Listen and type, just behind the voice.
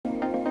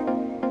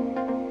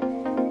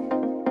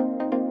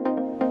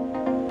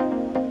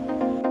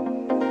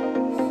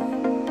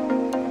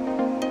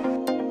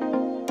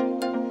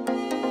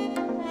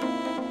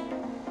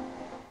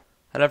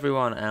Hello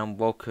everyone and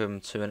welcome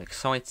to an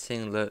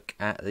exciting look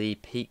at the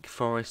Peak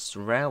Forest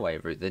Railway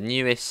route, the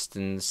newest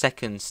and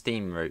second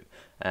steam route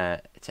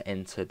to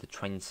enter the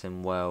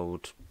Trainsim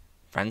World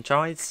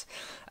franchise.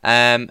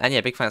 And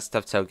yeah, big thanks to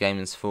Dovetail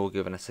Gamers for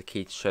giving us a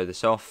key to show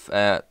this off.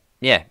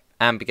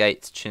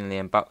 Ambergate Chinley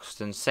and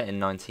Buxton, set in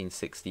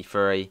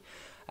 1963,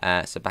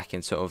 so back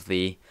in sort of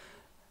the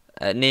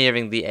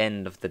nearing the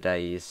end of the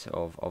days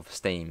of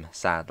Steam,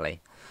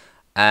 sadly.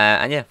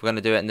 And yeah, we're going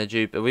to do it in the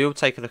Jupe. We will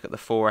take a look at the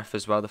 4F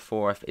as well. The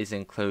 4F is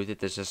included.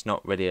 There's just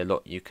not really a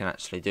lot you can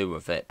actually do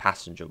with it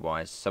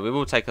passenger-wise. So we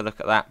will take a look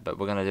at that, but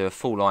we're going to do a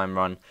full line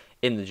run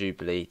in the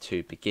Jubilee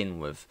to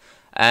begin with.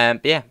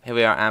 But yeah, here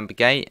we are at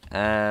Ambergate.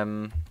 I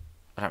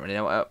don't really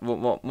know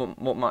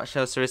what much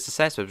else there is to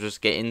say, so we'll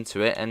just get into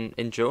it and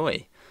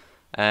enjoy.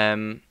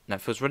 Now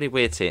it feels really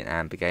weird seeing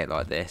Ambergate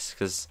like this,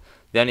 because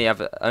the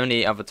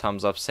only other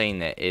times I've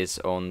seen it is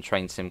on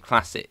Train Sim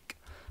Classic.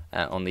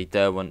 On the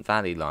Derwent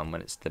Valley line,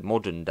 when it's the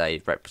modern day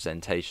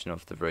representation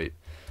of the route.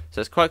 So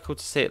it's quite cool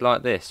to see it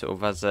like this, sort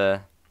of as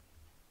a,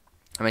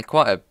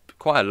 quite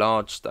a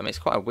large, it's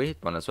quite a weird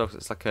one as well, because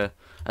it's like a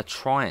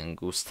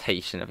triangle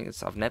station.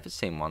 I've never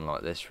seen one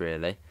like this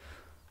really.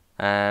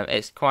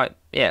 It's quite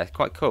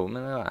cool.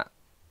 Look at that.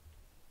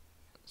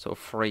 Sort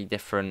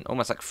of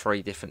almost like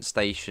three different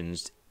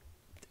stations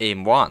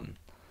in one,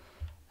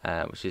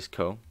 which is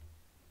cool.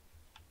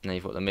 And then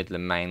you've got the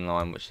Midland Main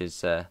Line, which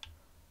is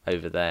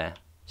over there.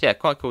 So yeah,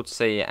 quite cool to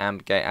see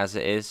Ambergate as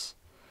it is.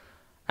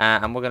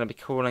 And we're going to be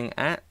calling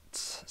at,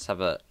 let's have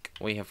a look,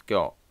 we have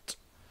got,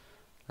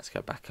 let's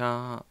go back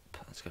up,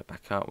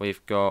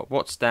 we've got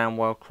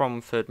Wattsdownwell,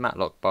 Cromford,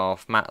 Matlock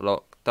Bath,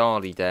 Matlock,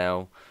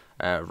 Darlydale,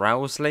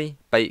 Rowsley,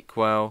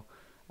 Bakewell,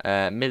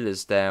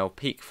 Millersdale,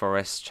 Peak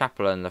Forest,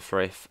 Chapel and the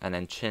Frith, and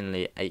then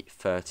Chinley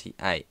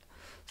 838.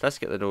 So let's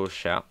get the doors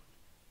shut.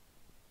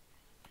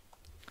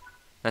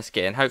 Let's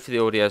get in. Hopefully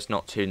the audio is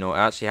not too noisy.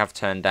 I actually have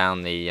turned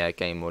down the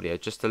game audio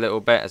just a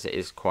little bit, as it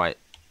is quite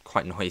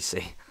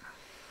noisy.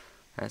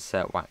 Let's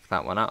whack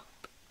that one up.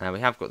 We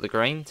have got the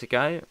green to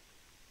go.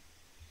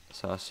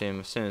 So I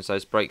assume as soon as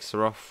those brakes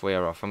are off, we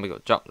are off. And we've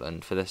got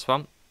Jutland for this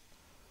one.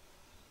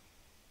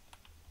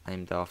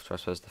 Named after, I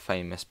suppose, the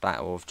famous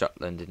Battle of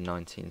Jutland in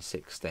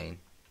 1916.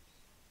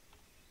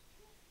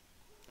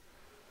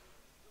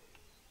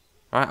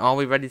 Right, are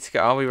we ready to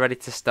go? Are we ready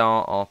to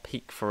start our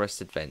Peak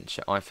Forest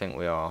adventure? I think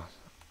we are.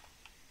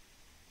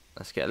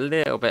 Let's get a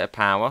little bit of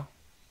power.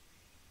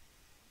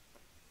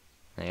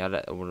 There you go,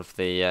 let all of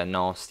the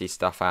nasty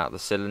stuff out of the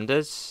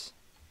cylinders.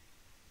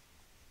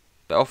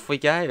 But off we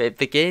go, it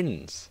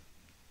begins.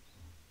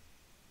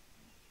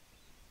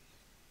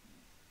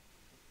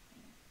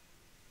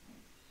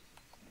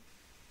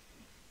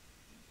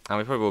 And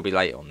we probably will be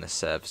late on this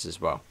service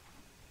as well.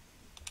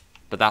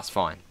 But that's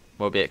fine,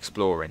 we'll be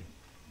exploring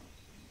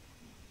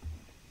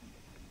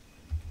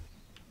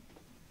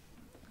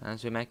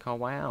as we make our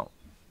way out.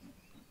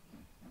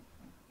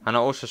 And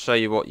I'll also show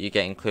you what you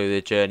get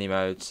included, journey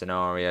mode,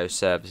 scenario,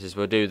 services.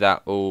 We'll do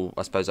that all,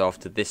 I suppose,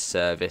 after this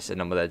service, and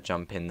then we'll then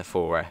jump in the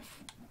 4F.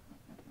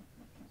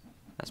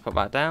 Let's pop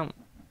that down.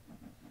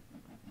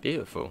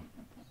 Beautiful.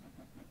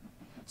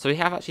 So we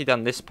have actually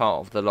done this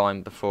part of the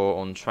line before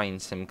on Train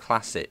Sim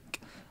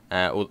Classic,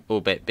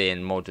 albeit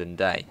being modern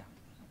day.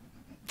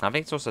 I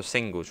think it's also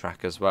single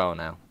track as well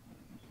now,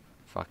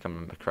 if I can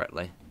remember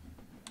correctly.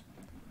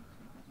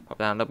 Pop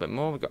down a little bit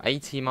more. We've got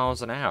 80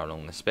 miles an hour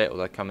along this bit,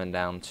 although coming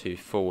down to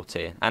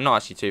 40. And not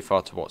actually too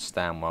far to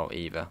Wattsdownwell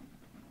either.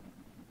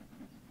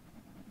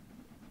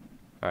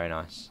 Very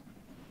nice.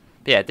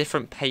 But yeah,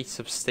 different pace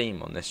of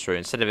steam on this route.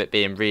 Instead of it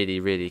being really,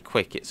 really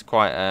quick, it's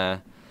quite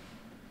a,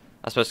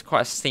 I suppose,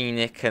 quite a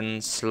scenic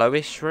and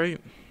slowish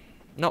route.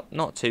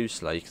 Not too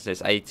slow, because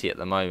it's 80 at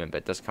the moment, but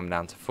it does come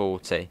down to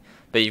 40.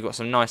 But you've got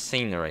some nice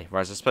scenery.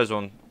 Whereas I suppose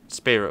on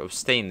Spirit of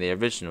Steam, the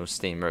original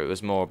steam route,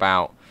 was more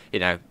about, you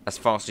know, as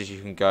fast as you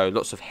can go,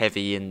 lots of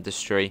heavy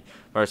industry,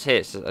 whereas here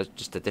it's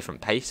just a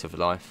different pace of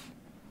life.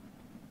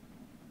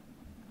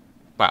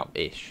 Well,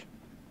 ish.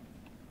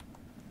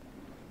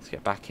 Let's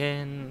get back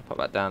in, pop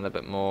that down a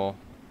little bit more,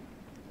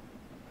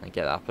 and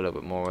get that up a little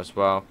bit more as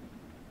well.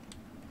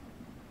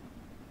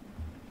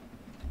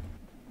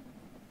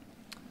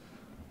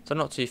 So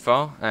not too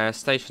far.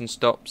 Station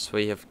stops,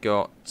 we have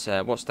got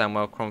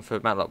Wattsdownwell,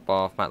 Cromford, Matlock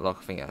Bath, Matlock,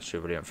 I think I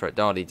should really went for it,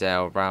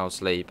 Darlydale,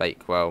 Rowsley,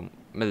 Bakewell,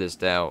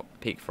 Millersdale,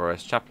 Peak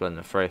Forest, Chapel and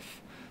the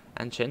Frith,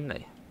 and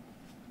Chinley.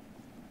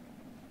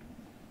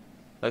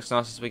 Looks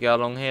nice as we go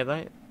along here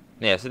though.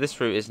 Yeah, so this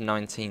route is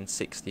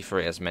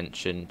 1963 as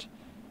mentioned,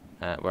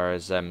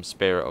 whereas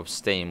Spirit of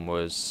Steam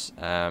was,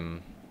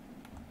 well,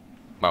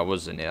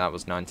 wasn't it? That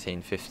was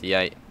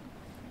 1958.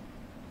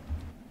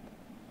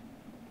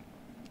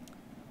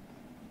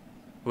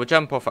 We'll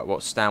jump off at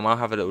Wattsdownwell,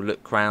 have a little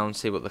look round,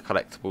 see what the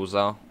collectibles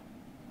are.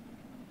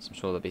 So I'm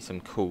sure there'll be some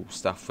cool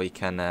stuff we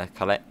can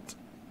collect.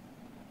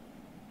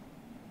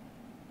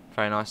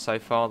 Very nice so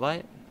far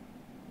though.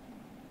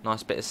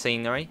 Nice bit of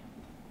scenery.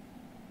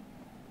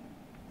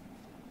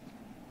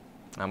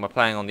 And we're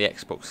playing on the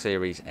Xbox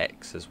Series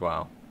X as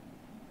well.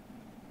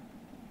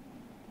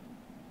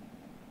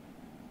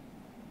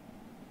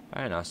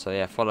 Very nice. So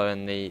yeah,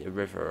 following the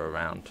river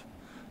around.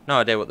 No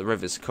idea what the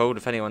river's called.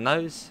 If anyone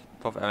knows,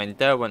 I mean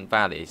Derwent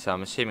Valley. So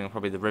I'm assuming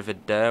probably the River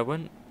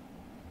Derwent.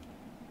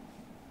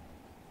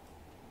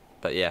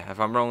 But yeah, if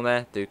I'm wrong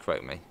there, do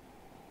correct me.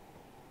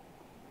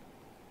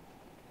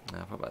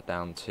 I'll put that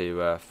down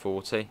to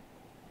 40.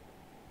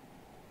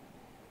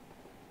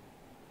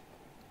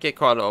 Get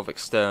quite a lot of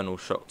external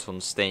shots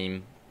on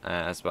Steam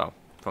as well.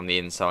 From the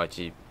inside,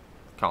 you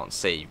can't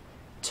see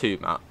too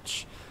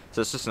much,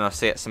 so it's just nice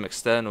to get some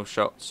external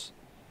shots,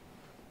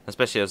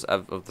 especially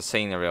of the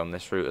scenery on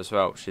this route as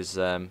well, which is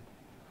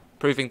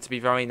proving to be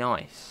very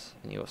nice.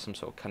 And you've got some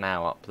sort of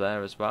canal up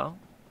there as well.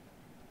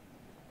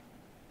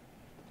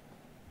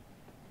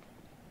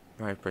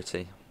 Very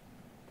pretty.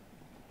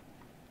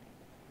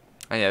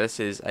 And yeah, this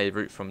is a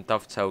route from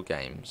Dovetail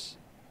Games.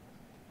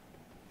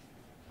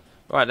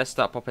 Right, let's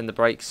start popping the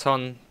brakes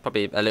on.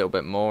 Probably a little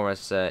bit more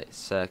as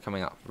it's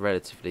coming up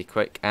relatively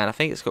quick. And I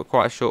think it's got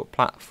quite a short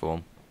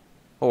platform.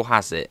 Or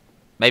has it?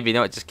 Maybe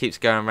not, it just keeps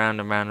going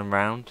round and round and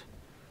round.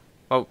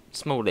 Well,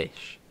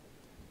 smallish.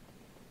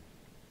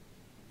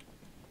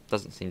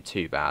 Doesn't seem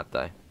too bad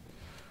though.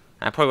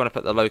 And I probably want to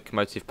put the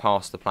locomotive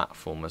past the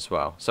platform as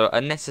well. So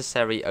a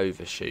necessary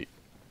overshoot.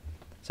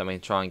 So I'm going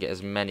to try and get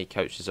as many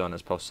coaches on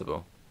as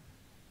possible.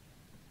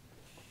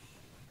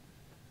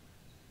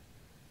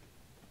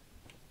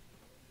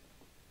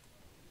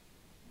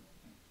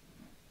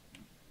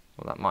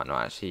 Well, that might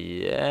not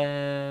actually...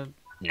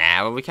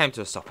 nah, well, we came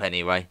to a stop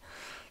anyway.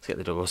 Let's get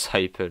the doors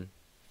open.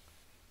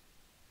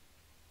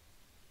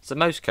 So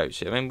most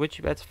coaches, I mean, would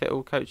you be able to fit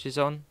all coaches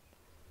on?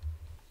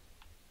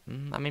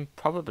 I mean,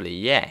 probably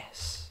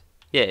yes.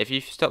 Yeah, if you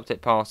stopped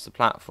it past the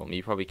platform,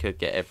 you probably could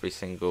get every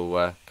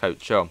single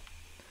coach on.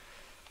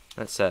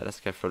 Let's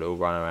go for a little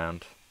run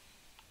around.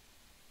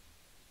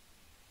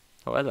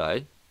 Oh,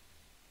 hello.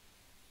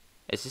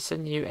 Is this a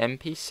new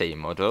NPC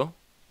model?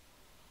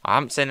 I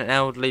haven't seen an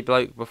elderly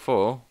bloke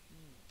before.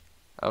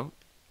 Oh.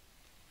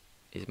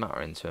 He's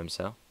muttering to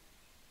himself.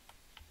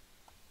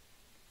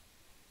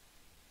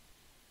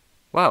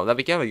 Wow, there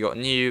we go. We got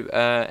new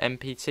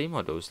NPC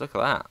models. Look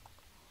at that.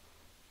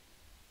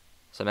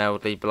 Some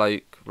elderly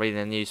bloke reading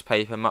a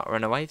newspaper,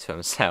 muttering away to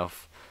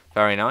himself.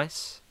 Very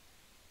nice.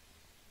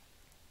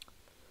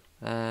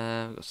 We've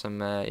got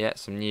some, yeah,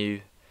 some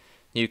new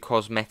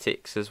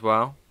cosmetics as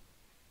well.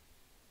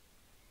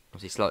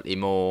 Obviously, slightly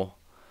more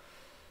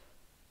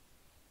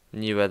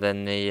newer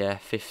than the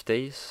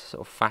 50s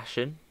sort of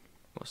fashion.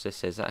 What's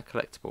this? Is that a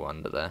collectible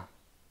under there?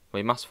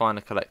 We must find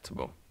a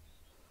collectible.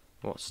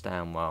 What's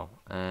down well?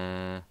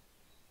 Oh,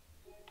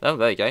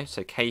 there you go.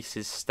 So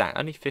cases stacked.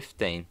 Only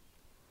 15.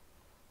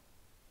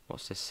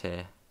 What's this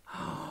here?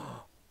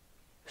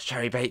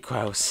 Cherry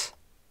Bakewells.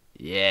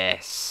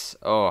 Yes.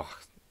 Oh,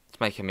 it's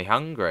making me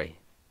hungry.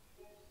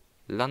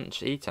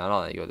 Lunch eating. I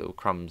like that you got little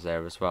crumbs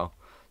there as well.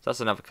 So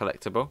that's another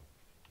collectible.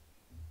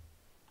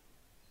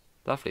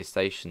 Lovely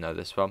station though,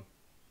 this one.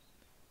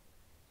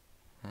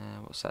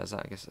 What's that? Is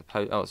that? I guess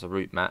it's a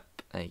route map.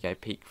 There you go.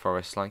 Peak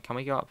Forest Line. Can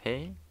we go up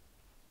here?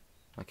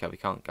 Okay, we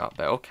can't go up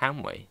there. Or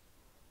can we?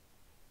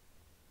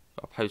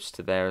 Got a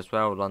poster there as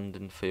well.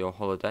 London for your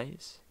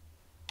holidays.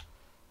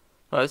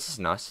 Oh, this is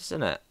nice,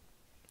 isn't it?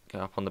 Go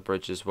up on the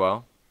bridge as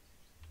well.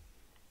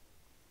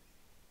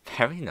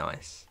 Very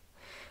nice.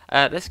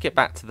 Let's get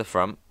back to the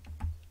front.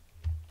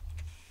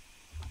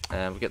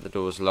 We'll get the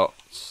doors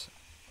locked.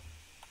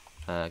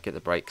 Get the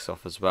brakes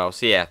off as well.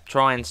 So yeah,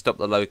 try and stop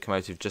the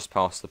locomotive just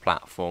past the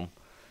platform.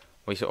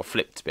 We sort of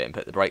flipped a bit and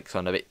put the brakes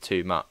on a bit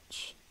too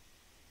much.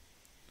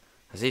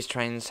 As these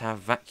trains have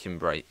vacuum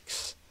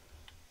brakes,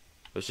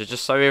 which are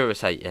just so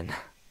irritating.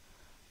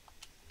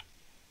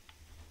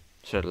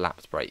 Should have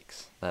lapped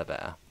brakes. They're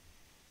better.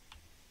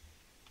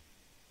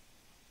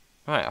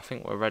 Right, I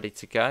think we're ready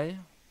to go.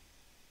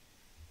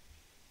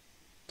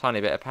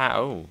 Tiny bit of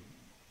power. Oh,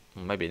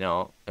 maybe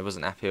not. It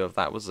wasn't happy with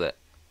that, was it?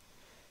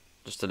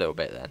 Just a little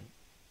bit then.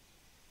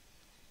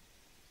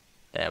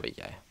 There we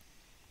go.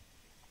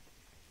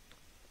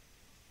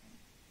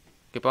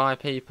 Goodbye,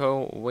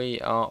 people. We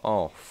are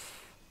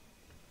off.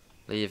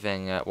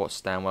 Leaving what's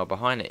down well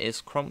behind it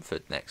is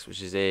Cromford next,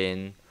 which is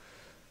in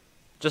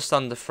just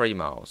under 3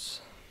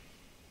 miles.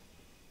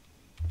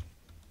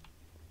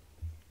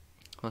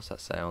 What's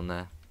that say on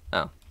there?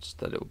 Oh,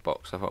 just a little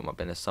box. I thought it might have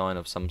been a sign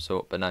of some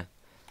sort, but no.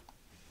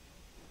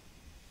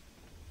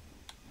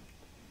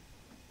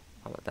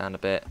 I'll look down a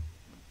bit.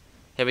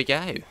 Here we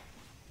go.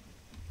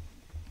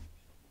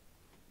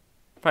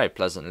 Very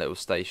pleasant little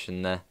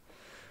station there.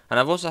 And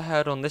I've also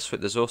heard on this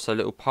route there's also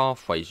little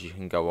pathways you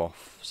can go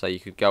off. So you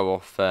could go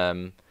off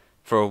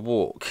for a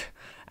walk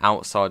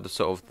outside of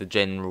sort of the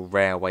general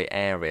railway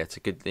area to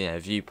good, you know,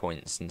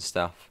 viewpoints and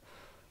stuff.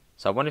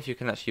 So I wonder if you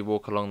can actually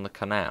walk along the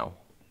canal.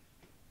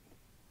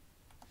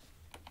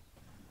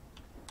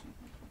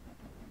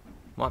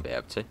 Might be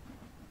able to.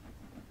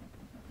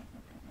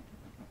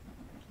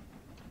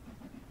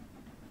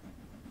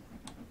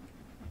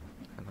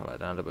 Can put that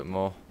down a little bit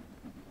more.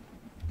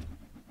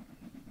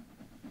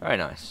 Very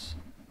nice.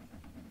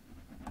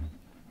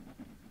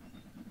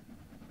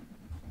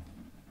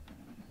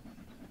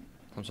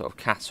 some sort of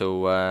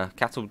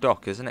cattle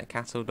dock, isn't it?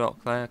 Cattle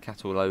dock there,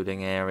 cattle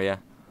loading area.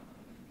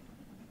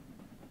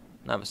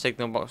 Another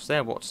signal box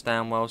there,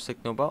 Watchdownwell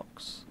signal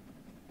box.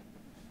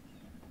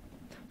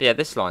 But yeah,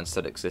 this line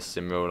still exists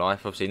in real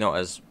life. Obviously not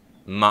as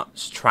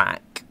much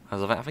track,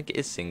 as I think it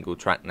is single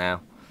track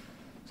now.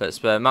 So it's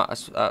pretty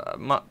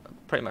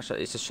much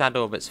it's a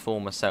shadow of its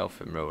former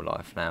self in real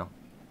life now.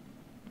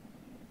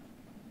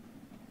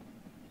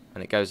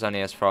 And it goes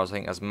only as far as I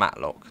think as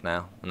Matlock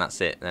now, and that's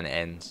it. Then it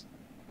ends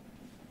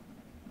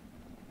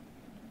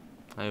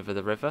over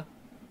the river.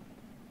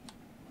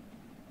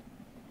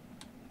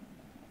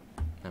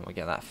 And we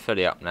get that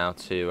fully up now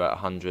to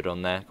 100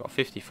 on there. Got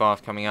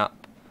 55 coming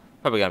up.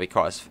 Probably going to be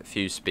quite a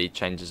few speed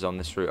changes on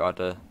this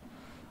route,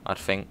 I'd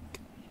think.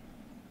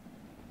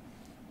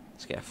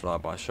 Let's get a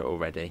flyby shot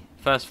already.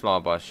 First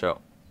flyby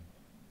shot.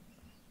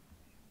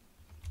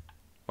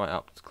 Right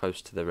up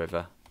close to the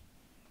river.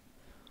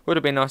 Would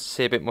have been nice to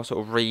see a bit more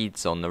sort of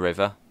reeds on the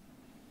river.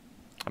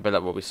 A bit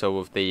like what we saw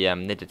with the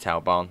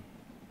Dovetail barn.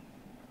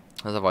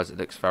 Otherwise it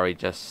looks very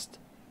just...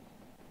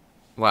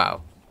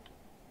 wow.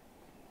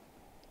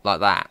 Like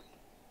that.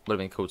 Would have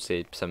been cool to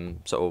see some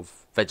sort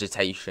of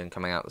vegetation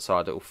coming out the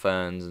side, little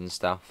ferns and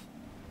stuff.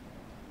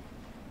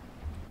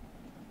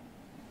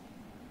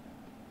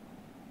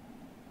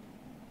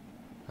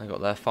 They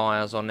got their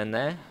fires on in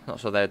there. Not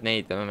sure they'd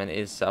need them. I mean, it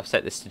is. I've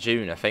set this to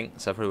June, I think,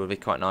 so it probably would be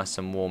quite nice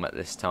and warm at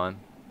this time.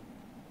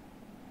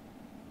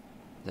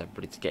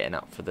 Everybody's getting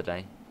up for the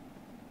day.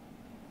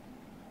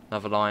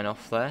 Another line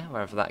off there,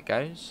 wherever that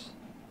goes.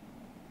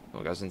 Oh,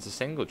 it goes into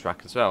single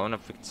track as well. I wonder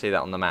if we can see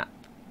that on the map.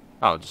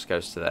 Oh, it just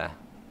goes to there.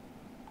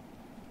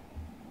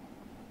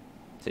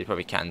 So you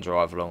probably can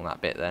drive along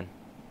that bit then.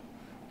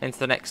 Into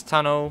the next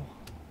tunnel.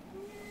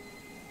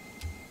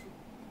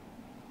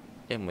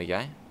 In we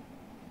go.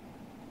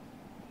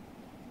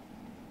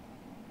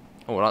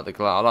 Oh, I like the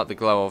glow. I like the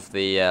glow of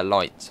the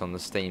lights on the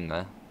steam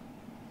there.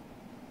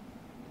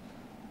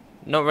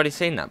 Not really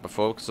seen that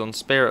before, because on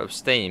Spirit of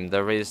Steam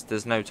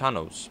there's no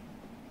tunnels.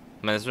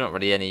 I mean, there's not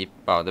really any.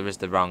 Well, there is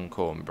the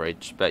Runcorn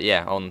Bridge, but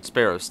yeah, on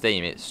Spirit of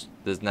Steam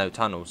there's no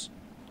tunnels.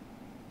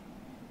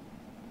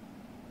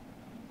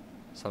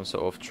 Some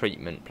sort of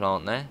treatment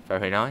plant there,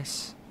 very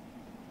nice.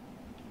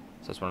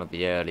 So it's one of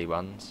the early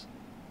ones.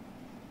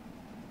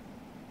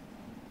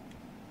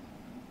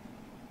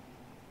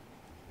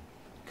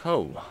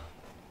 Cool.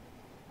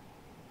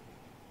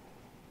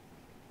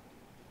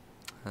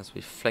 As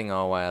we fling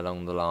our way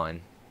along the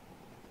line.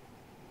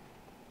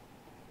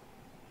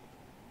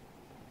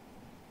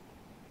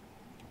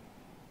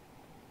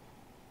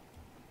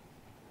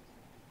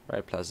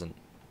 Very pleasant.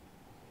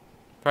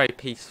 Very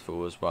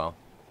peaceful as well.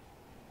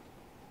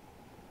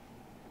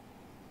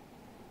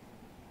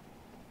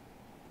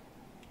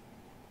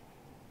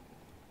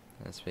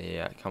 As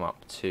we come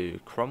up to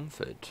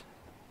Cromford.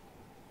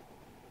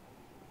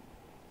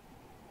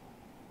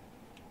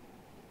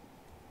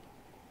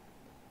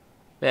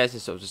 Yeah, this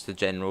is sort of just a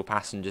general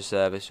passenger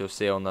service you'll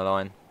see on the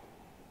line.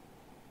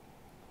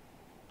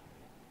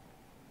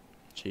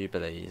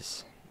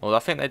 Jubilees. Well, I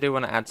think they do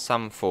want to add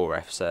some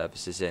 4F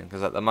services in,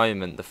 because at the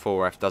moment the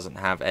 4F doesn't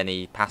have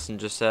any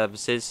passenger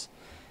services.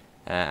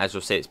 As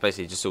you'll see, it's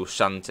basically just all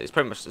shunted. It's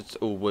pretty much it's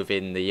all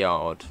within the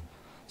yard.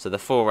 So the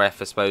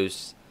 4F, I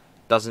suppose,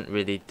 doesn't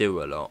really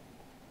do a lot.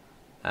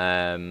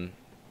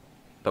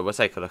 But we'll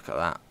take a look at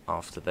that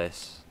after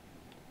this.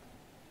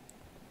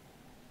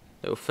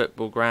 Little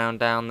football ground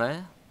down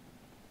there.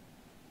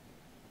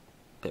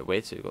 Bit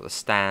weird, so we've got the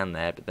stand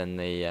there, but then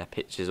the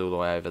pitch is all the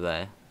way over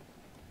there.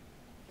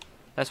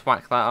 Let's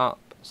whack that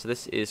up. So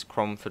this is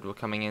Cromford we're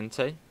coming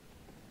into.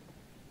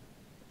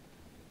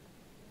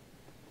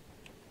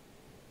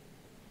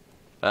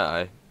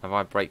 Uh-oh, have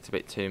I braked a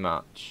bit too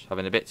much? I've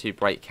been a bit too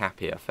brake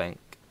happy, I think.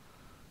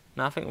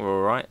 No, I think we're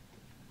alright.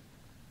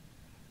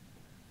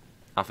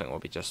 I think we'll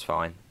be just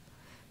fine.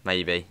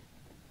 Maybe.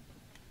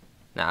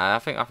 Nah, I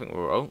think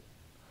we're all.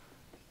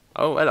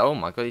 Oh, hello, oh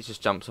my god, he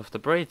just jumps off the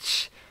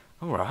bridge.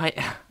 Alright.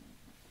 Right,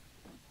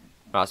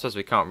 I suppose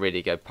we can't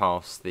really go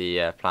past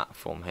the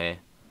platform here,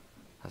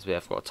 as we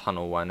have got a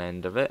tunnel one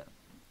end of it.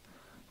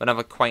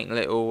 Another quaint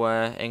little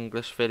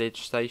English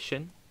village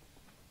station.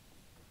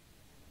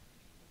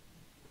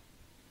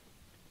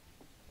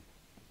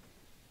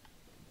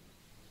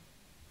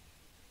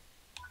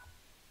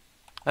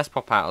 Let's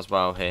pop out as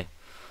well here.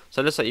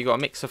 So it looks like you've got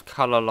a mix of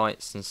colour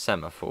lights and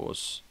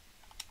semaphores.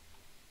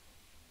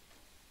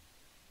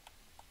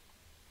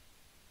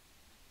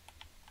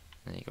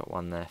 And you got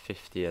one there,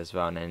 50 as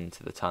well, and then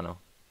into the tunnel.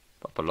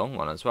 Up a long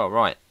one as well,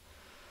 right.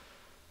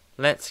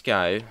 Let's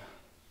go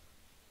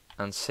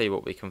and see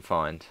what we can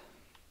find.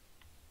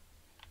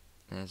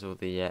 There's all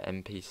the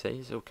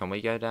NPCs. Oh, can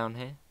we go down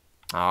here?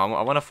 Oh,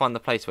 I want to find the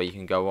place where you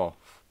can go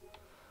off.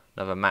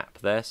 Another map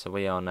there, so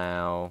we are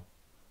now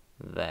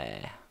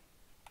there.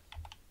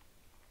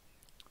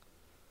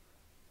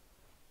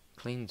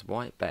 Cleans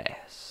white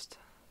best.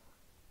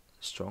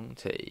 Strong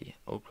tea.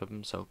 All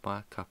problems solved by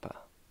a cuppa.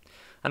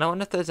 And I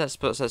wonder if there's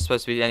supposed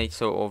to be any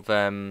sort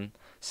of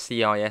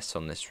CIS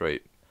on this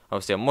route.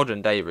 Obviously, on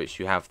modern day routes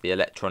you have the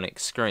electronic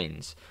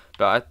screens,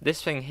 But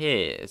this thing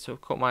here, it sort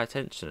of caught my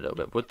attention a little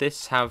bit. Would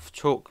this have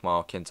chalk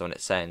markings on it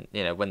saying,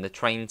 you know, when the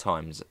train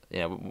times, you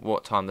know,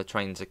 what time the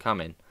trains are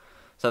coming?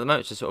 So at the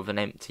moment it's just sort of an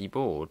empty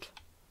board.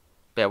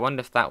 But yeah, I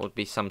wonder if that would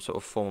be some sort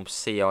of form of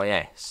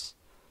CIS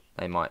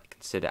they might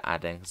consider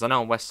adding. Because I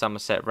know on West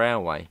Somerset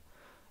Railway,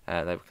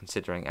 they were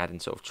considering adding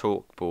sort of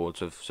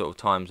chalkboards of sort of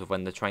times of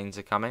when the trains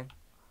are coming.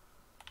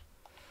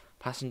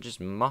 Passengers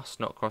must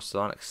not cross the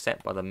line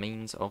except by the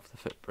means of the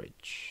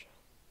footbridge.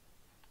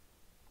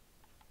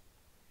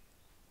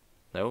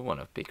 They all want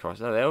to be crossed.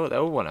 They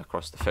all want to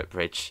cross the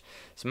footbridge.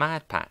 It's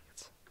mad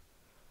packed.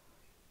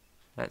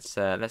 Let's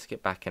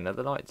get back in. Are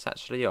the lights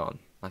actually on?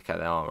 Okay,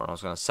 they are on. I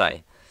was going to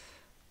say,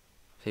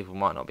 people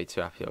might not be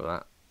too happy with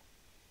that.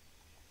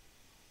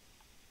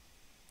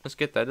 That's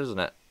good though, doesn't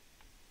it?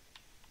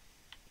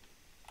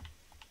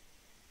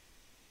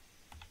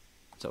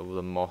 So all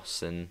the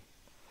moss and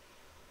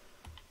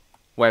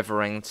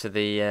weathering to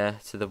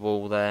the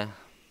wall there.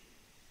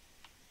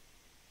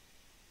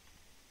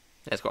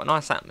 Yeah, it's got a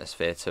nice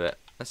atmosphere to it.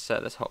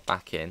 Let's hop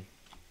back in.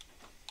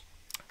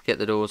 Get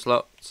the doors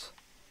locked.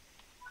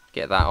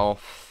 Get that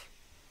off.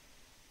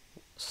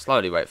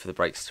 Slowly wait for the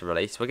brakes to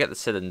release. We'll get the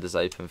cylinders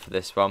open for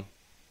this one.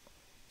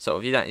 Sort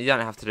of, you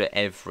don't have to do it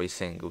every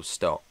single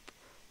stop,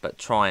 but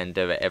try and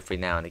do it every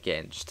now and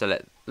again, just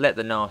to let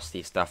the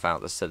nasty stuff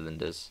out the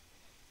cylinders.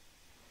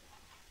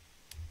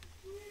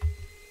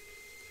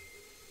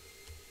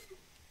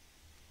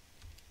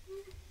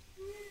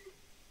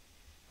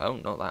 Oh,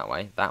 not that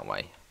way. That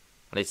way.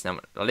 At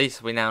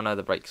least we now know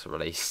the brakes are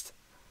released.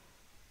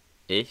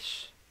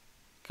 Ish.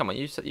 Come on,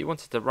 you said you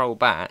wanted to roll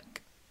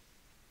back.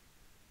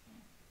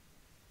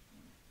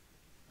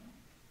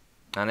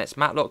 And it's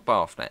Matlock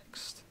Bath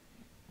next,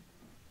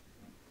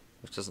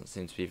 which doesn't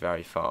seem to be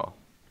very far.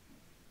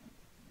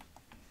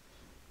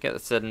 Get the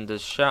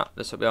cylinders shut.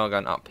 This will be all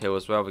going uphill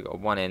as well. We've got a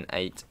 1 in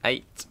 8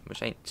 8,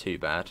 which ain't too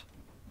bad.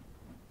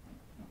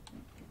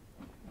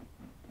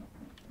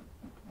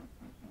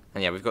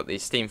 And yeah, we've got the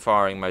steam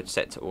firing mode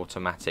set to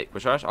automatic,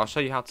 which I'll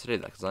show you how to do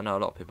that, because I know a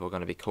lot of people are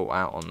going to be caught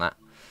out on that.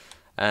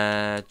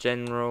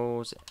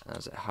 Generals,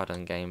 as it HUD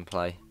and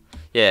gameplay.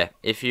 Yeah,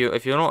 if you're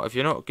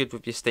not good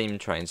with your steam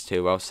trains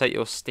too well, set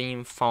your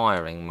steam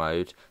firing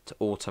mode to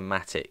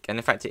automatic. And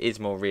in fact, it is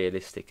more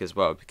realistic as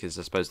well, because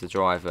I suppose the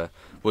driver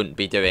wouldn't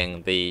be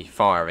doing the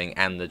firing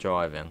and the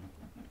driving.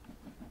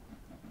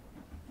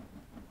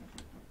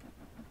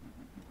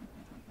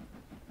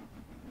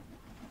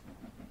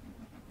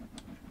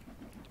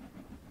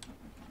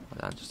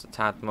 Just a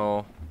tad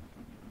more.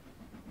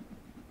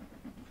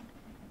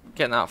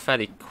 Getting that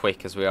fairly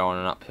quick as we are on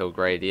an uphill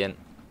gradient,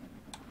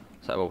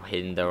 so that will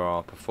hinder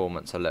our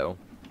performance a little.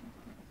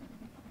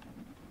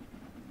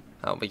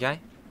 That'll be okay.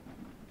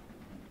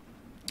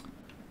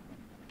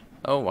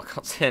 Oh, I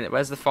can't see it.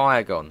 Where's the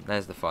fire gone?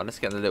 There's the fire. Let's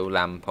get the little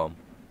lamp on,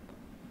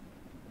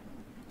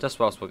 just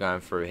whilst we're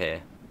going through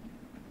here.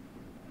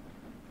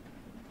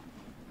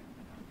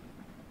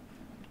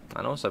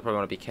 And also probably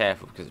want to be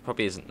careful, because it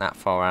probably isn't that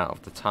far out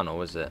of the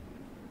tunnel, is it?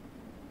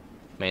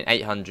 I mean,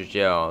 800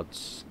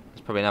 yards.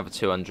 There's probably another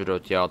 200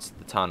 odd yards to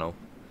the tunnel.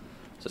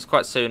 So it's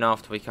quite soon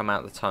after we come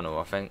out the tunnel,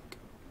 I think.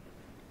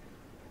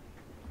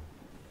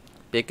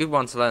 Be a good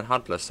one to learn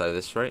HUDless though,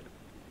 this route.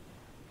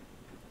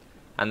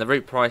 And the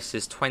route price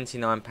is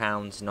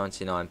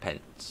 £29.99.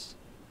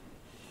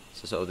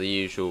 So sort of the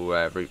usual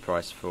route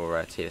price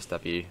for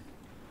TSW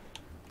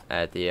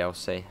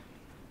DLC.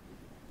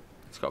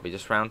 It's got to be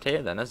just round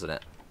here then, isn't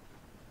it?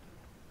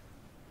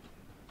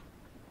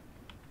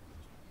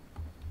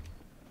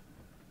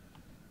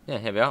 Yeah,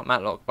 here we are,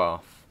 Matlock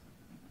Bath.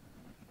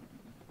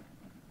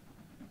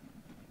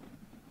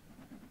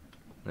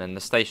 And then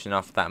the station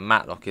after that,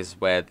 Matlock, is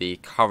where the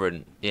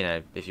current, you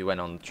know, if you went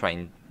on the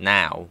train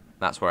now,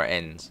 that's where it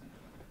ends.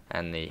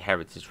 And the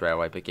Heritage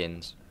Railway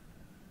begins,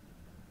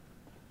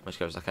 which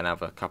goes like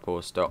another couple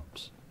of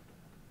stops.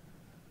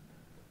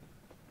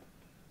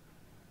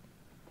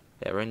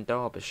 Yeah, we're in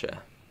Derbyshire.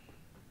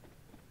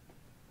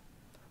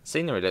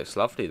 Scenery looks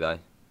lovely though.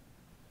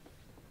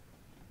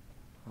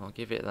 I'll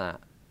give it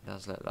that. It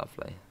does look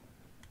lovely.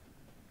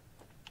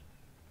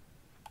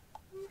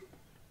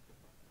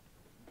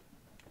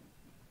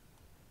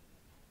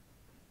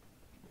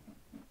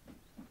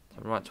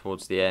 So right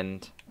towards the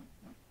end.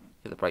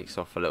 Get the brakes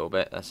off a little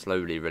bit. They're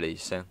slowly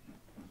releasing.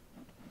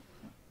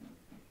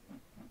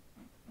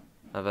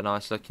 Have a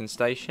nice looking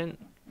station.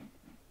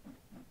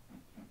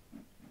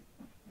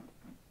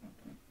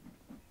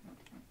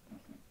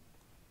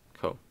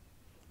 Cool.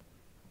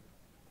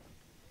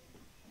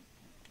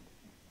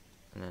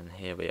 And then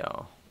here we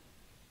are.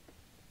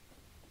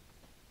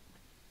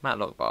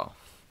 Matlock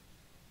Bath.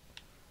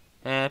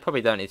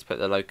 Probably don't need to put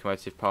the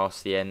locomotive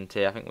past the end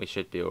here. I think we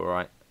should be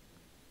alright.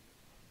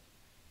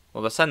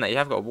 Well, they're saying that you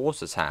have got a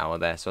water tower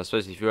there, so I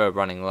suppose if you were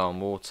running low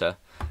on water,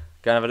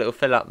 go and have a little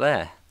fill up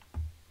there.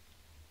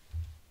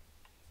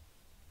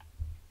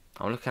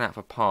 I'm looking out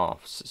for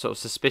paths, sort of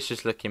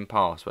suspicious looking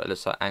paths where it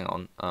looks like, hang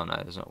on, oh no,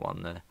 there's not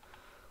one there.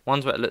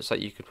 Ones where it looks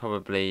like you could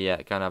probably go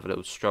and have a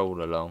little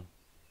stroll along.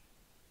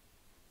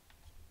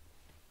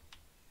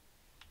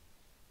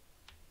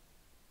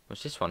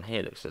 Which this one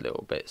here looks a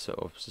little bit sort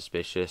of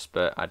suspicious,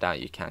 but I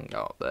doubt you can go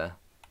up there.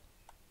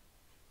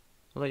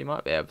 Although you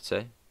might be able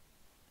to.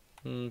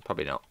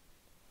 Probably not.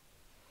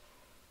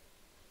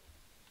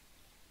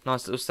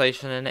 Nice little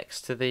station there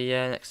next to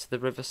the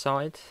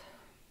riverside.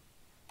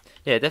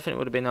 Yeah, definitely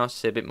would have been nice to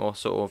see a bit more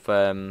sort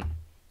of.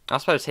 I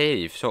suppose here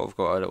you've sort of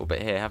got a little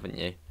bit here, haven't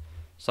you?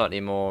 Slightly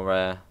more.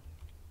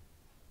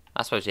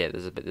 I suppose yeah,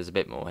 there's a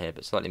bit more here,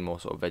 but slightly more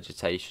sort of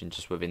vegetation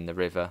just within the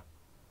river.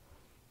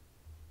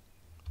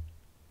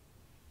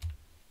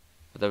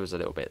 But there was a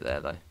little bit there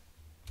though.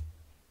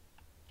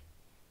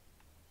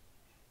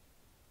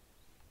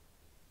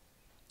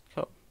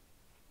 Cool.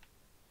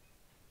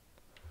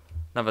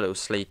 Another little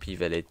sleepy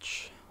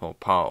village, or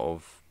part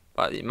of.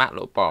 But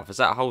Matlock Bath, is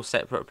that a whole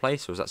separate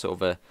place, or is that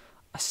sort of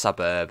a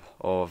suburb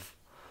of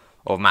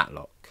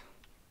Matlock?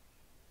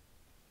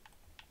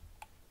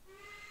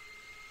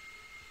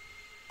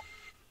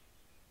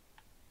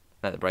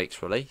 Let the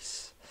brakes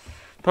release.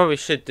 Probably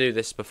should do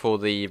this before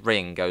the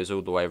ring goes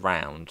all the way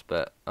round,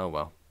 but oh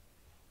well.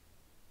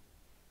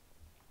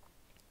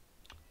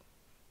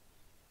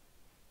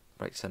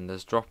 Brake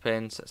senders drop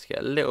in, so let's get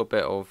a little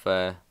bit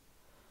of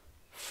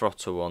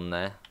throttle on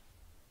there.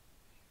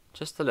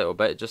 Just a little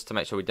bit, just to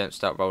make sure we don't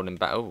start rolling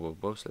back. Oh,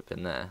 we'll slip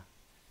in there.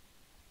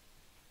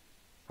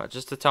 Right,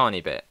 just a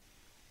tiny bit.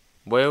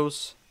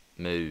 Wheels,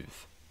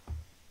 move.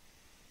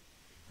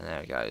 And there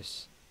it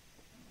goes.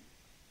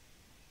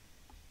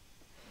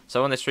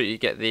 So on this route you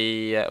get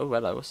the... oh,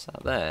 hello, what's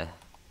that there?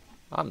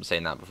 I haven't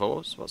seen that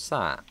before. What's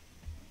that?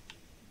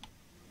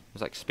 It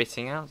was like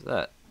spitting out? Is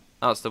that?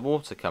 Oh, it's the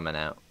water coming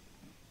out.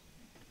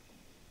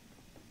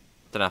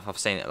 Don't know if I've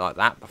seen it like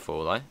that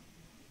before, though.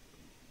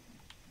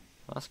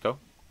 Oh, that's cool.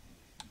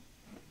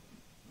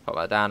 Pop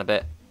that down a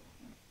bit.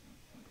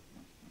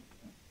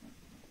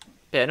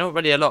 Yeah, not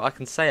really a lot I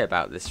can say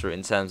about this route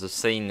in terms of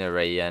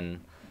scenery and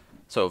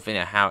sort of, you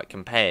know, how it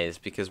compares,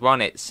 because one,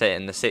 it's set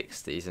in the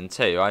 60s, and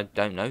two, I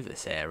don't know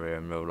this area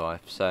in real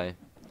life, so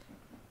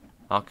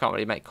I can't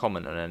really make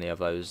comment on any of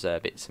those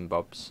bits and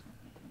bobs.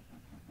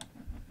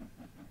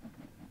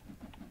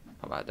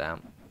 Pop that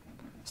down.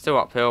 Still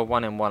uphill,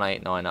 1 in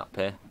 189 up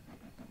here,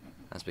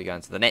 as we go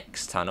into the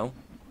next tunnel.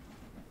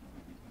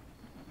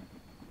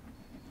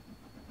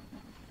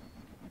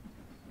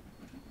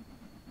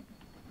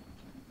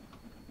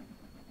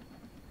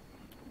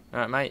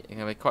 Alright mate, you're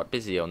going to be quite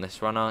busy on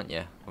this run, aren't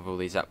you? With all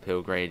these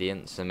uphill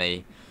gradients and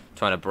me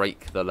trying to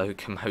brake the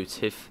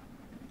locomotive.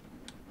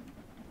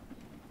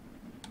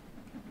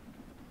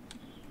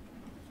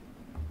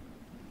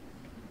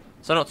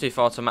 So not too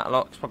far to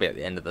Matlock, it's probably at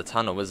the end of the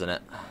tunnel, isn't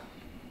it?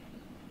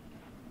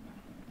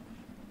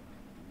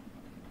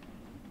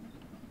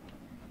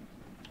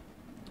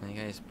 There you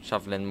go, he's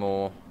shoveling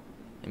more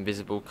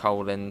invisible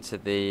coal into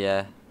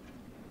the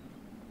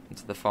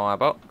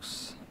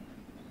firebox.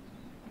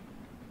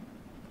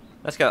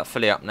 Let's get that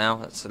fully up now.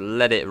 Let's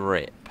let it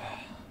rip.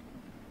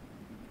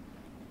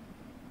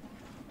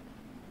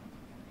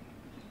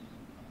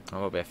 I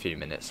will be a few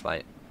minutes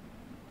late.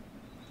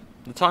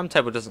 The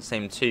timetable doesn't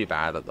seem too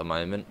bad at the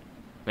moment.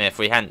 I mean, if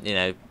we hadn't, you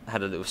know,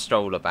 had a little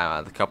stroll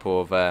about at a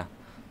couple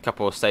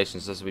of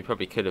stations, we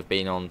probably could have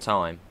been on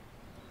time.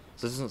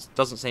 So it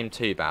doesn't seem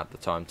too bad, the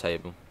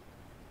timetable.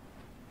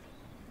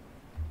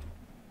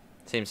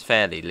 Seems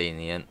fairly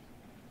lenient.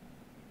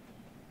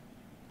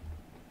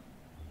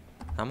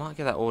 I might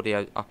get that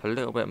audio up a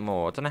little bit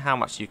more. I don't know how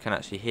much you can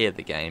actually hear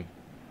the game.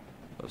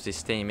 Obviously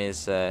Steam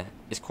is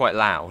quite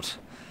loud,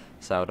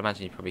 so I'd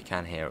imagine you probably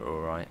can hear it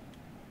alright.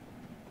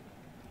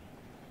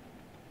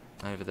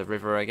 Over the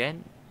river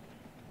again.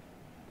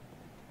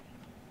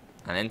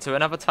 And into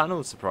another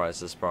tunnel, surprise,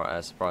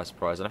 surprise, surprise,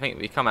 surprise. And I think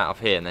we come out of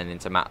here and then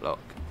into Matlock.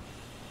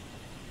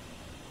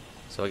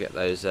 So I'll get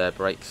those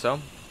brakes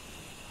on.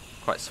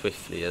 Quite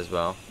swiftly as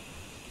well.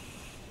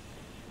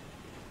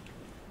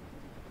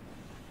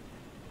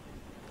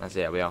 As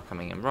yeah, we are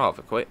coming in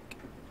rather quick.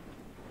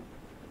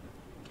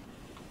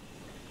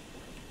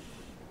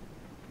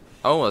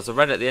 Oh, there's a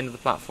red at the end of the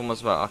platform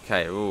as well.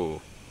 Okay,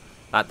 ooh.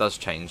 That does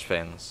change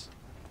things.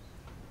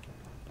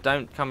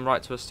 Don't come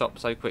right to a stop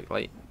so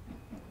quickly.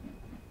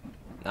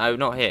 No,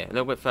 not here. A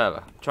little bit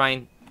further.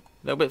 Train.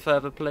 A little bit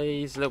further,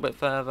 please. A little bit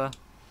further.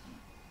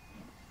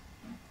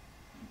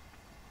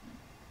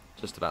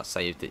 Just about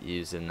saved it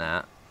using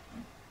that.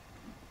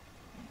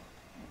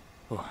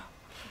 Ooh.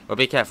 Well,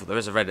 be careful, there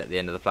is a red at the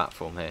end of the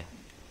platform here.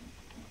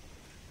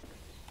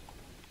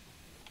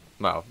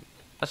 Well,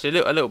 actually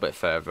a little bit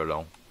further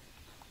along.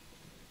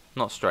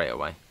 Not straight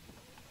away.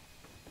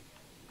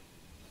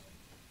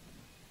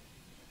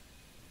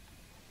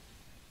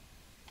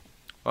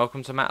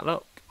 Welcome to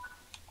Matlock.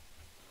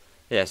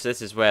 Yeah, so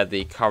this is where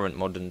the current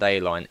modern day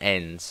line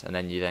ends, and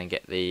then you then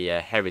get the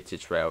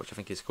heritage rail, which I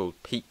think is called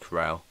Peak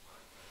Rail.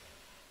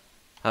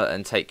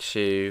 And takes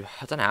you,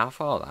 I don't know how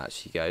far that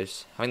actually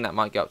goes. I think that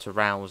might go up to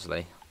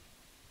Rowsley.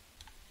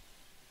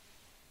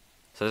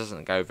 So it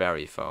doesn't go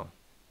very far.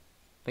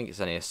 I think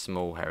it's only a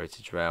small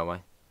heritage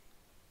railway.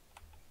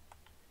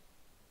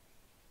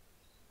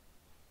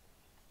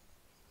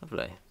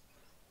 Lovely.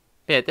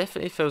 Yeah, it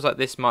definitely feels like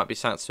this might be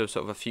something to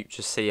sort of a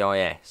future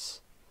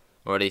CIS.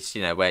 Or at least,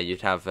 you know, where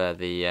you'd have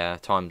the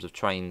times of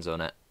trains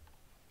on it.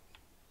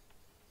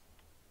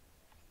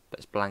 But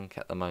it's blank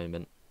at the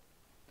moment.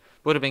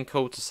 Would have been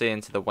cool to see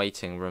into the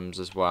waiting rooms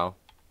as well.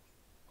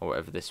 Or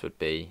whatever this would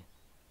be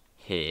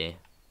here.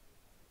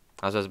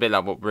 As it's a bit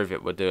like what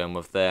Rivet were doing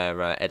with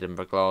their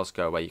Edinburgh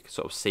Glasgow, where you can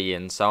sort of see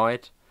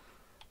inside.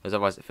 Because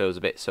otherwise it feels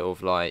a bit sort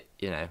of like,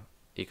 you know,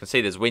 you can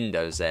see there's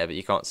windows there, but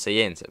you can't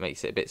see in, so it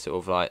makes it a bit sort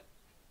of like,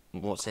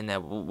 what's in there,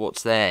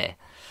 what's there?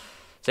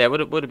 So yeah,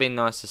 it would have been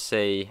nice to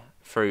see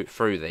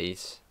through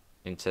these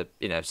into,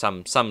 you know,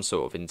 some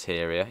sort of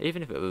interior.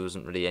 Even if it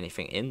wasn't really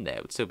anything in there,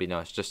 it would still be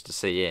nice just to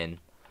see in.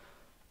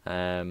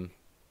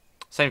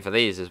 Same for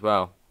these as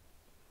well.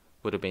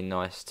 Would have been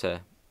nice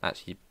to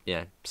actually, you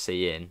know,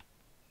 see in.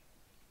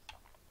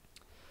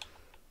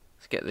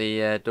 Let's get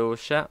the doors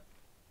shut.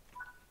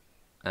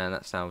 And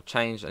that's now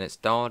changed, and it's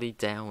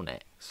Dovetail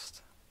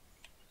next.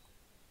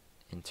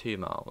 In 2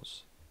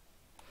 miles.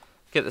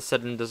 Get the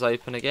cylinders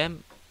open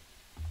again.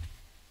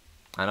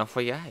 And off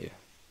we go.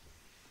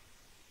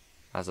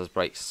 As those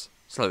brakes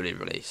slowly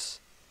release.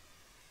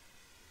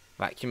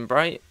 Vacuum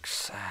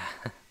brakes.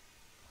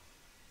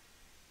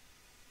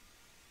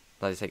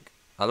 They take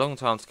a long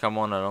time to come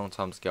on and a long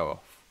time to go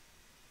off.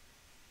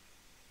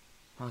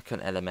 Why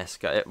couldn't LMS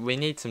go? We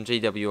need some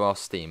GWR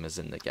steamers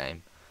in the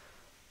game.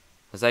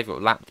 Because they've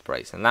got lapped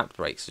brakes, and lapped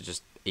brakes are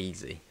just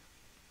easy.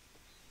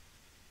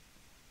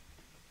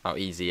 Oh,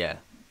 easier.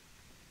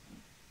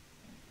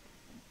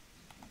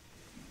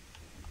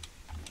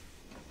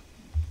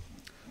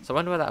 So I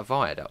wonder where that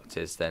viaduct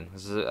is then.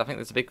 I think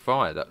there's a big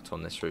viaduct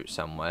on this route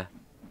somewhere.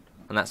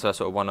 And that's where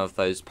sort of one of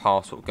those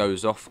paths sort of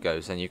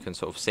goes, and you can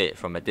sort of see it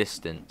from a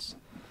distance.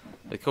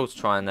 It'd be cool to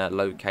try and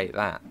locate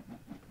that.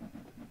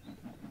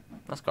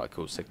 That's quite a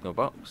cool signal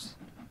box.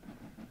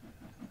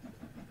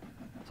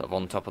 Sort of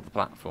on top of the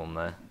platform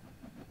there.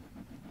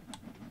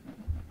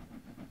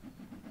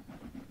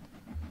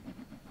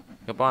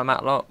 Goodbye,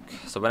 Matlock.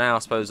 So we're now, I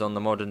suppose, on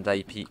the modern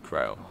day peak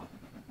rail.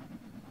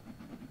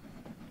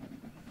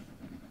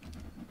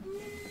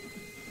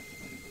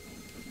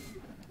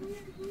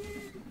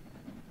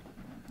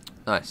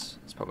 Nice.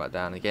 Let's pop that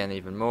down again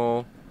even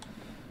more.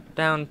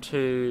 Down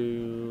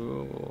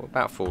to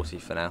about 40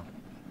 for now.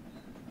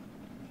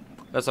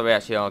 Looks like we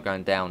actually are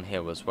going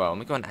downhill as well. And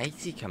we've got an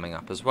 80 coming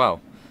up as well.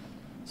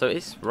 So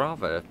it's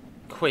rather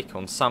quick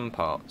on some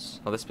parts.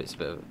 Well, this bit's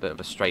a bit of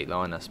a straight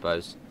line, I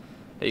suppose.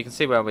 But you can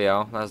see where we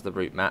are. That's the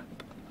route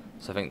map.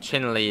 So I think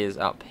Chinley is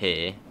up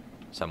here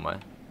somewhere.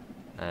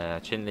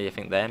 Chinley, I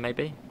think there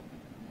maybe.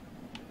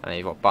 And then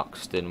you've got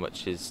Buxton,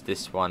 which is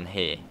this one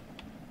here.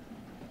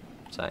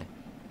 So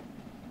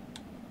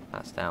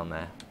that's down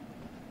there.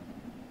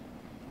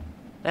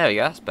 There we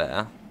go, that's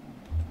better.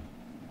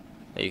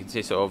 You can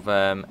see sort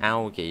of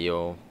algae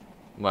or,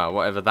 well,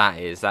 whatever that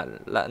is.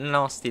 That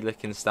nasty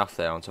looking stuff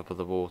there on top of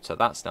the water.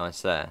 That's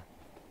nice there.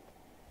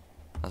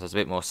 That's a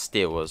bit more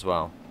steel as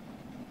well.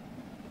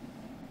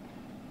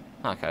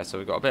 Okay, so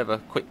we've got a bit of a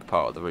quick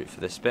part of the route for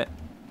this bit.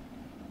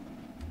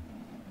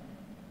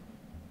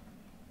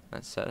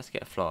 Let's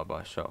get a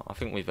flyby shot. I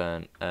think we've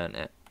earned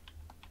it.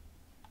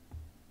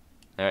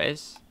 There it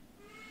is.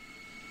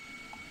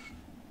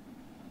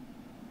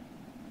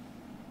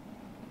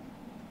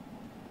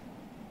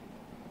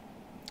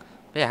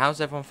 But yeah,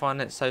 how's everyone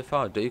finding it so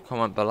far? Do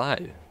comment below.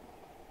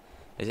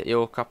 Is it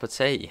your cup of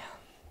tea?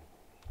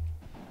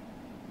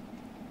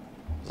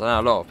 Because I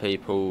know a lot of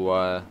people,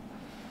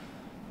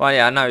 well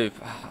yeah, I know,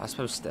 I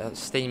suppose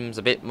Steam's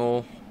a bit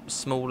more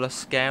smaller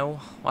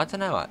scale. I don't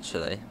know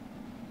actually.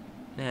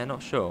 Yeah,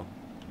 not sure.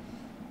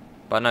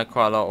 But I know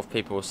quite a lot of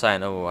people were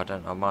saying, oh,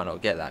 I might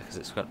not get that because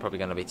it's probably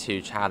going to be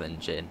too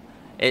challenging.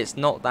 It's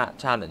not that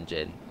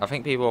challenging. I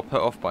think people are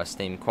put off by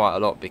Steam quite a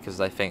lot because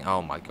they think,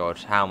 oh my god,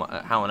 how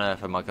on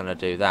earth am I going to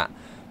do that?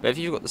 But if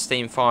you've got the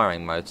Steam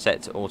firing mode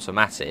set to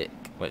automatic,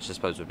 which I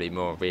suppose would be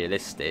more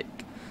realistic,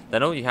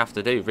 then all you have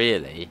to do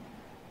really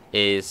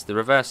is the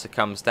reverser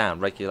comes down,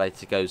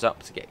 regulator goes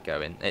up to get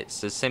going.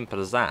 It's as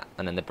simple as that.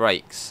 And then the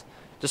brakes,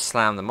 just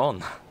slam them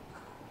on.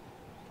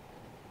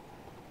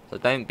 So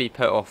don't be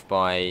put off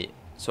by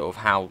sort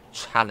of how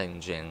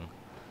challenging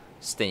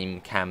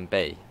Steam can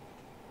be.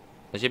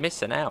 Because you're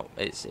missing out.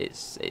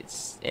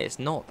 It's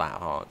not that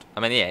hard. I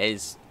mean, yeah, it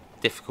is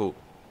difficult,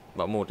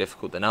 well, more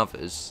difficult than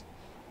others,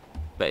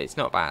 but it's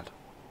not bad.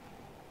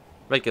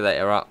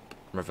 Regulator up,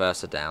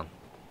 reverser down.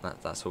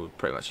 That's all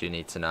pretty much you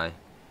need to know.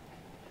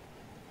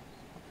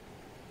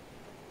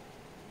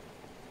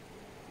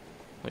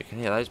 You can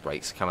hear those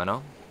brakes coming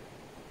on.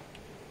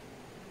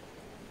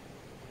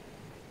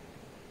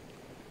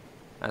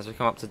 As we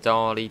come up to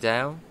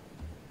Dale.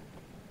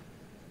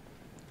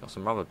 Got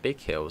some rather big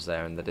hills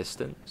there in the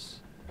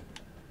distance.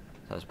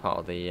 So that's part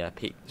of the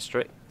Peak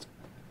District.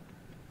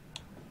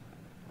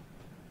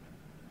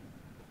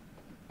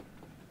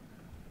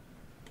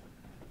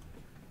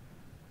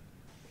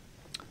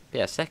 But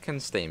yeah,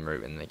 second Steam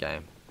route in the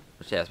game.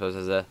 Which yeah, I suppose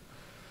there's a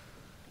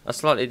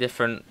slightly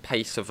different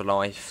pace of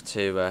life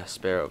to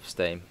Spirit of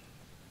Steam.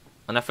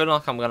 And I feel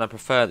like I'm going to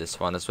prefer this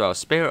one as well.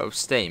 Spirit of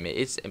Steam,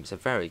 it's a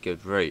very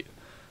good route.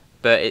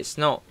 But it's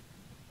not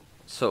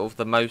sort of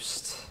the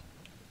most...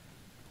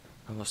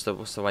 What's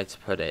the way to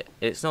put it?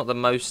 It's not the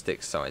most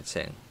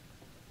exciting.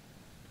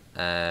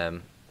 I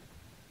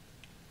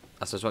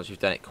suppose once you've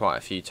done it quite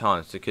a few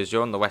times, because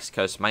you're on the West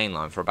Coast Main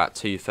Line for about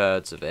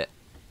 2/3 of it.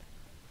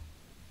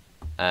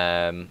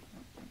 So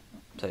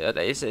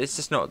it's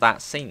just not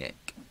that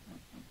scenic.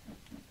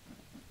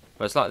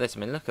 But it's like this. I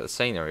mean, look at the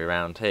scenery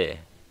around here.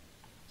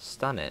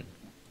 Stunning.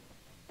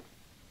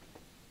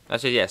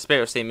 Actually, yeah,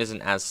 Spirit of Steam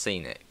isn't as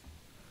scenic.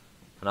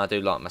 And I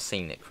do like my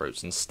scenic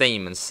routes. And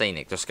Steam and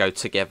scenic just go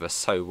together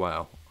so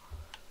well.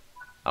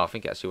 Oh, I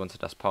think it actually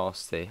wanted us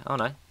past the... Oh,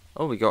 no.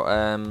 Oh, we got...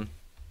 I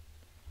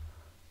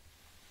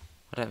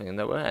don't think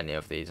there were any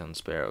of these on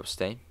Spirit of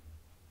Steam.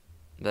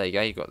 There you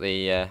go. You got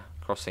the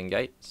crossing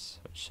gates,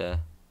 which the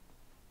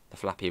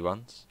flappy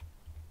ones.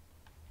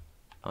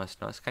 Nice,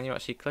 nice. Can you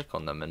actually click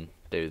on them and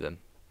do them?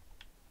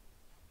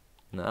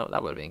 No,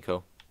 that would have been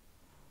cool.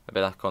 A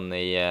bit like on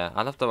the...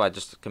 I love the way I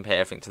just compare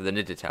everything to the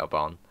Dovetail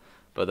barn.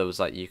 But there was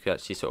like, you could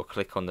actually sort of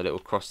click on the little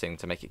crossing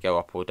to make it go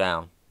up or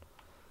down.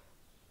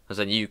 Because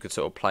then you could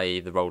sort of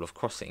play the role of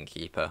crossing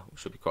keeper,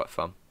 which would be quite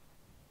fun.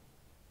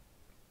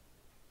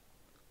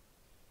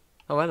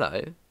 Oh,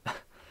 hello.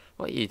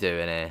 What are you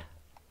doing here?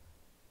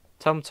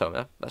 Tom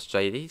Tom, that's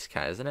JD's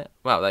cat, isn't it?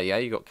 Well, there you go,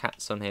 you got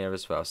cats on here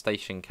as well.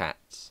 Station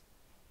cats.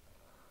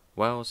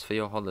 Wells for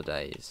your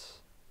holidays.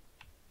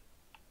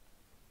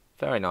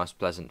 Very nice,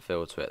 pleasant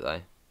feel to it,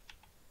 though.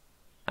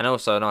 And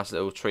also a nice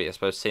little treat, I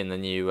suppose, seeing the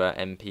new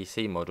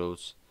NPC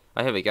models.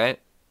 Oh, here we go.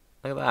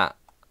 Look at that.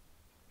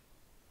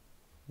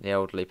 The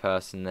elderly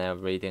person there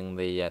reading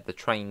the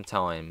train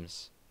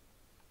times.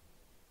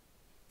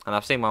 And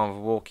I've seen one with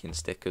a walking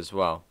stick as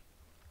well.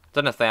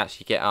 Don't know if they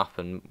actually get up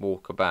and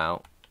walk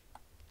about.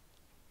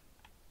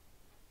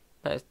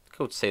 But it's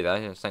cool to see though,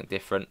 it's something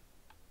different.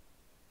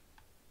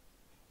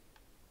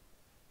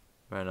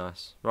 Very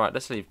nice. Right,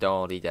 let's leave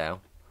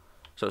Dale.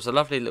 So it's a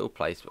lovely little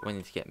place, but we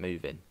need to get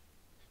moving.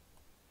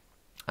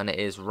 And it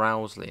is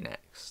Rowsley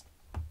next.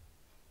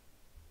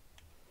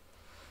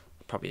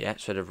 Probably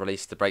should have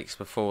released the brakes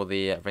before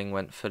the ring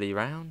went fully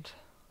round.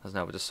 As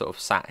now we're just sort of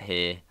sat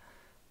here,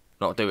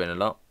 not doing a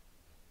lot.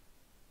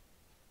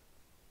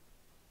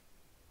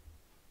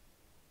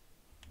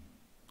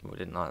 We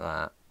didn't like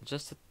that.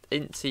 Just an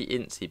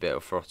incy bit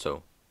of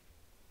throttle.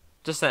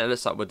 Just so it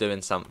looks like we're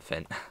doing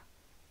something.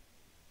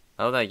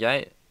 Oh, there you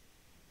go.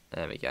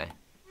 There we go.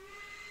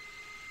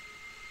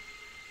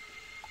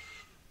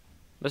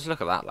 Let's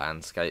look at that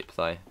landscape,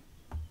 though.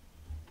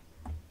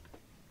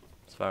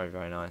 It's very,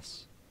 very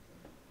nice.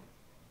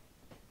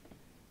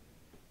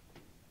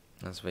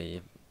 As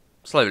we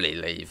slowly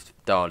leave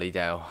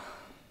Darlydale.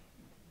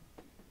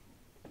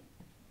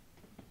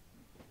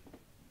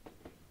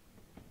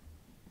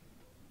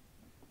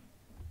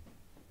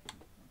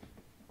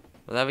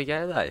 Well, there we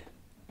go, though.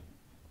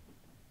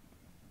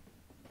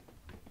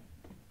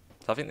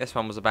 So I think this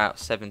one was about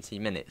 70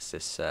 minutes,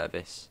 this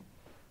service.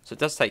 So it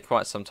does take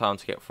quite some time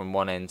to get from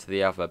one end to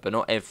the other, but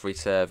not every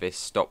service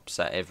stops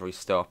at every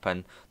stop,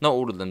 and not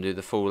all of them do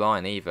the full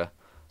line either.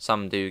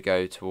 Some do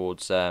go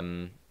towards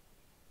Buxton.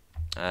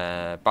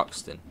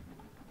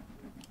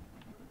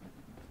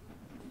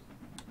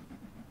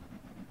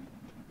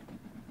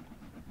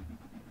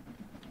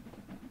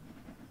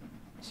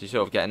 So you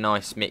sort of get a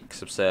nice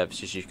mix of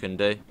services you can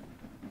do.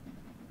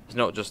 It's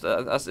not just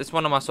it's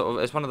one of my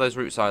it's one of those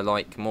routes I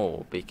like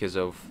more because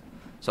of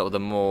sort of the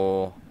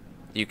more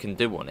you can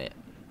do on it.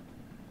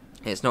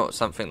 It's not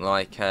something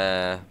like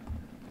let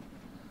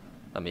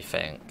me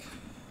think,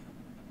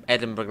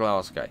 Edinburgh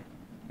Glasgow,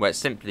 where it's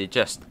simply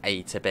just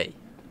A to B.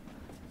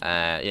 You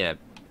know,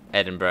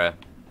 Edinburgh,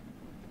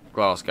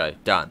 Glasgow,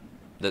 done.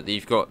 That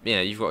you've got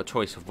a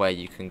choice of where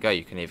you can go.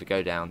 You can either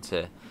go down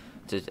to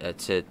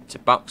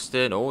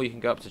Buxton, or you can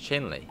go up to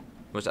Chinley.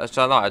 Which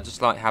I like. I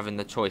just like having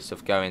the choice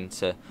of going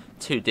to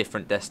 2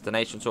 different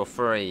destinations, or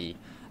 3.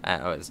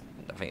 I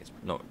think it's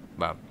not,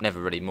 well, never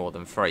really more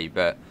than 3.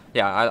 But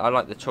yeah, I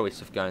like the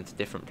choice of going to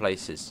different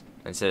places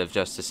instead of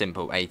just a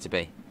simple A to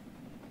B.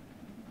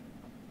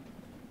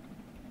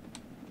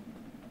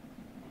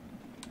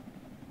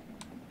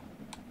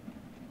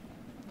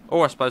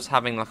 Or I suppose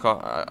having like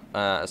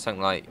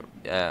something like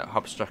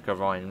Hubstrucker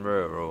Ryan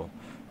Ruhr or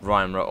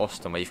Ryan Ruhr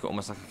Austin, where you've got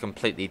almost like a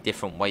completely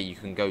different way you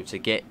can go to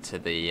get to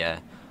the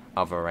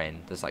other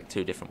end. There's like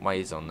 2 different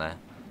ways on there.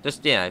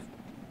 Just, you know,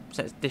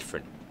 so it's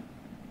different.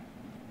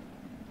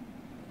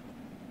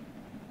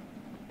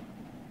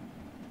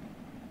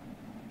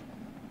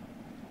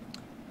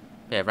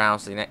 Yeah,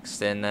 Rowsley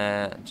next in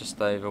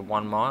just over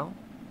 1 mile.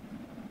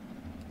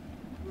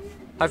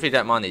 Hopefully you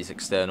don't mind these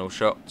external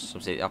shots.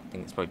 Obviously I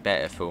think it's probably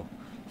better for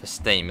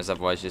Steam, as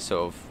otherwise you're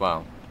sort of,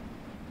 well,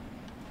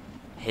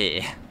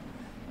 here.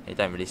 You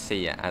don't really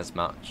see it as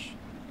much.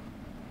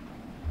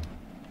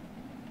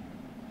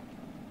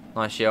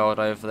 Nice yard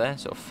over there,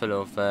 sort of full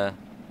of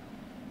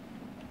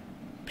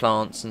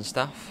plants and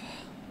stuff.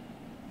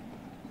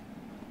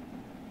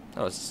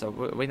 Oh, so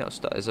we not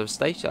stop? Is there a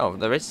station? Oh,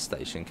 there is a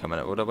station coming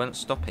up. Well, we're not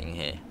stopping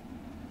here.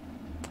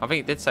 I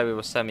think it did say we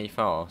were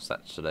semi-fast,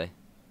 actually.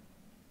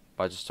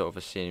 But I just sort of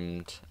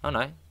assumed... Oh,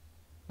 no.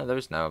 No, there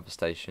is no other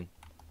station.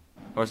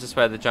 Or is this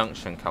where the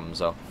junction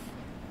comes off?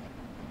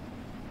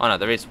 Oh, no,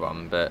 there is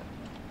one, but...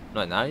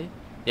 No?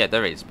 Yeah,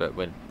 there is, but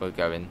we're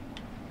going...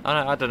 Oh,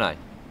 no, I don't know.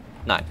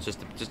 No,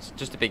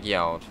 just a big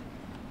yard.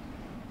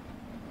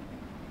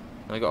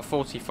 And we've got a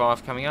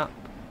 45 coming up.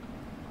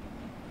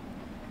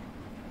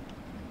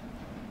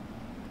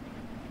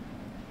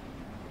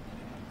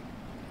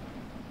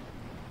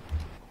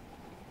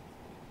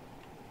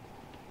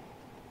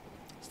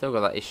 Still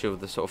got that issue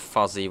of the sort of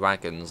fuzzy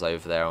wagons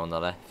over there on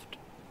the left.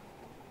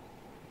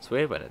 It's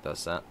weird when it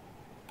does that.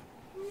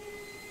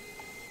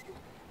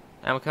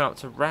 And we're coming up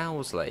to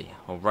Rowsley.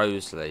 Or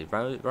Rosley.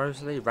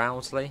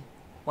 Rowsley?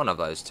 One of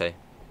those two.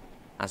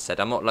 As said,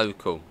 I'm not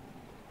local.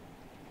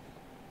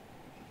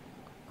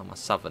 I'm a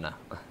southerner.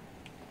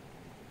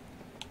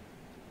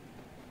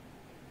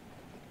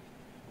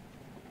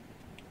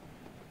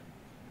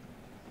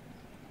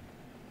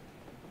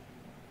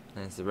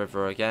 There's the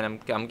river again.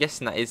 I'm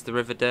guessing that is the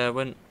River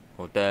Derwent.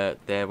 Or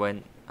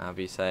Derwent,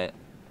 however you say it.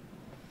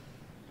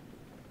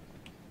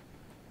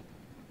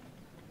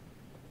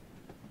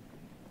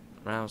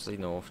 Rowsley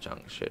North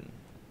Junction.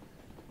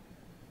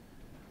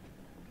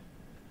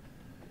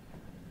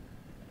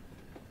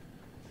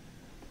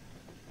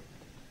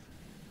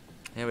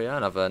 Here we are,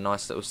 another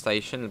nice little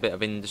station. A bit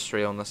of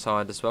industry on the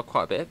side as well.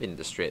 Quite a bit of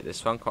industry at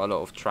this one. Quite a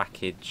lot of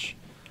trackage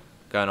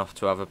going off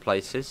to other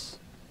places.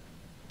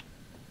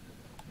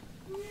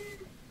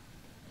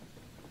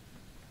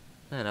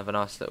 Another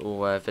nice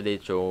little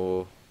village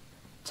or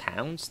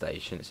town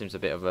station. It seems a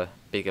bit of a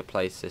bigger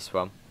place, this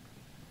one.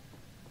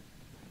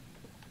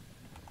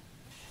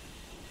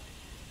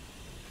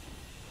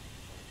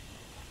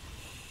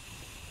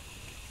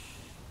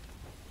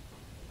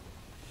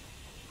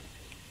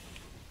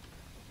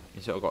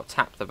 You sort of got to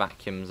tap the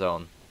vacuums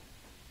on.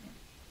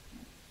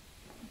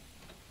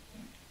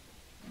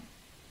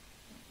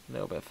 A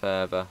little bit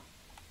further.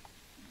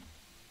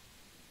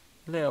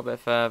 A little bit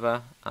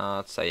further.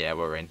 I'd say, yeah,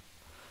 we're in.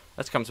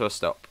 Let's come to a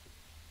stop.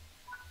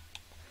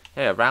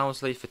 Yeah,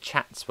 Rowsley for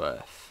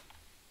Chatsworth.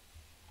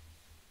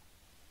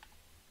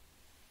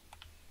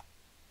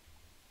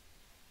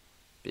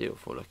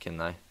 Beautiful looking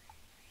though.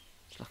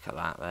 Just look at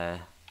that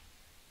there.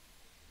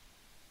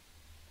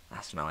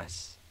 That's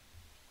nice.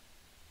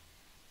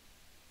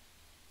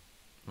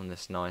 On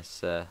this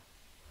nice,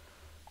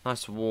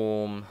 nice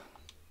warm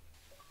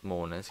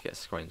morning. Let's get a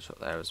screenshot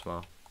there as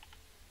well.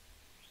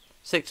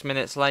 6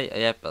 minutes late.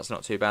 Yep, that's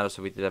not too bad.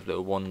 So we did have a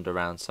little wander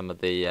around some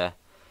of the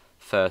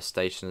first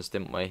stations,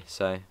 didn't we?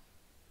 So,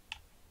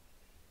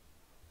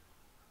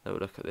 little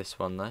look at this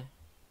one though.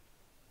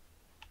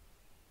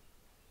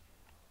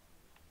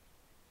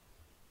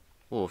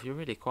 Oh, if you're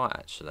really quiet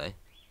actually.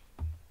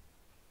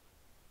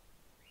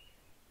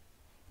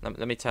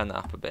 Let me turn that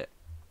up a bit.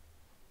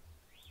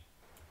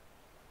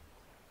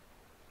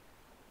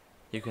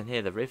 You can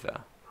hear the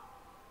river.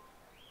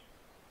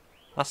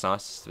 That's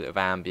nice, just a bit of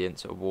ambient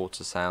sort of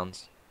water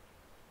sounds.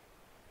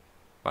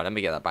 Right, let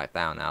me get that back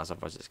down now,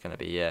 otherwise it's going to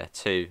be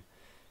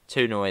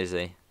too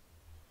noisy.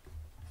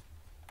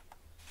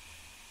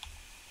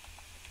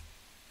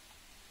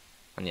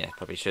 And yeah,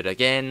 probably should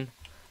again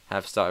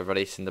have started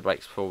releasing the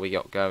brakes before we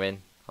got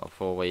going, or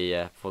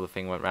before the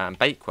thing went round.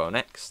 Bakewell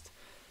next,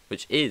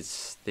 which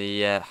is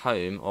the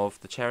home of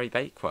the cherry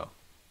Bakewell,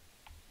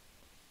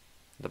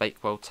 the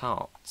Bakewell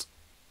tart.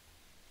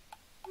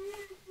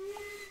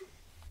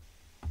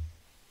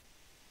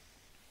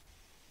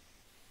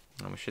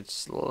 And we should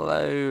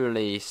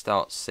slowly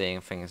start seeing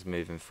things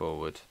moving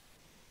forward.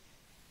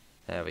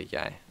 There we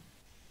go.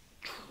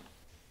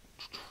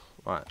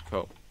 Right,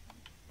 cool.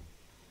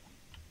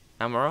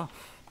 And we're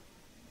off.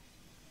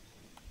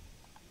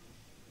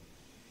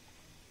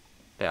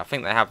 Yeah, I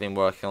think they have been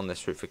working on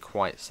this route for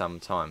quite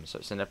some time, so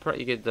it's in a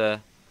pretty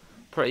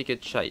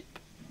good shape.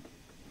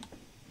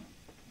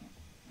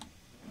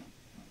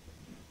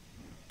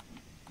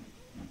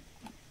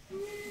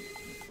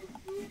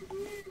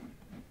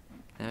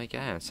 There we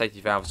go,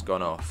 safety valve's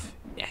gone off.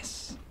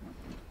 Yes.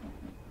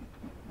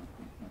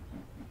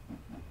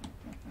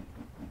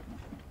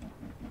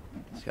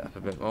 Let's get up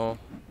a bit more.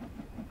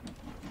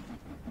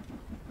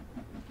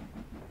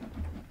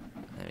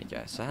 There we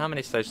go. So how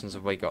many stations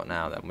have we got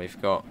now then?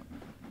 We've got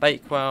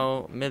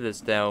Bakewell,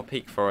 Millersdale,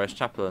 Peak Forest,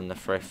 Chapel and the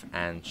Frith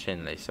and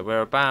Chinley. So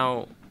we're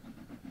about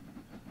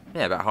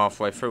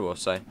halfway through or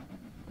so.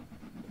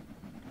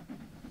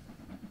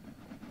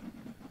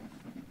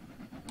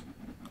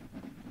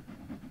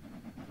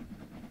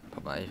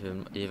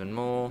 Even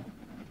more.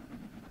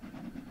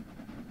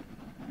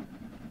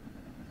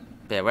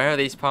 Yeah, where are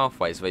these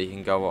pathways where you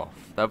can go off?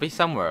 They'll be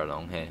somewhere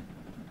along here.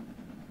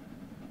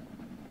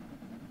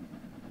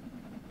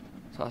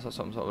 So that's what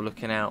I'm sort of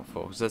looking out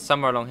for. Because there's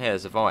somewhere along here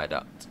there's a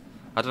viaduct.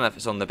 I don't know if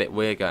it's on the bit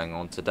we're going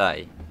on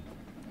today.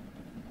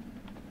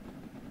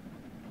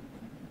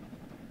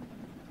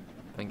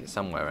 I think it's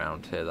somewhere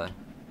around here though.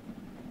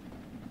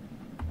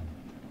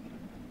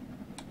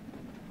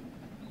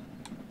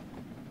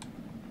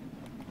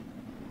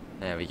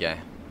 There we go.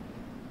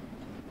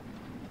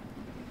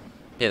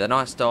 Yeah, the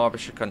nice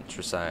Derbyshire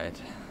countryside.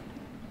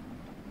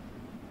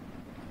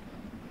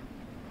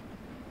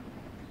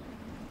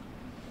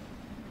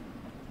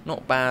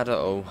 Not bad at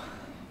all.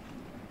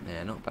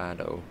 Yeah, not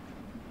bad at all.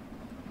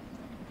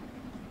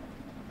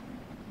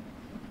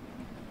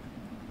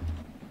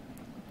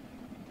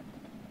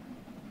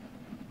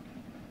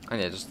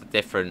 And yeah, just a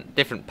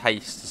different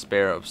pace to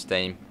Spirit of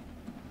Steam,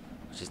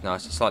 which is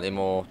nice. A slightly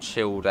more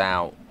chilled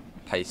out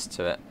pace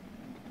to it.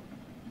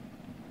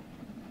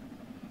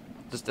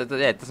 Just yeah,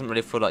 it doesn't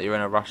really feel like you're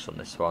in a rush on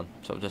this one.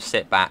 Sort of just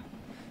sit back,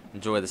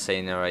 enjoy the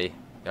scenery,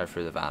 go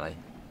through the valley.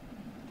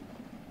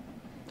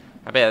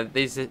 I bet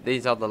these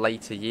are the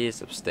later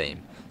years of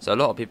Steam, so a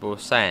lot of people were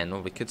saying,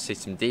 well, we could see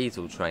some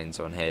diesel trains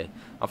on here.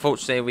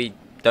 Unfortunately, we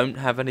don't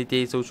have any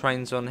diesel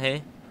trains on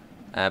here,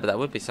 but that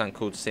would be something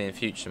cool to see in the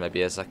future,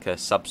 maybe as like a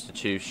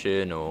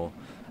substitution or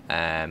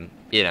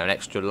you know, an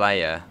extra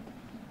layer.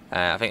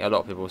 I think a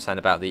lot of people were saying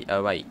about the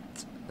 08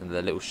 and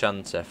the little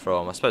shunter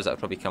from, I suppose that would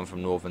probably come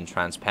from Northern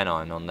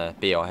Transpennine on the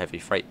BR Heavy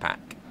Freight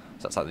Pack.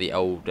 So that's like the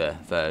older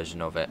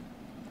version of it.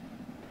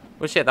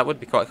 Which, yeah, that would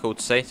be quite cool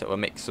to see, sort of a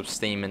mix of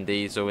steam and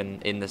diesel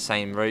in the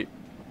same route.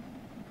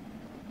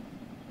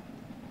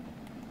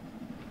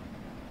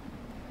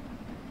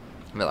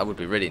 But that would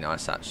be really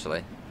nice,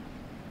 actually.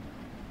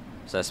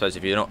 So I suppose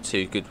if you're not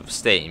too good with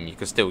steam, you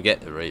could still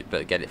get the route,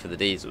 but get it for the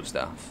diesel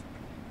stuff.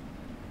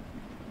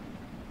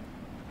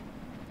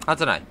 I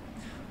don't know.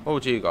 What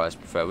would you guys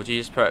prefer? Would you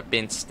just prefer it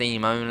being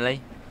steam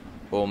only?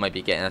 Or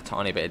maybe getting a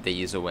tiny bit of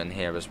diesel in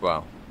here as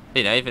well?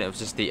 You know, even if it was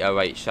just the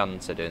 08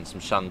 shunter doing some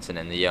shunting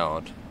in the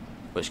yard,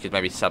 which could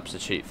maybe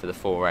substitute for the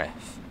 4F.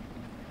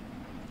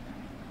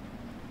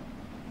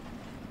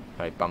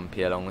 Very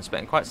bumpy along this bit,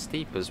 and quite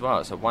steep as well.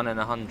 It's a 1 in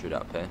 100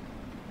 up here.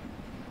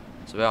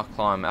 So we are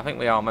climbing. I think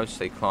we are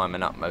mostly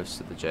climbing up most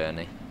of the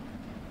journey.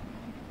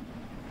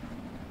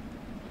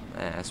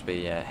 Yeah, as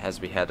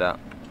we head up.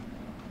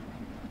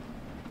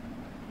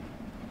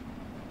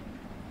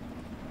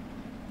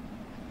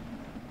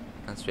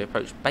 As we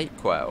approach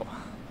Bakewell.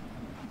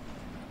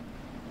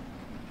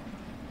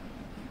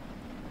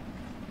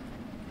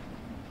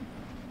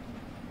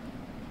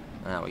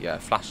 There we go,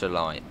 flash of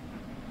light.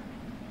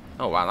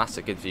 Oh wow, that's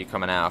a good view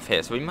coming out of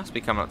here. So we must be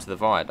coming up to the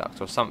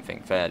viaduct or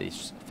something fairly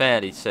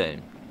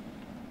soon.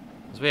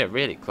 Because we are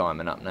really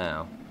climbing up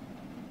now.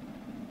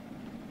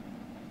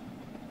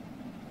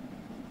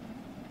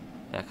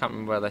 Yeah, I can't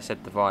remember where they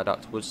said the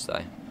viaduct would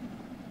stay.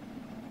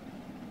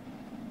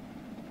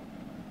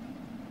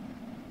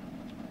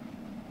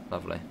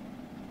 Lovely.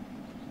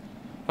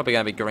 Probably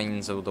going to be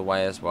greens all the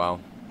way as well.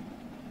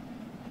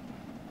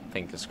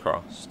 Fingers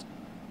crossed.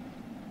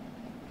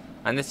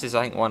 And this is,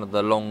 I think, one of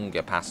the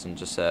longer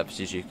passenger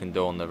services you can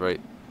do on the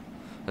route.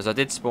 As I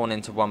did spawn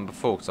into one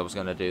before because I was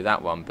going to do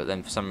that one, but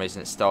then for some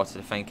reason it started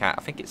to think out.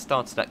 I think it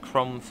started at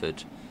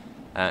Cromford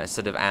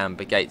instead of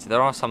Ambergate. So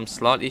there are some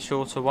slightly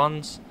shorter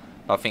ones,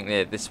 but I think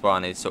this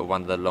one is sort of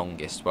one of the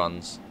longest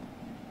ones.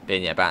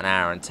 Being about an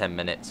hour and 10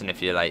 minutes, and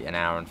if you're late, an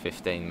hour and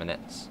 15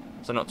 minutes.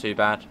 So not too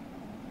bad.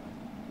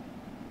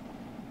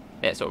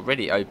 Yeah, it's sort of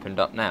really opened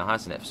up now,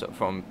 hasn't it? Sort of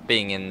from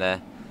being in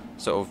the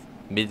sort of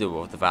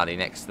middle of the valley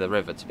next to the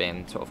river to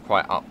being sort of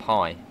quite up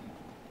high.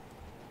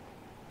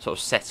 Sort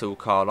of settled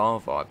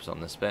Carlisle vibes on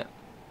this bit.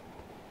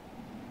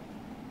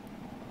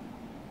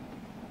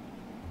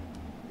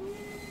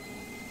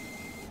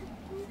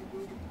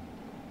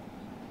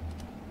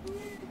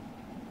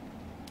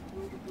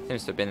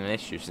 Seems to have been an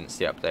issue since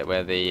the update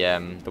where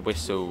the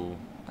whistle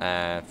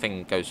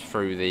thing goes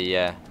through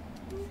the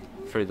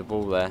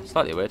wall there.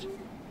 Slightly weird.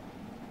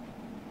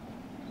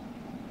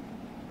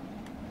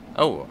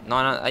 Oh,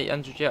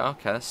 800, yeah,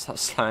 okay, let's start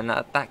slowing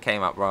that. That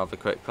came up rather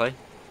quickly.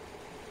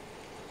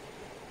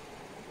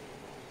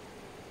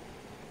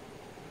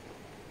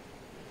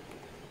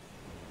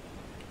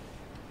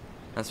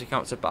 As we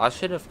come up to, but I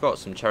should have got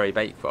some cherry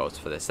bakewells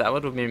for this. That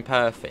would have been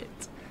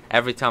perfect.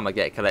 Every time I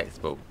get a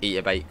collectible, eat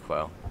a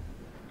bakewell.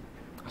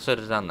 I should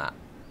have done that.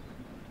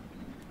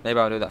 Maybe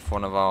I'll do that for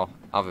one of our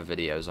other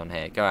videos on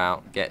here. Go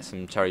out, get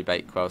some cherry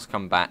bakewells,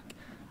 come back,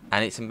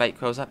 and eat some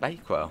bakewells at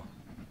Bakewell.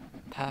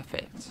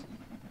 Perfect.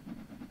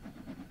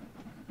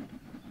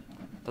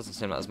 Doesn't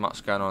seem like there's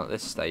much going on at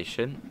this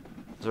station.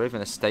 Is there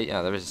even a station?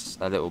 Oh, there is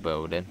a little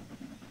building.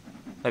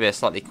 Maybe a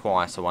slightly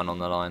quieter one on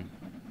the line.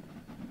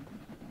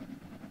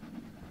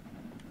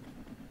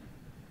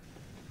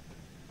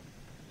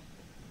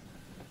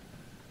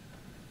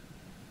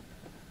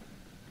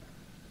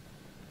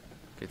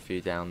 Good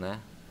view down there.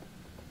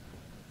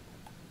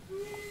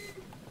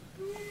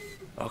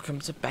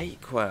 Welcome to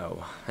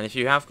Bakewell. And if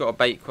you have got a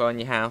Bakewell in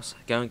your house,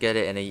 go and get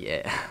it and eat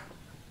it.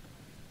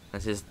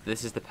 This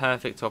is the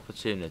perfect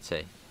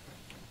opportunity.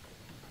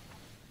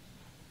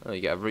 Oh,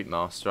 you get a Route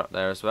Master up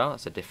there as well.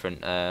 That's a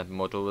different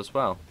model as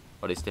well.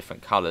 All these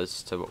different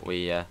colours to what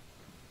we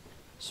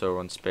saw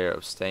on Spirit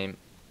of Steam.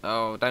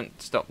 Oh,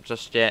 don't stop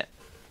just yet.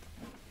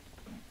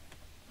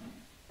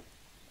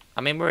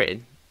 I mean, we're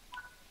in.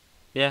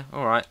 Yeah,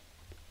 alright.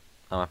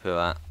 I'm happy with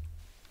that.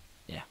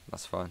 Yeah,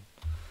 that's fine.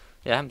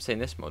 Yeah, I haven't seen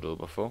this model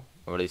before.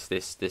 or at least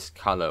this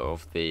colour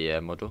of the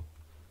model.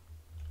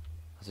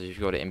 So you've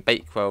got it in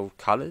Bakewell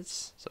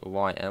colours, sort of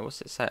white.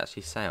 What's it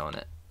actually say on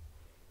it?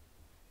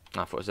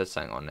 I thought it said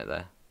something on it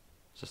there.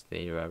 It's just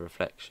the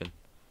reflection.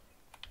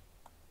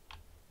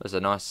 There's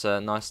a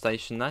nice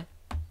station though.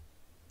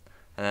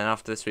 And then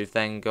after this, we've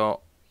then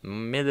got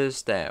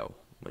Millersdale,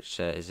 which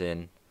is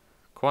in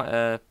quite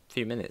a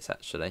few minutes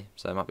actually.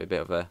 So there might be a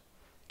bit of a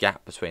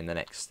gap between the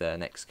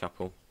next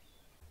couple.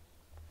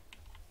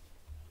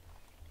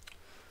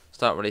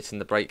 Start releasing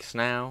the brakes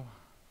now.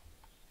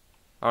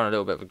 I'm on a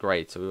little bit of a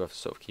grade, so we have to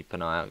sort of keep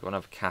an eye out. We've got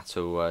another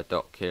cattle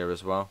dock here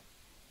as well.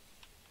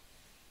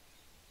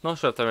 Not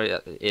sure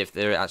if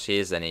there actually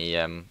is any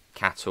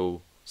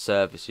cattle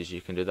services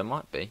you can do. There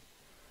might be.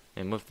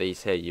 And with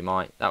these here, you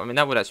might. I mean,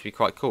 that would actually be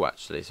quite cool,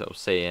 actually. Sort of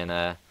seeing,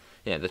 the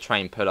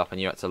train pull up,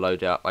 and you have to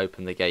load it up,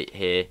 open the gate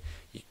here.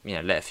 You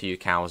know, let a few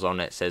cows on.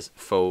 It says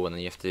full, and then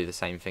you have to do the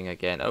same thing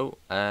again. Oh,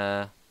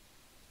 yeah,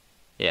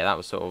 that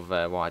was sort of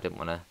why I didn't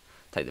want to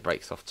take the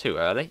brakes off too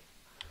early.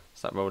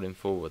 Start rolling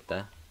forward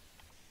there.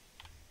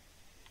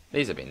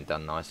 These have been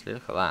done nicely.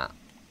 Look at that.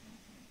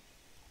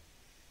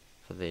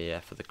 For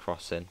the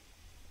crossing.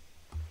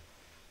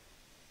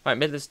 Right,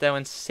 Millersdale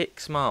in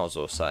 6 miles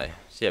or so.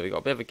 So yeah, we've got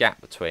a bit of a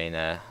gap between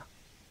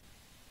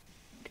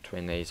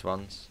these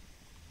ones.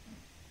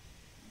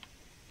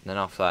 And then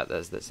after that,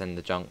 that's in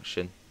the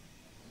junction.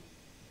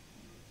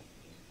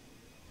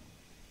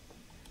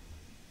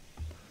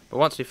 But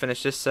once we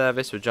finish this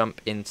service, we'll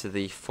jump into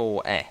the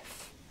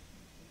 4F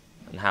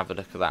and have a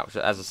look at that. Which,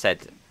 as I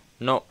said,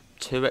 not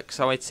too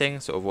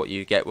exciting. Sort of what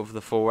you get with the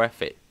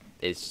 4F. It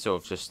is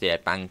sort of just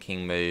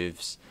banking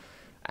moves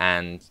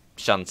and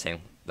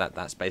shunting.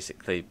 That's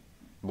basically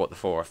what the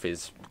 4F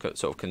is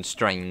sort of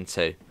constrained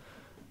to.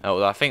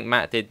 Although I think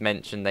Matt did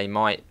mention they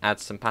might add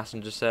some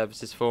passenger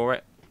services for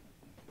it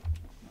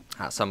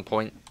at some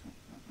point.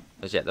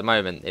 As yet, at the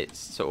moment, it's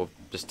sort of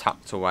just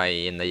tucked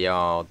away in the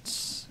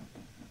yards,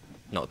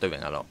 not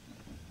doing a lot.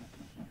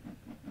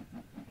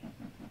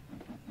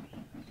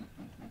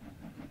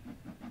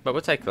 But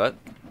we'll take a look.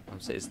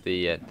 It's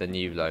the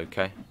new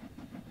loco.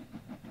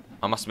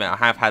 I must admit, I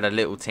have had a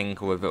little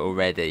tinkle with it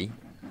already.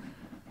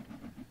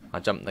 I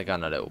jumped the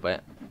gun a little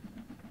bit.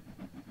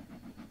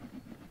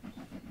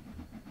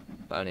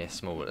 But only a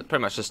small,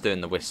 pretty much just doing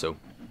the whistle.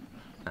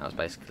 That was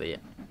basically it.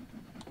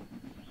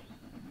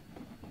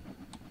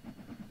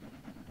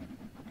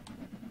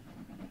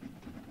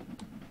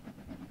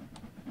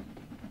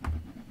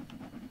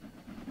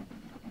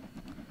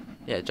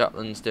 Yeah,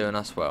 Jutland's doing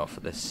us well for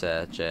this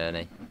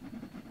journey.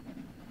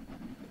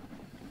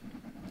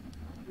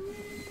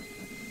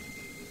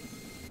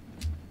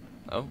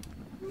 Oh,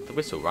 the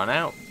whistle ran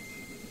out.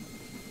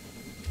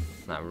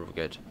 No, we're all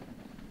good.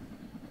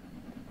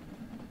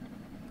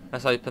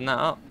 Let's open that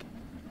up.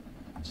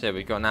 So yeah,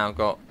 we've now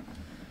got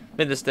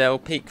Millersdale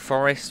Peak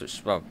Forest,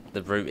 which, well,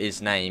 the route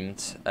is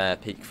named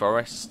Peak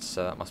Forest,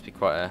 so that must be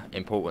quite an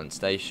important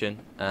station.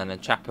 And then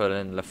Chapel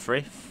and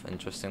Lafrith,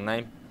 interesting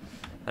name.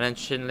 And then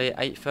Chinley at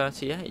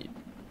 8:38.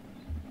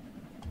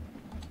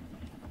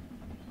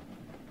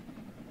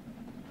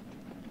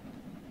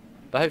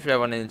 But hopefully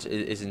everyone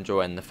is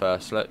enjoying the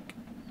first look.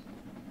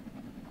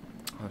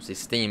 Obviously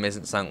steam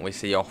isn't something we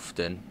see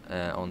often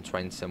on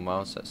trains in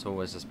Wales, so it's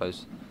always, I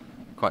suppose,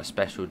 quite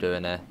special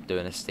doing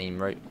a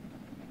steam route.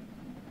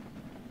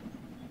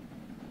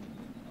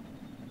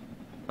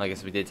 I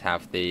guess we did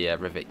have the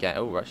Rivet Game.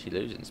 Oh, we're actually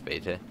losing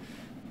speed here.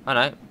 I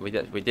know, we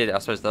did. I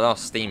suppose the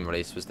last steam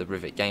release was the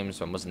Rivet Games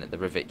one, wasn't it? The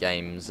Rivet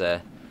Games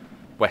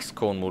West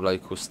Cornwall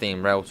Local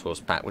Steam Rail Tours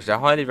pack, which I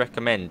highly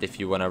recommend if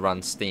you want to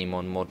run steam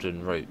on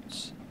modern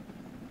routes.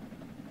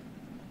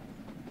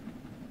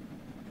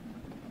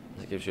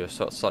 It gives you a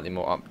slightly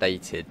more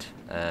updated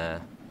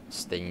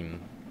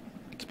steam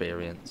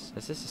experience.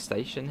 Is this a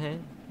station here?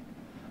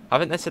 I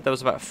think they said there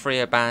was about 3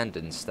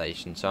 abandoned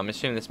stations, so I'm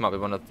assuming this might be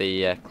one of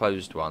the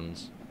closed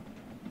ones.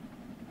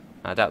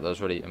 I doubt there was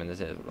really. I mean,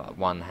 there's like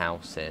one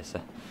house here, so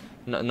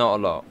not a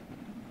lot.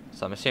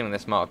 So I'm assuming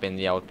this might have been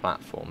the old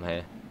platform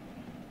here.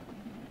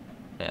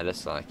 Yeah,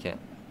 looks like it.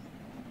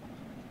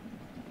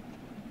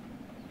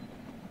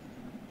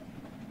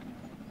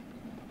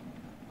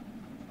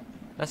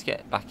 Let's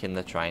get back in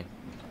the train.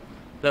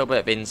 A little bit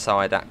of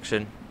inside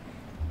action.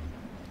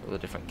 All the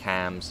different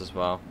cams as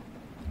well.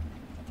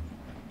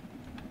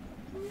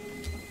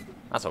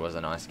 That's always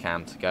a nice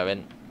cam to go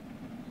in.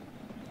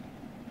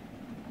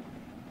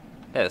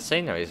 Yeah, the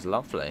scenery is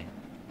lovely.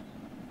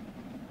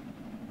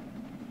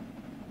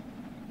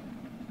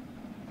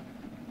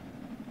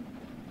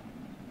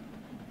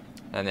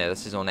 And yeah,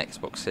 this is on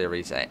Xbox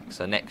Series X,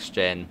 so next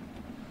gen.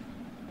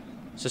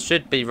 So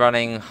should be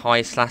running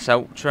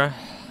high/ultra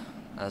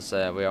as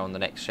we are on the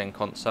next gen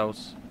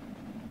consoles.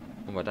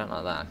 Oh, I don't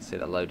like that. I can see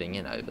that loading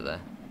in over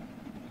there.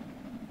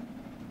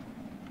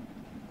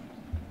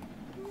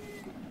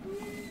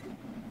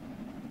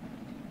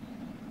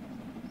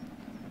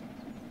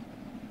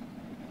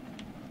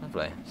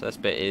 Lovely. So this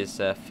bit is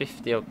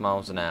 50 odd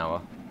miles an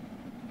hour.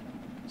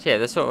 So yeah,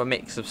 there's sort of a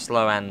mix of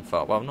slow and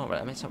fast. Well, not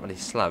really. I mean, it's not really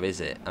slow,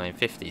 is it? I mean,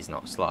 50 is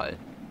not slow.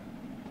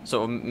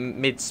 sort of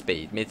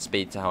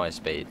mid-speed to high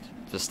speed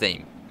for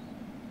steam.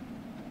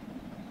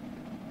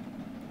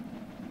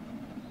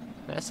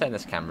 Let's stay in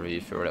this camera view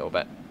for a little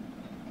bit.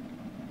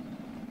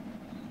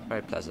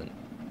 Very pleasant.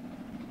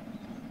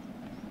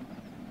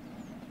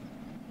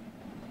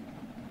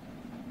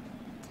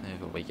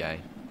 Over we go.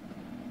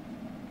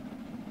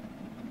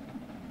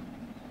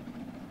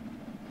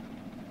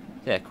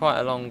 Yeah, quite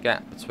a long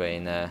gap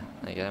between, there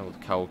you go, with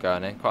the coal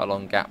going in, quite a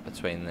long gap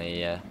between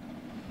the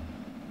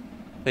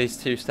these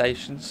two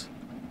stations.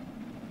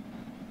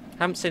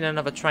 Haven't seen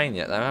another train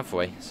yet though, have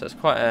we? So it's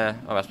quite a,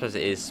 oh, I suppose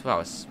it is,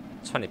 well, it's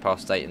 20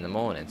 past 8 in the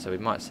morning, so we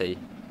might see,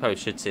 probably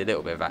should see a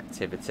little bit of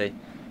activity.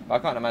 But I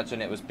can't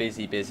imagine it was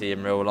busy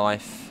in real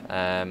life.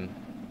 I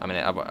mean,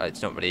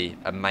 it's not really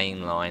a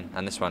main line,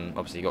 and this one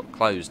obviously got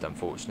closed,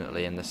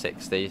 unfortunately, in the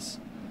 60s,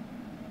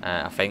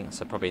 I think,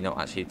 so probably not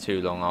actually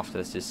too long after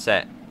this is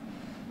set.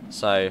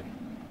 So,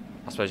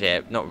 I suppose,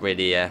 yeah, not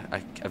really a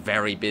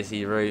very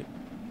busy route.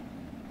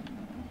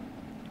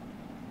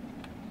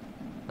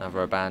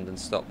 Another abandoned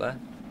stop there.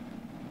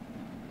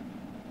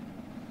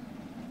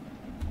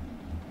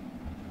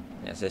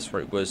 Yes, this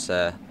route was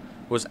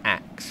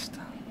axed.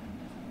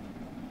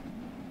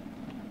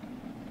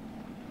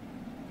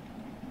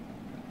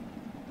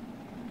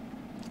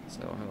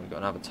 So I think we've got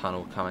another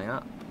tunnel coming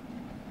up.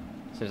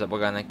 Seems like we're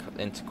going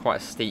into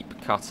quite a steep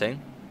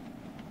cutting,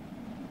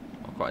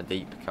 or quite a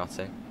deep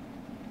cutting.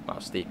 Well,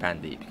 steep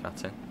and deep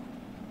cutting.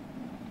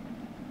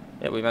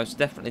 Yeah, we most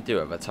definitely do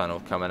have a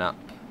tunnel coming up.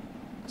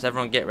 So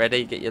everyone get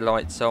ready, get your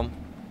lights on.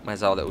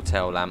 Where's our little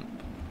tail lamp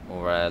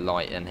or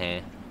light in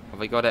here? Have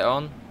we got it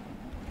on?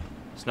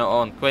 It's not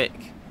on, quick.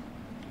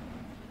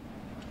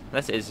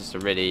 Unless it is just a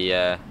really,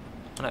 oh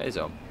no, it is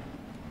on.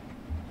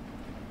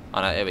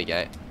 Oh no, here we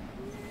go.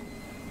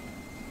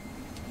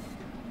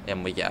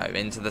 In we go,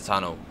 into the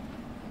tunnel.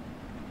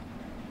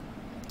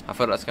 I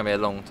feel like it's going to be a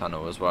long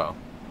tunnel as well.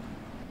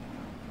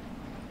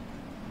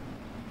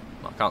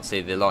 I can't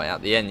see the light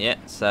at the end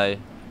yet, so...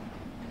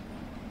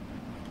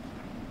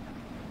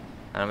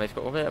 And we've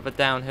got a bit of a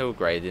downhill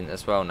gradient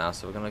as well now,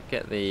 so we're going to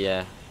get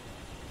the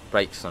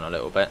brakes on a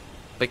little bit.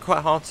 But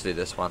quite hard to do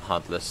this one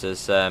HUDless,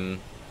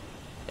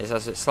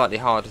 as it's slightly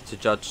harder to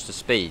judge the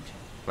speed.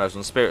 Whereas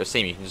on Spirit of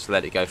Steam you can just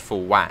let it go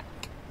full whack.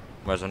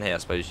 Whereas on here I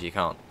suppose you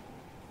can't.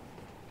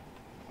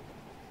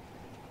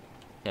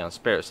 Yeah, on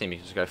Spirit of Steam you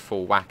can just go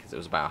full whack, as it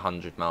was about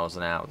 100 miles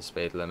an hour the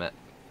speed limit.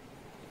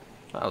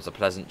 That was a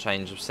pleasant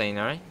change of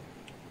scenery.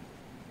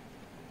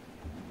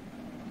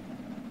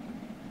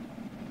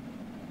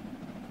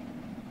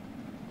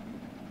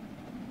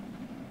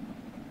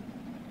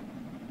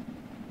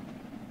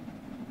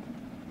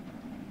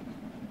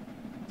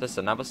 This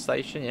another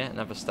station, yeah,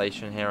 another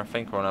station here I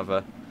think, or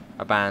another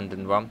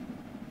abandoned one.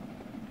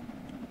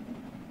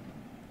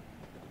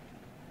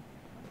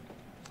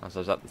 I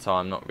suppose at the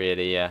time not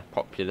really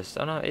populous.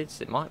 Oh no,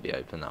 it might be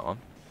open, that one.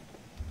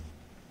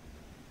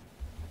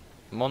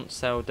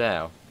 Montsell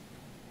Dale.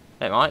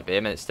 It might be, I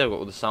mean it's still got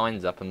all the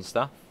signs up and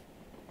stuff.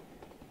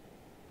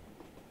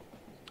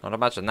 I'd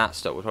imagine that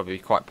stop would probably be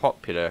quite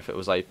popular if it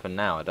was open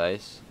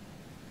nowadays.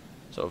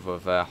 Sort of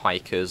with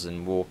hikers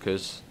and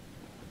walkers.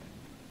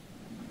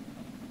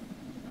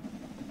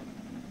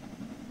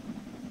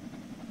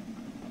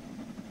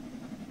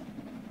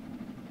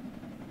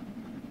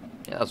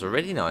 Yeah, that was a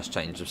really nice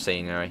change of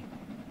scenery.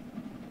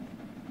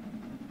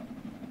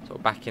 Sort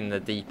of back in the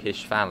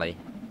deepish valley.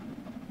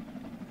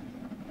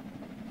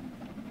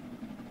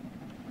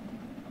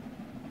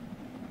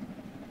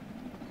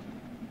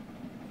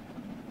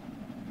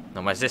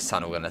 And where's this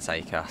tunnel going to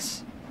take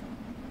us?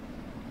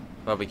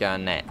 Where are we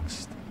going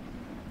next?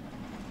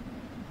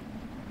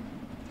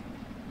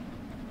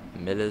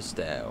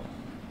 Millersdale.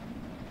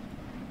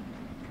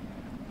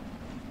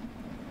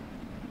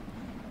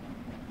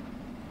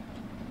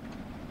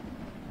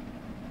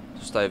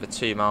 Just over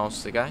 2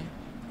 miles to go.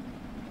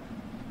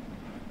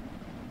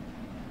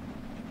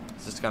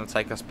 Is this going to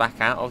take us back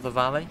out of the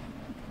valley?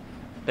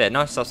 But yeah,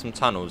 nice to have some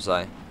tunnels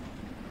though.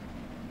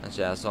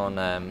 As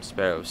on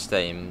Spirit of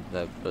Steam,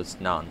 there was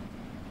none.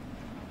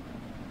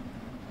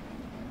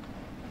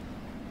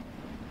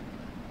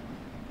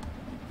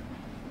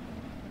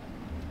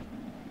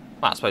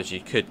 Well, I suppose you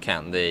could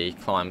count the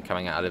climb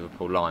coming out of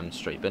Liverpool Lime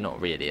Street, but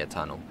not really a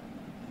tunnel.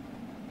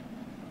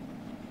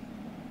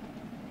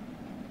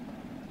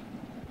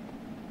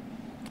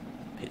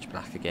 Pitch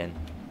black again.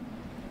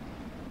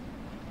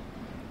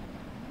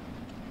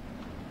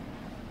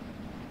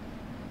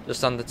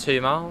 Just under 2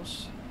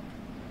 miles.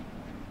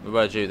 We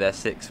were due there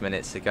 6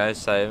 minutes ago,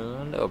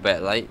 so a little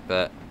bit late,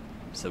 but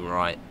it's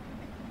alright.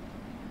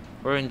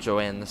 We're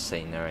enjoying the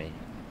scenery.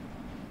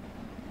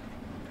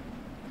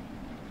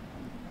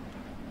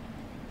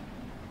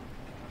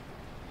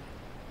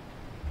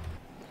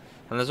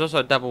 And there's also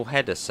a double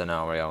header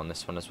scenario on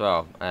this one as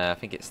well. I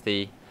think it's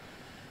the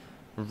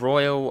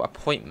Royal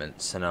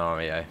Appointment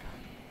scenario,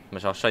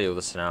 which I'll show you all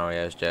the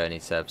scenarios, journey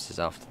services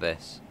after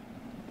this.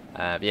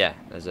 Yeah,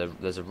 there's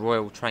a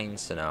Royal Train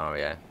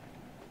scenario,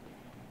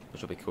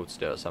 which will be cool to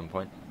do at some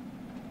point.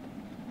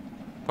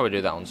 Probably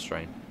do that on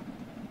stream.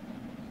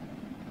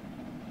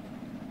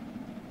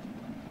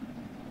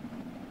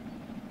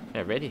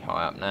 They're really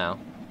high up now.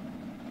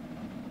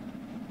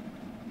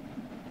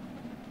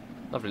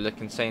 Lovely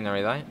looking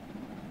scenery though.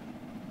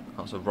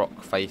 Lots of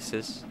rock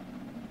faces.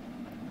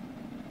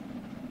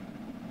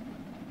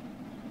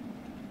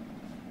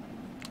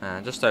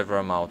 And just over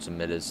a mile to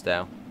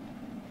Millersdale.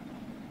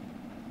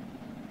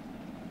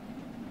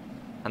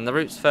 And the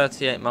route's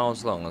 38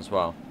 miles long as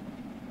well.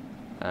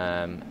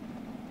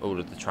 All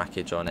of the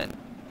trackage on it.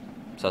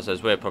 So I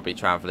suppose we're probably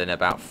travelling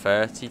about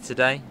 30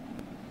 today.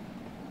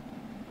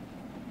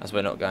 As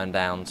we're not going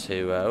down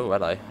to... oh,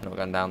 hello. Not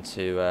going down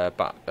to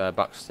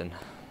Buxton.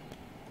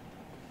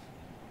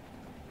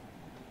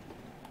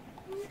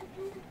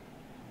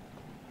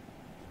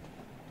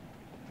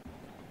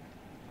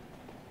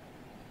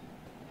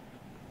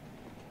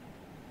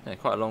 Yeah,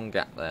 quite a long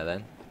gap there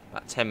then.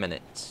 About 10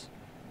 minutes.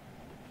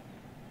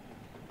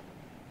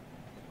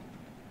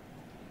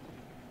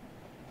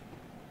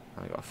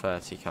 And we've got a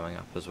 30 coming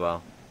up as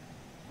well.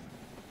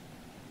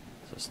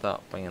 So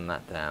start bringing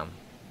that down.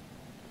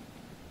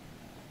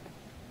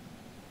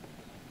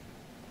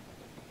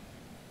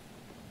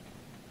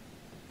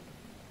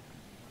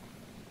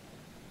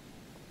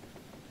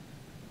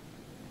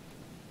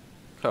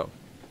 Cool.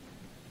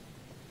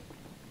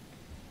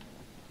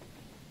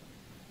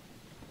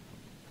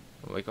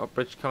 Well, we've got a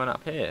bridge coming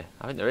up here.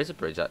 I think there is a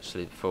bridge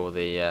actually before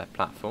the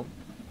platform.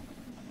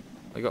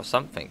 We've got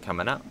something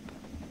coming up.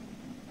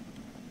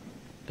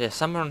 But yeah,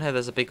 somewhere on here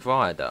there's a big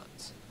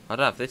viaduct. I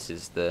don't know if this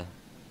is the...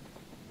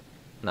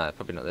 No,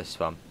 probably not this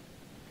one.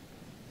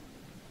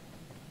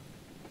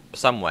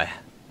 Somewhere.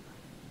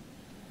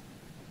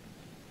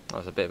 That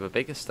was a bit of a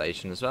bigger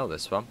station as well,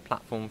 this one.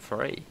 Platform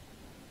 3.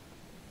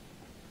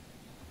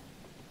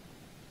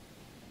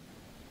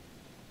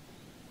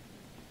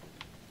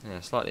 Yeah,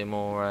 slightly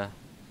more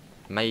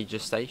major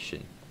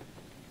station.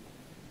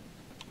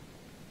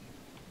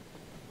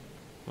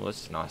 Well,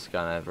 this is nice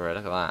going over here,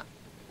 look at that.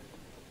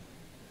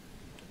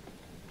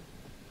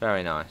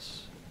 Very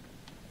nice.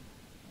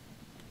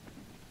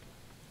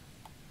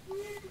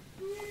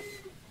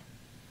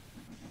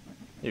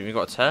 You've even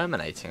got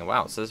terminating.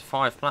 Wow, so there's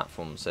 5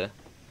 platforms here.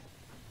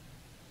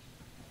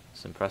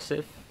 It's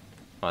impressive.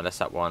 Well, unless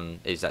that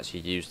one is actually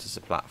used as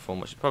a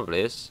platform, which it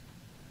probably is.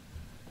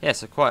 Yeah,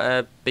 so quite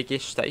a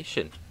biggish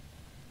station.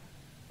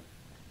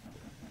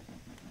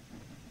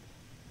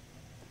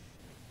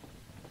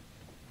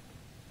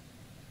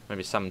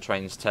 Maybe some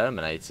trains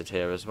terminated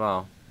here as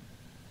well.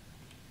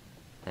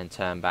 And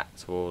turn back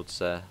towards,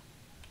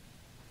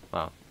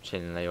 well,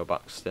 Chinley or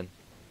Buxton.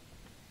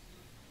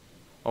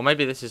 Or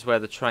maybe this is where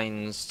the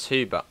trains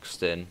to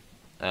Buxton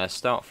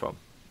start from.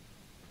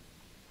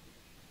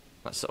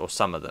 That's, or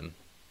some of them.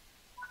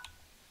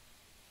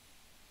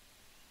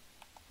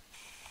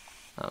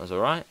 That was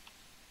alright.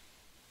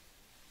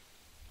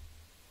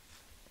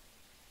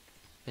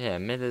 Yeah,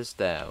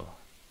 Millersdale.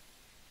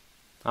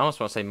 I almost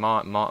want to say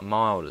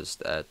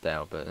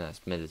Milesdale, but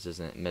that's Millers,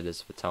 isn't it?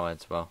 Millers for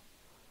Tides, well.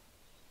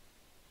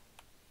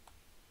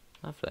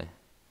 Lovely.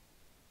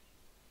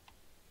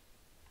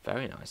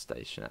 Very nice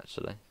station,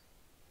 actually.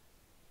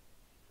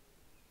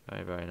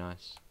 Very, very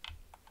nice.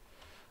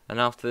 And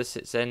after this,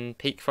 it's in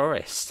Peak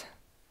Forest.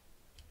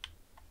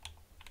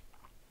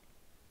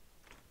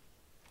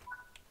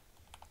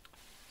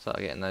 Start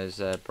getting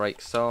those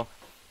brakes off.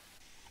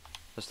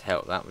 Just to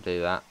help that, we'll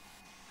do that.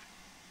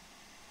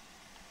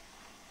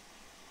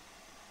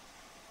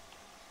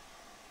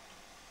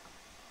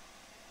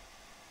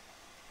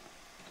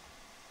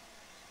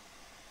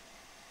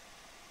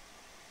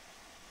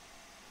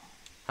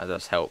 That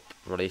does help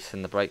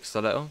releasing the brakes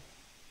a little.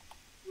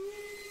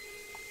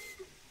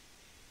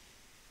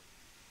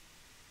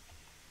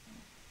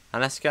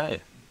 And let's go.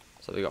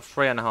 So we've got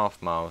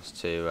 3.5 miles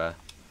to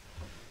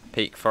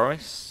Peak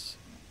Forest,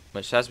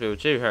 which as we were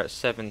due here at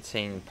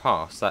 17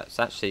 past, that's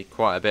actually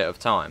quite a bit of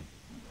time.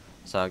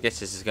 So I guess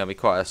this is going to be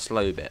quite a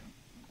slow bit.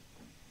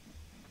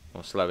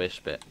 Or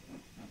slowish bit.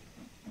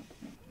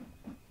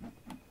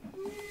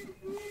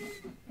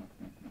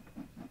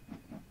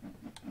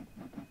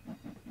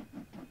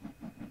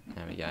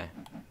 There we go.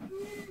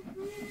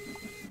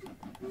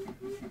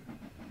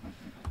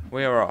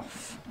 We are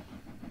off.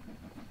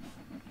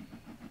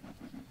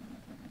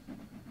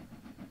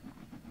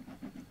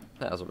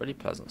 That was a really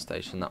pleasant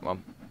station, that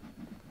one.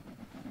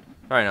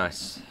 Very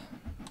nice.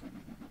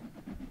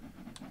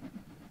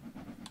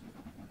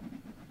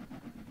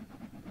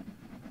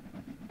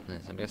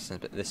 Yes, I'm guessing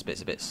this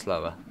bit's a bit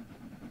slower.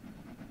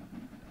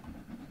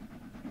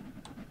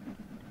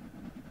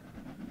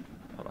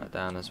 Put that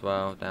down as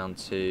well, down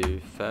to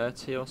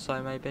 30 or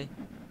so maybe.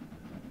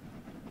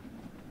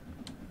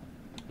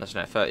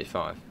 Actually no,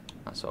 35.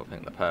 That's sort of, I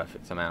think, the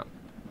perfect amount.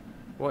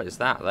 What is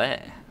that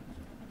there?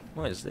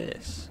 What is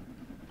this?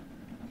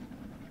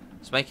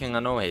 It's making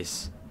a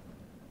noise.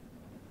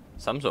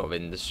 Some sort of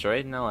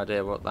industry, no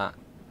idea what that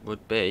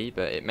would be,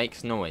 but it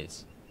makes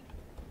noise.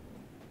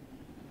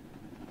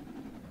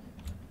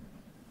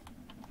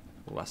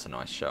 Oh, that's a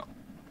nice shot.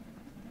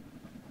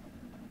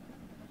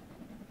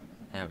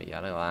 There we go,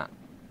 look at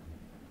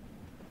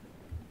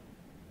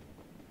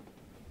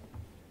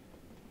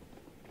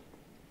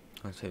that.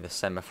 I'll see the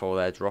semaphore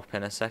there drop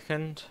in a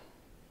second.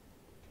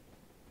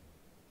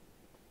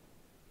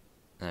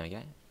 There we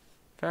go.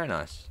 Very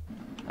nice.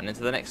 And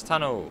into the next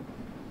tunnel.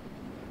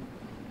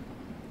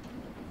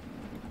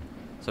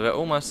 So we're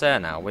almost there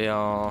now. We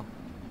are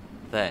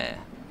there.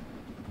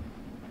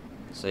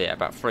 So yeah,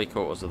 about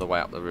 3/4 of the way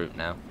up the route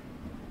now.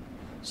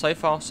 So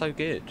far, so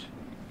good.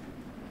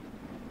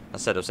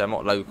 As I said, obviously I'm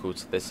not local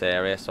to this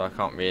area, so I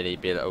can't really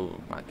be like,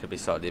 oh, that could be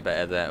slightly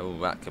better there, oh,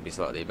 that could be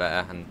slightly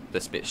better, and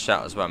this bit's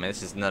shut as well. I mean,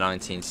 this is in the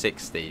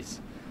 1960s,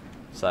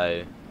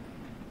 so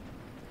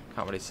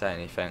can't really say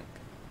anything.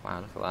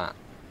 Wow, look at that.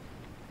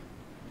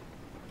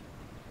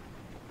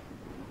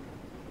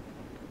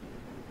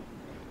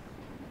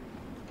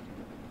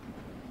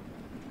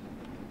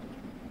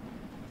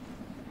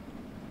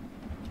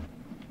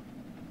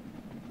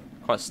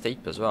 Quite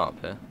steep as well up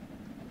here.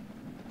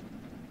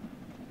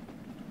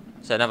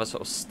 So another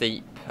sort of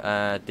steep,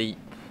 deep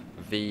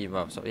V,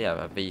 well, sort of,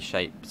 yeah, a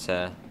V-shaped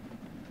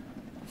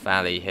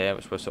valley here,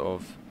 which we're sort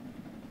of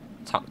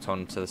tucked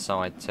on to the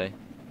side too.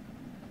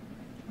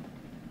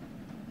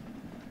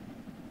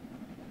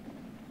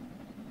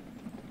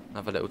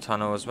 Another little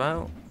tunnel as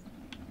well.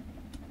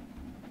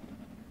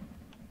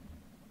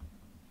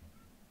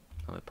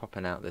 And we're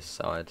popping out this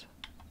side.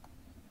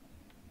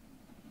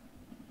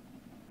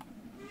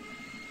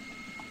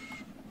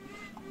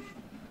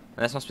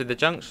 And this must be the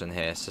junction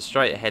here, so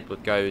straight ahead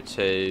would go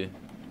to...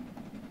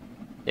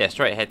 Yeah,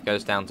 straight ahead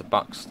goes down to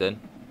Buxton.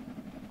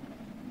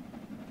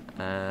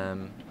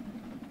 And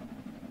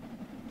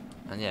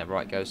yeah,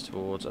 right goes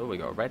towards... Oh, we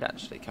got a red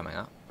actually coming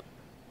up.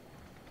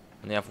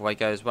 And the other way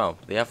goes, well,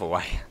 the other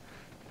way.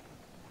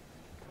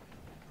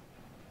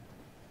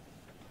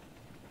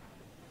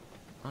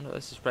 I wonder what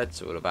this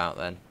red's all about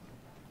then.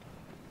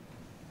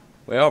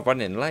 We are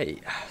running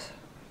late.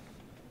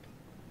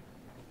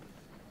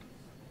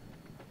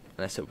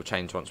 Unless it will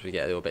change once we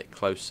get a little bit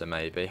closer,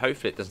 maybe.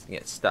 Hopefully it doesn't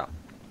get stuck.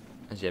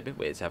 It's a bit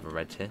weird to have a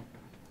red here.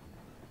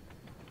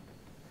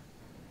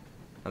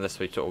 Unless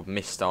we've sort of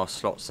missed our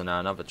slots and now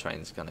another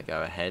train's going to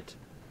go ahead.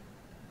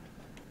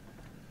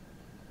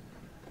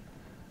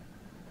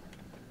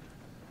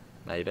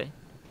 Maybe.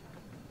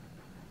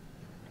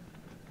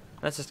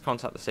 Let's just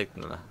contact the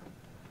signaller.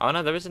 Oh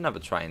no, there is another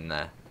train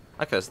there.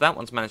 Okay, so that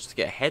one's managed to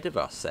get ahead of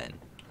us then.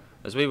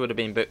 As we would have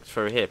been booked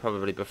through here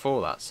probably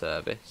before that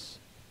service.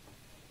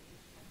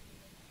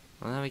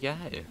 Well, there we go.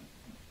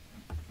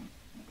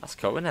 That's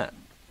cool, isn't it?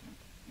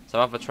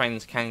 So other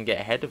trains can get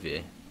ahead of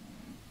you.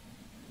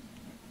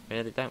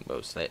 Really don't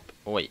will slip.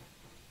 Oi.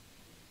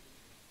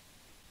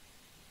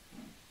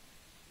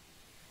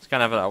 Let's go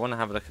and have a look. I want to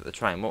have a look at the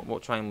train.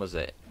 What train was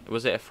it?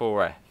 Was it a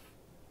 4F?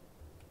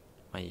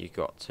 Where you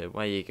got to?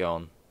 Where you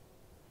gone?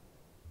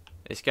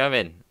 It's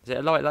going. Is it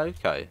a light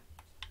loco?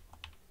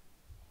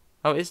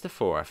 Oh, it is the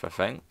 4F, I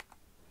think.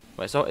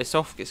 Well, it's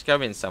off. It's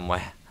going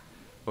somewhere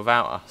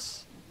without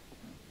us.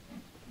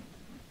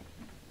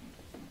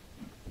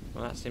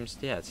 Well, that seems,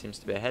 yeah, it seems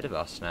to be ahead of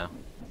us now.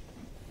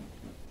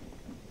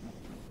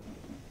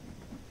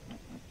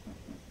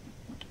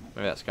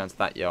 Maybe that's going to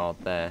that yard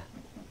there.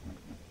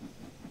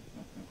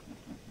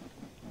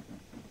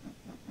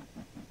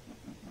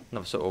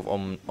 Another sort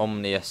of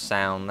ominous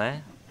sound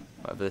there,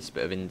 whatever this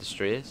bit of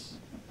industry is.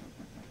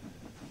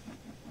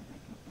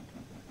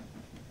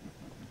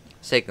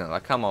 Signal,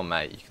 like, come on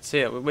mate, you can see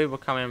it, we were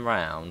coming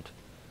round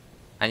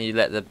and you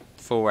let the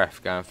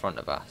 4F go in front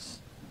of us.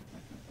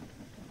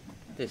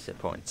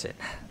 Disappointing.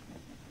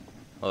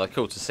 Well, they're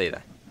cool to see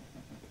though.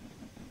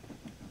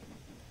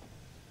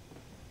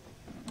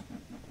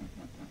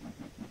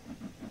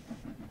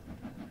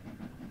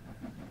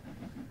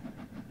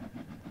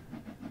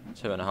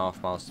 Two and a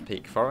half miles to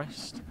Peak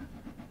Forest.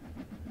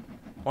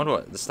 I wonder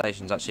what the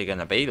station's actually going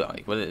to be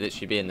like. Will it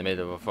literally be in the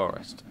middle of a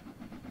forest?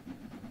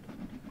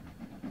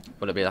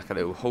 Will it be like a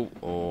little halt,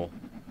 or...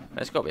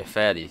 It's got to be a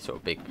fairly sort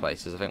of big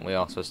place, as I think we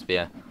are supposed to be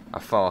a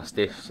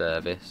fast-ish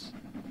service.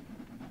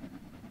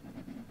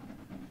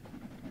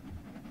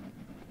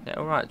 Yeah,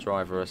 alright,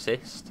 driver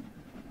assist.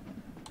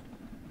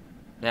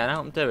 Yeah, I know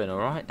what I'm doing,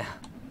 alright?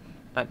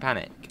 Don't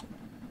panic.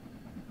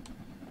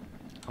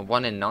 A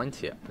 1 in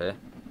 90 up here.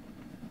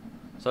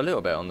 So a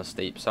little bit on the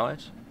steep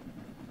side.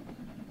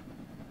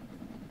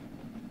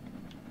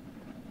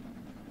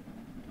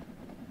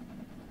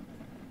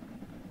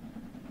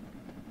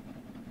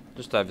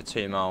 Just over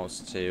 2 miles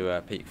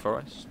to Peak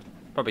Forest.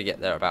 Probably get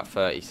there about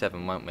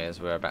 37, won't we,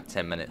 as we're about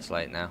 10 minutes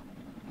late now.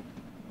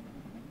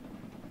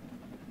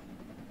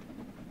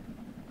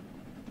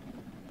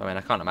 I mean,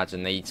 I can't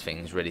imagine these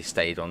things really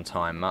stayed on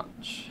time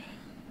much.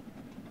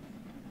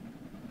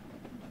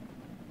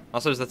 I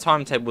suppose the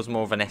timetable was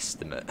more of an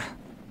estimate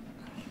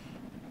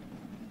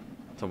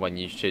to when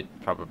you should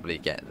probably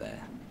get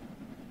there,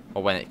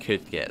 or when it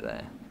could get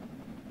there.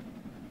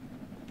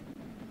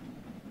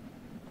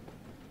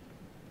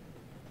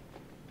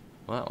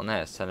 Well, that one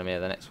there is telling me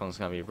the next one's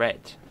going to be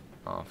red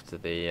after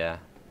the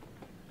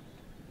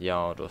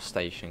yard or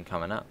station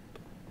coming up.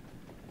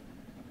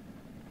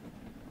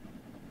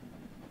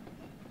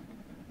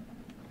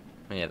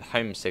 And yeah, the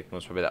home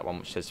signal's probably that one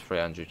which says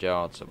 300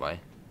 yards away.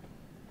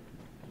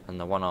 And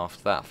the one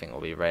after that I think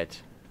will be red.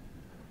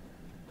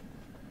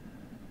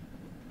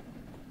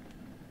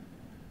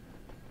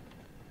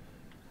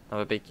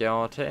 Another big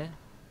yard here.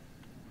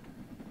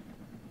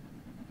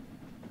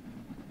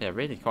 Yeah,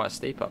 really quite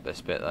steep up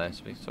this bit though,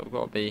 so we've sort of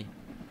got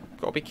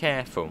to be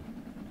careful.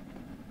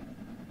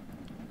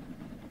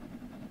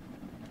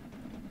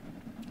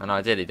 And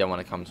ideally don't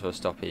want to come to a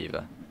stop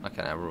either.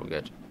 Okay, now we're all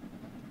good.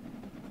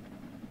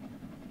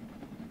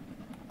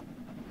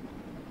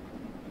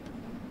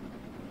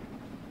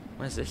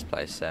 Where's this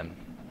place then?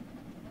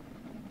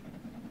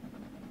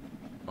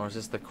 Or is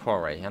this the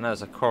quarry? I know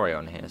there's a quarry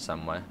on here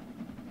somewhere.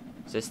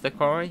 Is this the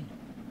quarry?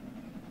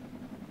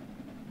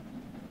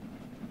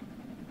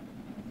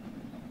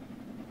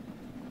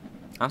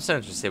 I'm still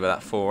interested to see where that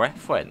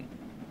 4F went.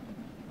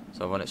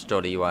 So on its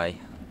jolly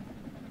way.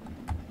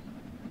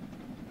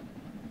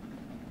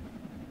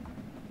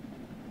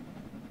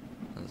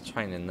 There's a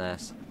train in there.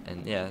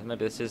 And yeah,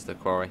 maybe this is the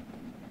quarry.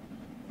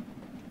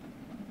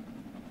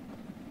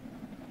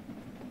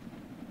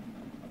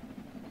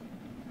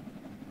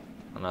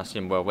 And I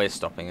assume where we're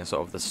stopping is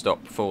sort of the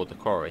stop for the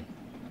quarry.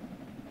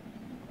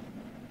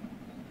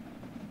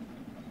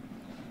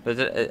 But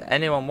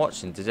anyone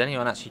watching, did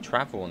anyone actually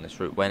travel on this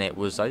route when it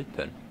was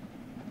open?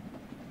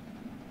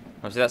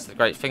 Obviously that's the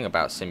great thing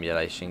about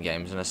simulation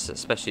games, and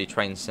especially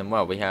Train Sim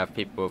World. We have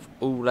people of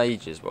all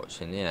ages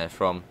watching, you know,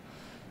 from,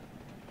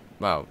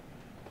 well,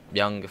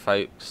 younger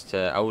folks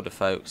to older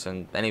folks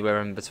and anywhere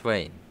in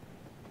between.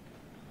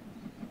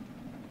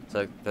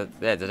 So,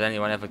 yeah, did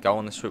anyone ever go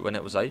on this route when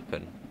it was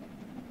open?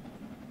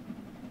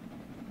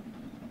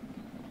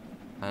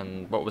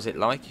 And what was it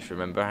like, if you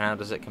remember? How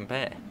does it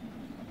compare?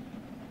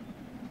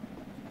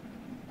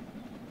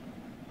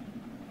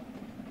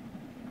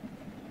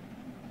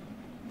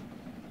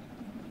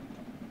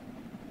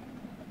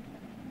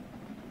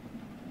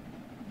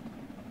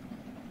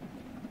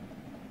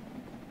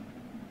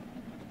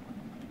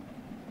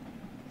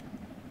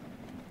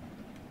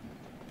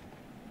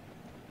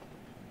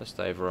 Just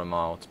over a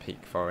mile to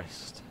Peak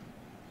Forest.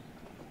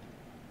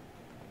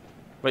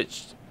 Which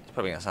is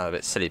probably going to sound a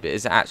bit silly, but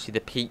is it actually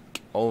the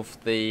peak of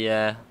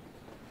the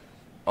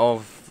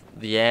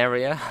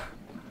area?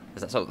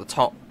 Is that sort of the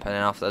top, and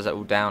then after that is it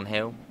all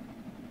downhill?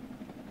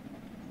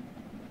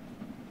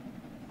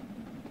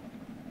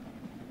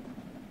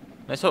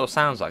 It sort of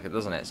sounds like it,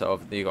 doesn't it? Sort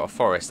of, you've got a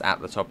forest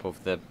at the top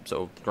of the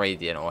sort of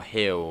gradient or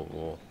hill,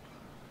 or...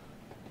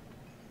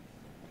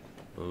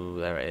 Ooh,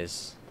 there it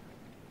is.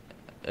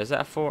 Is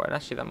that a 4?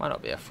 Actually, that might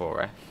not be a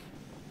 4F.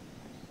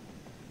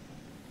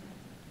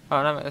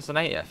 Oh no, it's an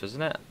 8F,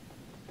 isn't it?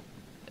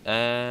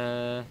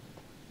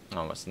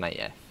 Oh, it's an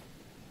 8F.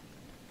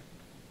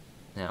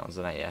 Yeah, it was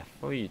an 8F.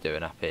 What are you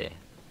doing up here?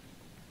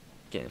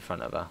 Get in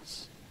front of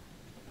us.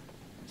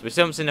 So we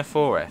still haven't seen a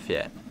 4F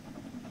yet.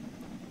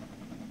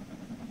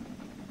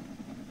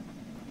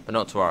 But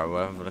not to worry,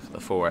 we'll have a look at the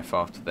 4F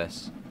after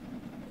this.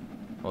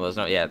 Well, there's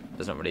not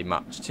really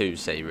much to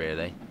see,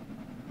 really.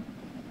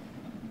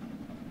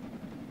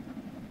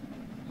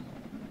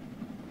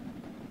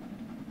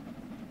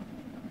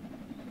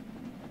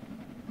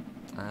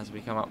 As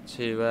we come up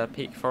to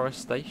Peak Forest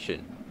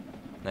Station.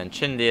 And then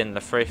Chinley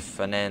and Frith,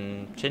 and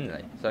then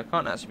Chinley. So it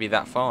can't actually be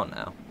that far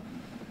now.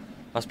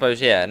 I suppose,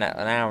 yeah, an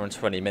hour and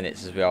 20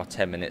 minutes as we are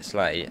 10 minutes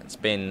late. It's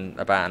been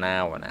about an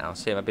hour now,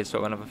 so yeah, maybe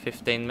sort of another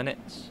 15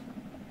 minutes.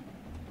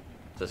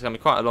 So it's going to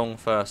be quite a long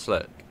first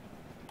look.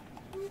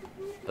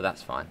 But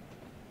that's fine.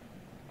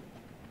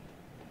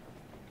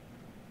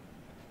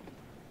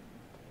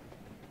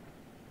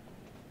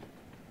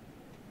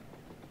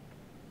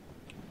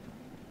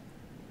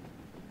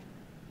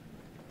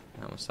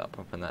 And we'll start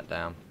popping that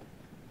down.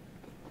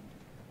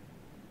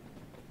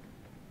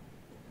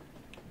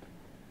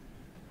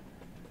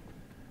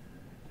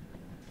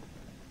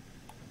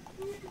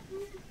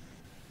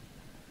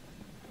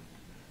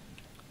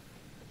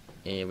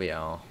 Here we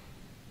are.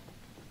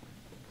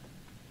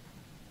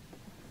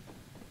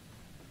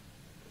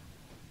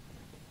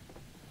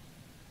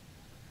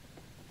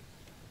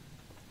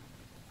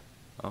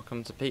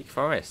 Welcome to Peak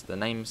Forest, the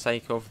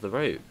namesake of the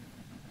route.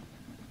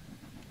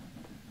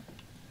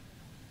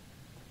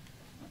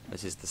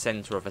 This is the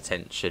centre of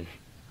attention.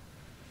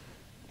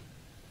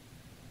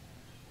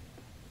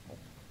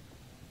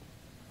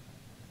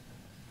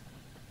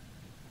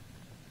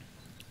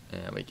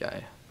 There we go.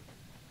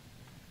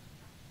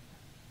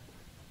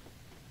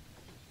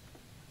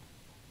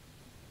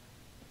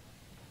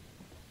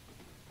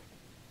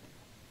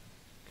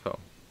 Cool.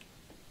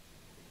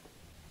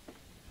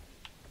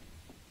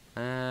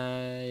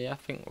 Yeah, I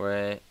think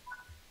we're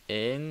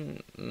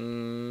in.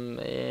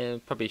 Yeah,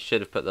 probably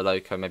should have put the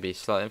loco maybe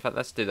slightly. In fact,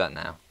 let's do that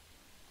now.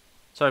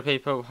 Sorry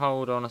people,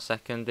 hold on a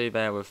second, do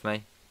bear with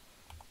me.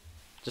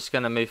 Just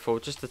going to move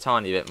forward just a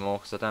tiny bit more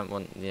because I don't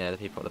want, you know, the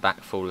people at the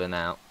back falling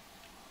out.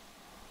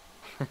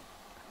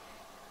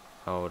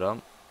 Hold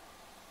on.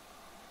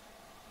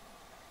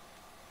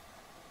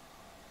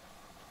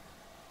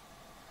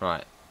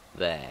 Right,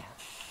 there.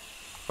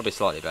 Probably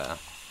slightly better.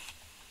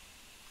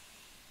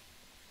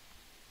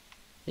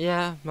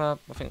 Yeah, well,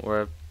 I think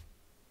we're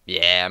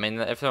Yeah, I mean,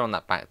 if they're on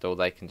that back door,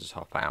 they can just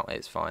hop out.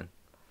 It's fine.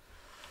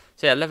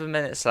 So yeah, 11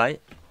 minutes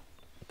late.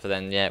 But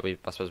then, yeah,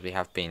 I suppose we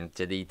have been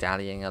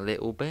dilly-dallying a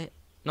little bit.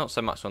 Not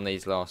so much on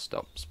these last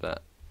stops,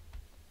 but...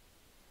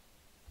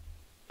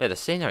 Yeah, the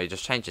scenery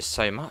just changes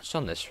so much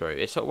on this route.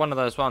 It's sort of one of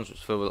those ones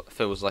which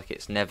feels like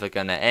it's never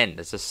going to end.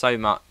 There's just so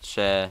much...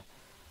 well,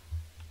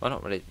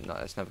 not really, no,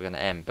 it's never going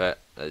to end, but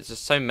there's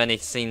just so many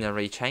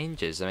scenery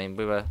changes. I mean,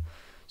 we were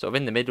sort of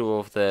in the middle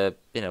of the...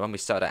 You know, when we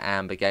started at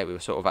Ambergate, we were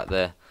sort of at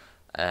the...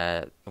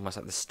 almost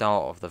at the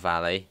start of the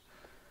valley.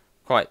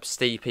 Quite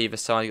steep either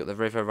side, you got the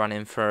river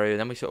running through,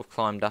 then we sort of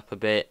climbed up a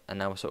bit, and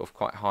now we're sort of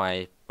quite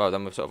high, well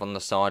then we're sort of on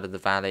the side of the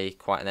valley,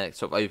 and then it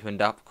sort of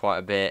opened up quite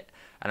a bit,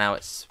 and now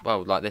it's,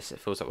 well, like this, it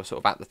feels like we're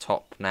sort of at the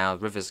top now,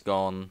 the river's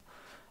gone.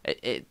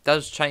 It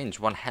does change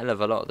one hell of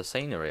a lot of the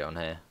scenery on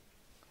here.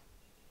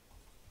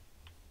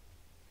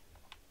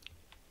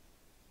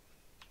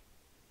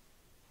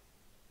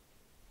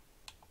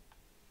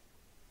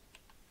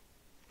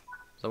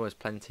 There's always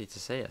plenty to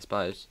see, I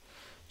suppose.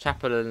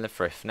 Chapel and the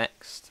Frith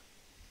next.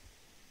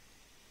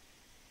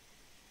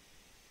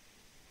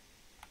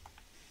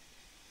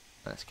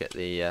 Let's get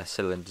the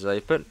cylinders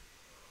open.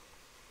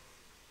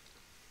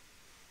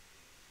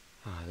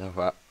 Oh, I love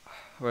that.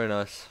 Very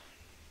nice.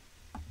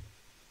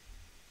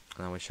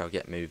 Now we shall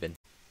get moving.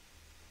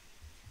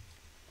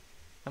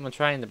 On the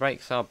train, the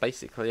brakes are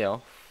basically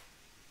off.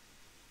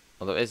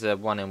 Although it is a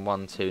 1 in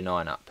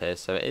 129 up here,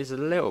 so it is a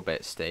little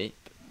bit steep.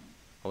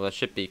 Although it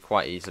should be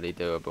quite easily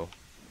doable.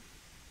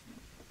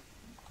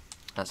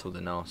 That's all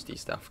the nasty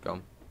stuff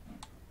gone.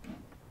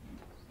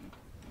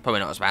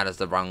 Probably not as bad as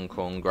the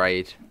Runcorn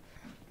grade.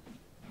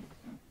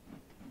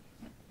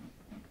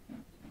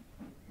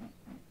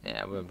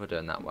 Yeah, we're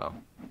doing that well.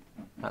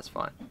 That's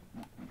fine.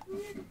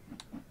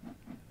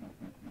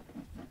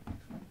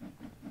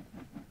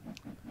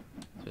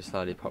 So we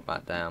slowly pop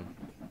that down.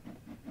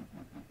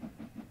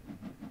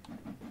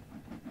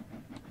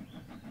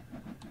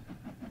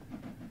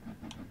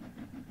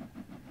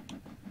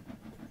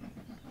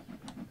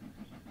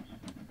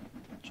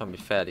 Try and be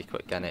fairly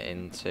quick getting it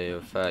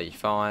into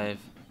 35.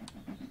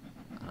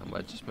 And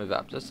we'll just move it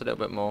up just a little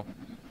bit more.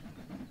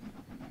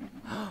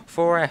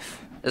 4F!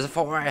 There's a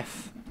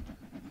 4F!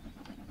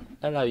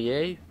 Hello,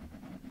 you.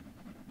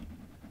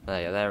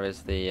 There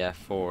is the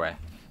 4F.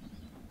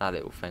 That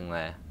little thing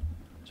there.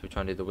 So we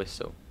try and do the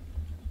whistle.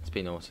 It's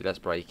been naughty. Let's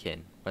break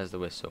in. Where's the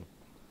whistle?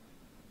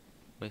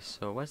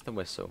 Whistle. Where's the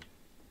whistle?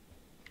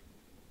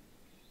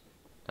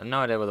 I have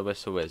no idea where the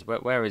whistle is.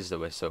 Where is the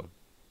whistle?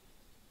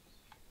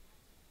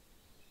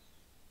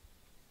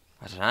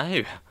 I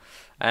don't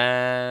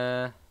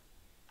know.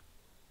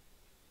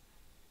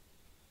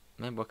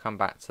 Maybe we'll come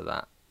back to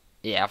that.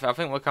 Yeah, I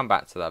think we'll come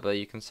back to that. But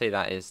you can see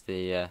that is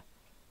the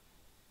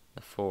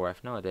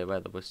 4F. No idea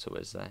where the whistle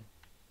is though.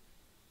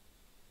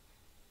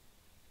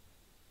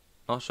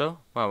 Not sure?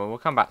 Well, we'll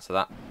come back to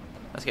that.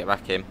 Let's get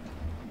back in.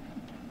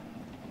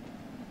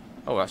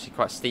 Oh, actually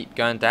quite steep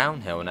going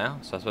downhill now.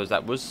 So I suppose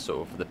that was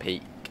sort of the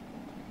peak.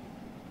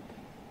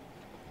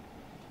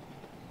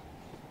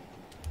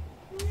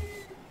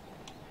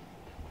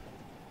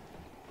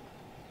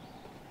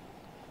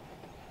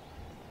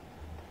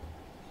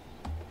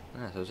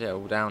 So yeah,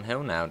 all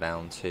downhill now,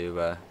 down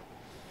to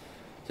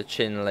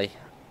Chinley.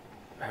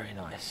 Very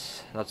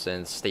nice. Love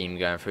seeing the steam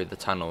going through the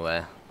tunnel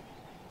there.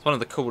 It's one of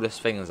the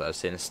coolest things that I've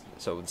seen,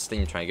 sort of the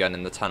steam train going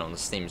in the tunnel and the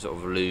steam sort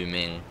of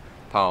looming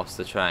past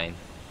the train.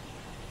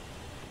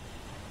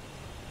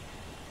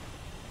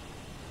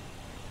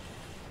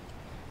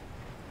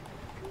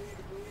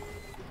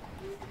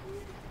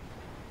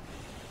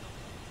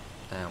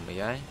 Down we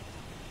go.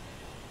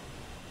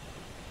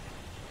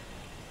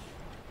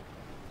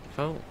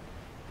 Cool.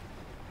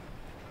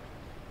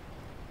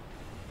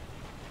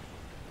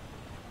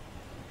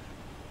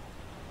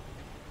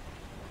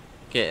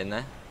 Get in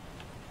there.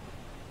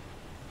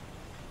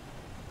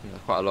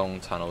 Quite a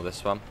long tunnel,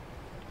 this one.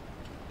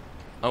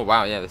 Oh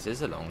wow, yeah, this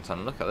is a long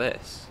tunnel. Look at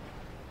this.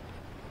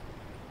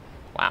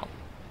 Wow.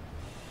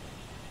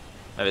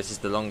 Oh, this is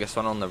the longest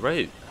one on the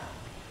route.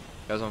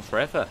 Goes on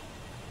forever.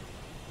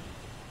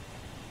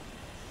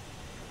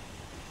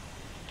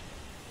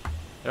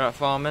 You alright,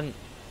 farming?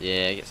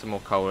 Yeah, get some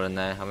more coal in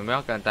there. I mean, we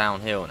are going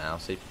downhill now,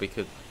 so we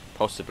could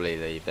possibly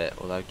leave it,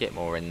 although get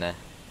more in there.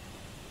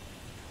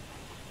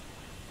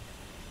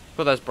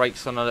 Put those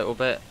brakes on a little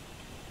bit.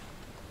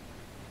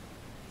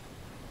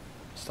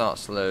 Start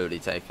slowly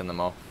taking them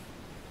off.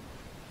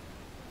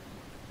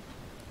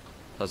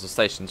 Because the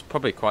station's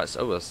probably quite...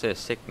 Oh, I see a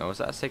signal. Is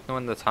that a signal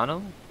in the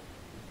tunnel?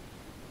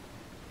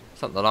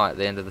 Something like at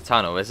the end of the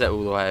tunnel. Is it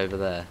all the way over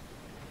there?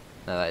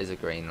 No, that is a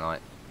green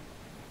light.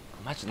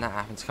 Imagine that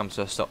happened to come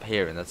to a stop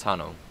here in the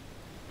tunnel.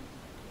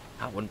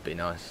 That wouldn't be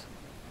nice.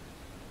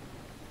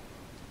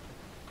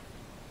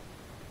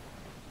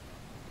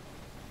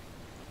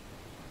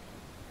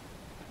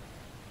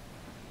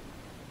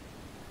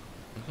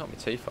 It can't be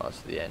too far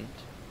to the end.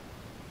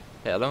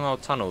 Yeah, a long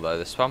old tunnel though,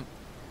 this one.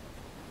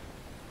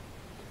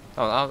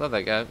 Oh, there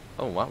they go.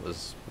 Oh, that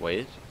was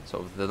weird.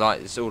 Sort of the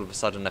light has all of a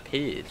sudden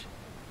appeared.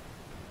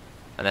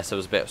 Unless there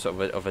was a bit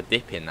of a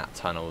dip in that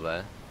tunnel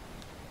there.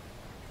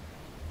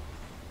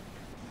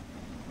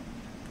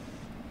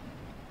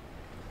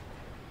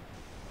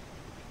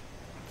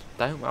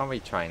 Don't worry,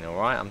 train,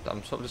 alright?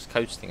 I'm sort of just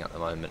coasting at the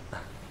moment.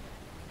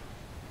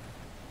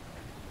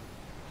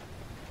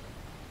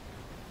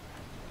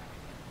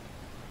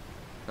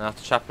 Now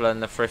to Chapel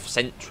and the Frith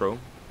Central.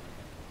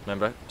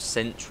 Remember?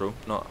 Central.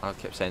 Not, I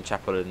kept saying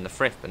Chapel and the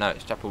Frith, but no,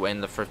 it's Chapel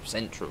and the Frith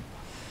Central.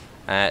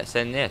 It's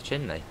in, yeah,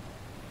 Chinley.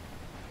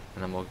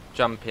 And then we'll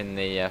jump in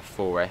the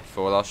 4F,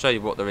 or I'll show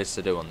you what there is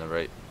to do on the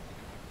route.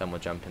 Then we'll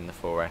jump in the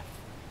 4F.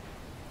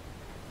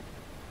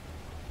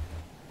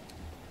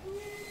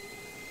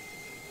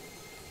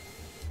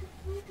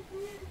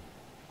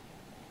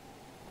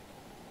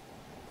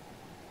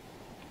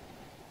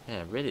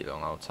 Yeah, really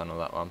long old tunnel,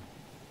 that one.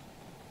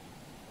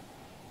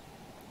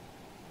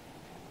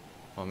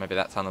 Or maybe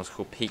that tunnel's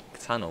called Peak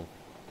Tunnel.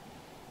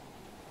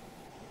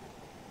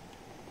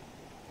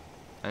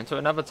 Into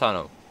another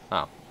tunnel.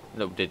 Oh,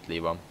 little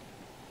diddly one.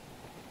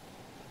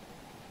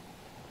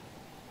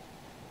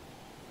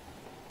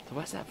 So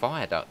where's that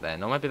viaduct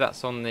then? Or maybe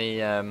that's on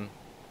the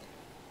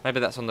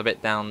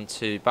bit down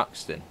to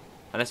Buxton.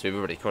 Unless we've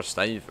already crossed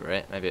over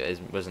it. Maybe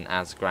it wasn't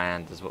as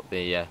grand as what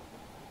the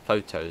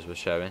photos were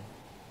showing.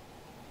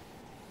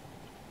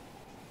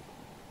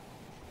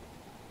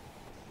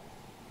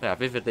 Yeah, I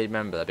vividly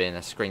remember there being a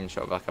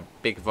screenshot of like a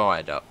big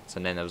viaduct,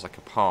 and then there was like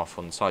a path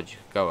on the side you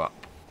could go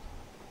up.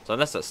 So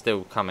unless that's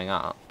still coming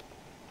up,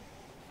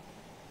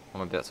 or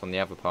maybe that's on the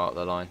other part of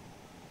the line.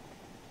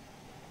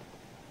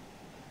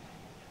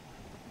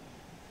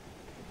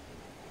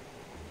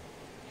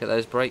 Get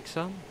those brakes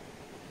on.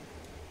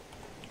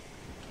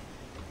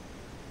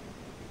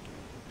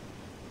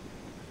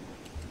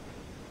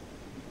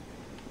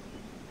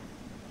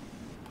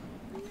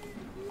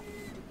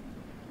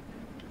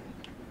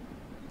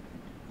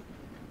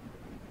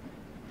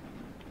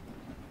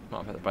 Might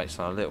have put the brakes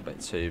on a little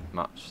bit too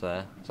much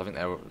there. So I think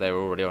they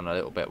were already on a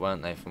little bit,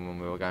 weren't they, from when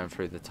we were going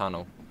through the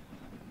tunnel.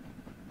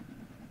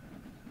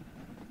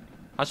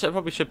 Actually, it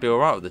probably should be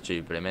alright with the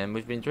Jubilee. I mean,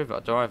 we've been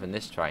driving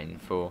this train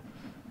for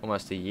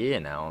almost a year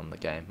now on the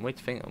game. We'd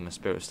think on the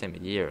Spirit Sim a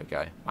year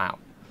ago. Wow.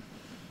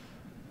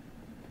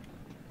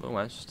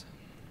 Almost.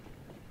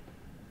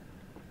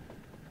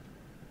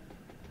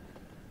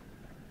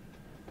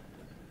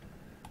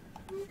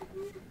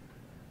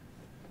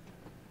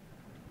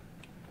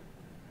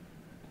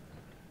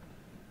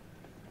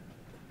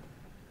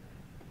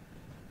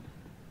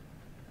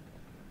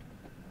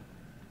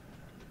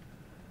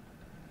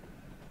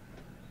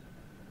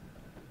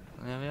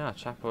 There we are,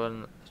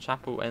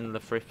 Chapel and the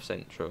Frith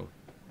Central.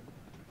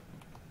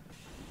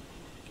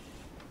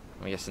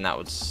 I'm guessing that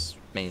would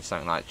mean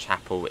something like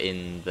Chapel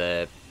in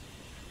the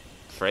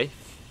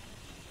Frith.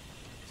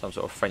 Some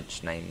sort of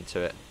French name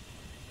to it.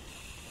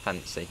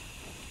 Fancy.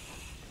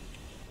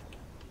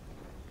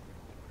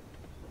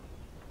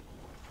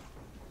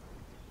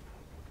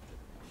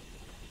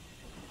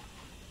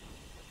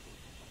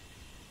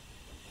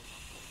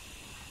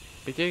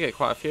 We do get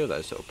quite a few of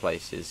those sort of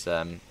places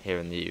here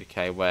in the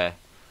UK where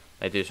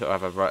they do sort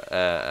of have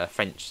a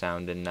French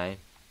sounding name.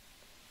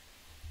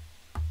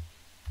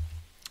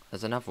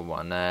 There's another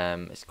one.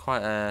 It's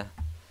quite a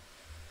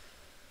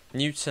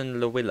Newton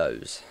Le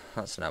Willows.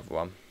 That's another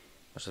one.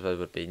 I suppose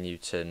would be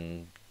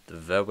Newton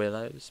the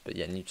Willows, but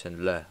yeah,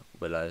 Newton Le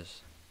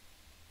Willows.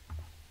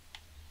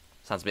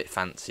 Sounds a bit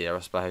fancier, I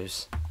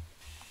suppose.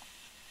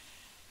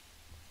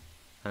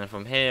 And then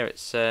from here,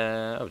 it's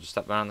just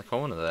up around the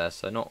corner there,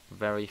 so not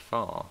very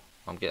far.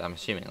 I'm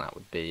assuming that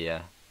would be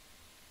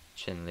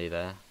Chinley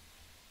there.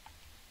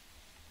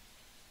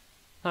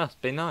 Oh, it's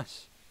been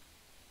nice.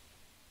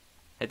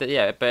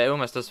 Yeah, but it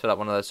almost does feel like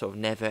one of those sort of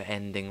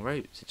never-ending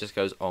routes. It just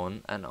goes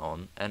on and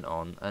on and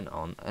on and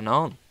on and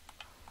on,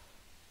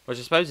 which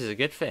I suppose is a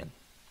good thing.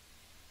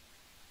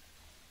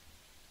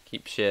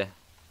 Keeps you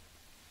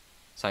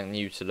something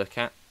new to look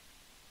at.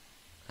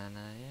 And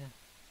yeah.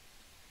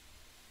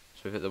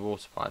 So we put the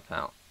water pipe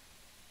out.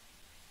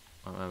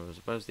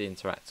 Where's the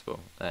interactable?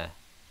 There.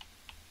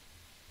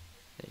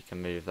 You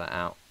can move that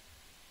out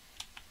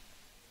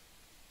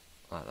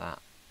like that.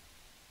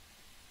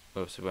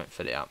 Obviously won't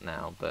fill it up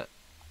now, but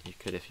you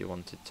could if you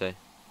wanted to.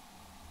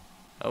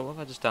 Oh, what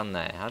have I just done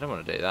there? I don't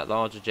want to do that.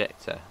 Large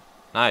ejector.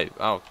 No.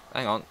 Oh,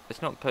 hang on.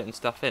 It's not putting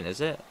stuff in,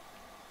 is it?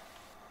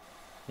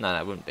 No,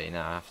 it wouldn't be. No,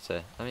 I have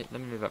to. Let me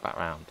move that back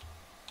round.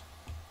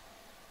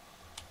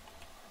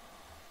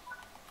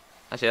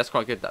 Actually, that's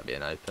quite good, that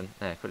being open.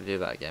 Yeah, could do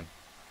that again.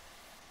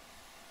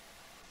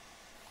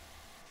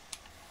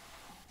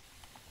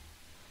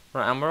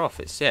 Right, and we're off.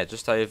 It's, yeah,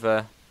 just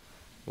over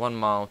 1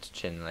 mile to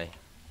Chinley.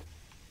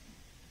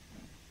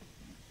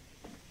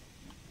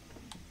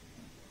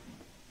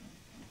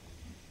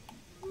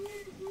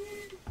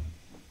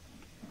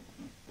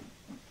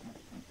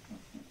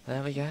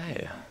 There we go.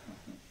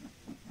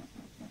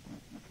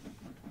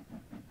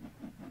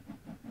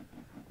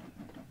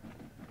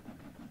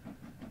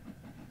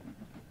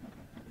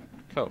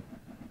 Cool.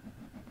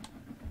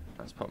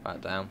 Let's pop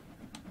that down.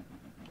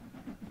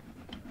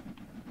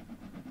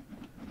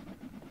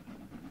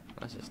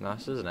 It's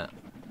nice, isn't it?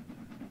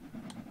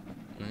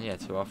 And yeah,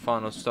 to our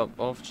final stop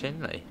of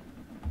Chinley.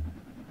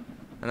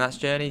 And that's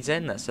Journey's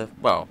End. That's a,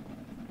 well,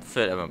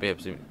 I won't be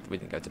able to, we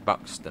didn't go to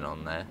Buxton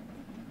on there.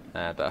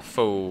 But a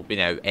full, you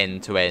know,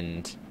 end to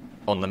end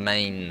on the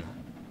main,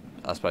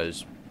 I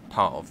suppose,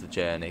 part of the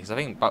journey. Because I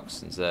think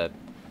Buxton's I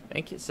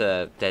think it's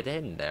a dead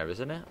end there,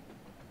 isn't it?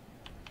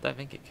 I don't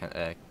think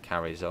it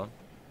carries on.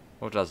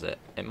 Or does it?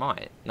 It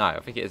might. No, I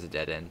think it is a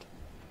dead end.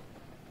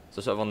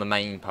 So sort of on the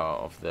main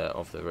part of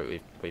the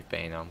route we've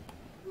been on.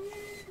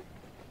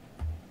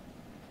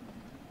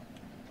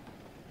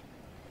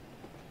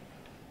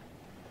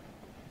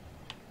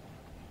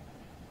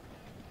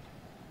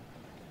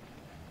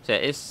 So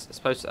it is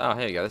supposed to, oh,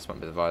 here we go, this might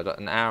be the viaduct,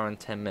 an hour and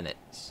 10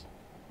 minutes.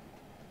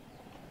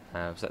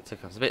 So that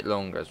took us a bit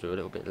longer as we were a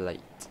little bit late.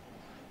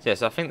 So yeah,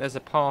 so I think there's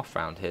a path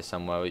round here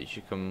somewhere which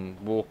you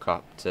can walk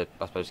up to,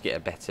 I suppose, get a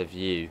better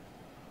view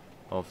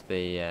of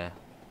the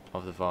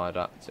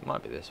viaduct. It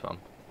might be this one,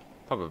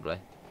 probably.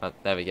 But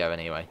there we go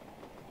anyway.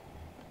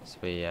 So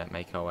we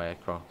make our way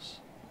across.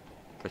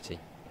 Pretty.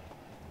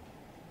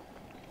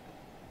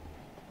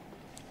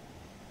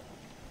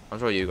 I'm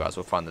sure you guys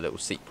will find the little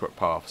secret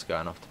paths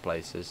going off to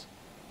places.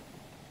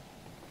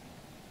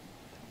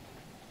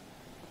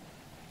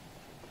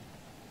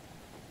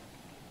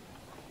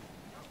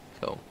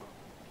 Cool.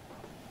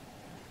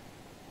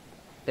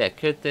 Yeah,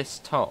 could this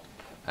top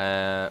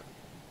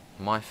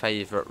my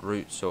favourite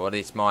routes, or at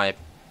least my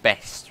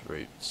best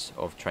routes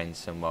of Train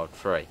Sim World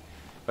 3?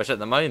 Which at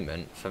the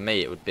moment, for me,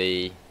 it would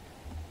be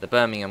the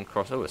Birmingham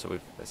crossover. So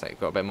we've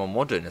got a bit more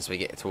modern as we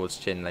get towards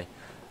Chinley.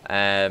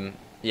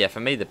 Yeah,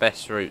 for me, the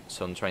best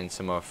routes on Train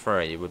Sim World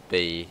 3 would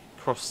be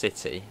Cross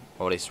City,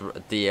 or at least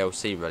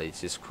DLC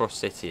releases, Cross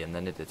City and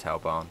the Dovetail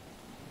Barn.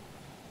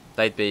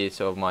 They'd be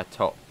sort of my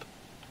top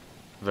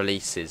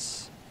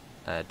releases,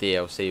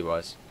 DLC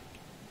wise.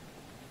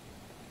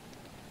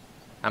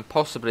 And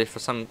possibly for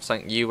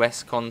something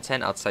US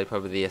content, I'd say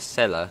probably the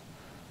Acela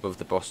with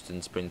the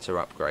Boston Sprinter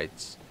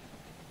upgrades.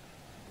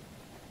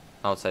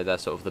 I would say they're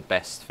sort of the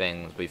best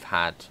things we've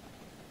had,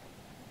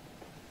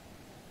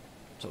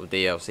 sort of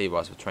DLC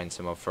wise, with Train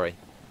Sim World 3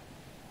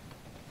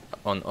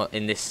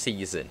 in this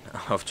season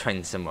of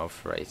Train Sim World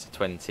 3, so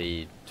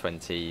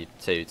 2022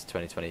 to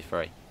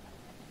 2023.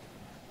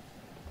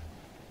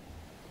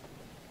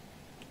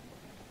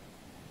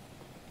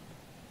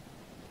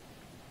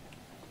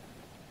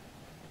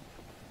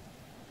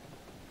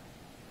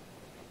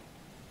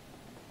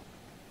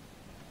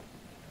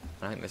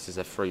 I think this is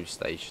a through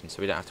station,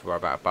 so we don't have to worry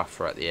about a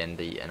buffer at the end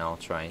eating our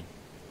train.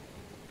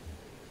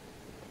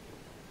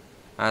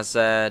 As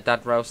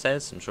Dad Rail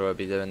says, I'm sure he'll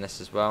be doing this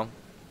as well.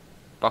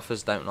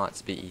 Buffers don't like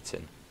to be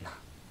eaten.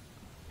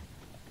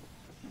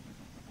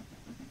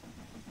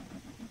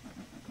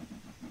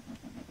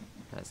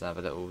 Let's have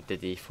a little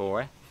Diddy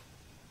 4F.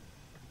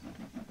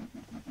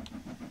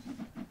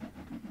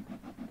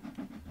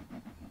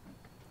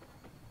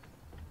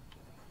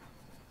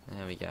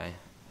 There we go.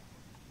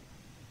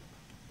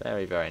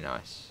 Very, very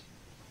nice.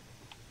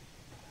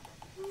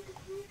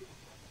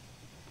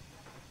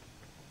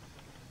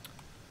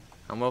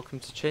 And welcome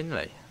to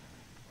Chinley.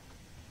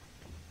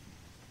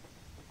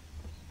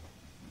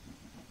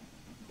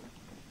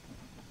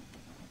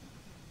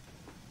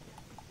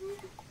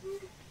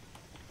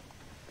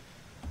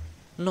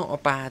 Not a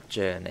bad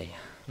journey.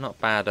 Not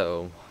bad at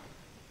all.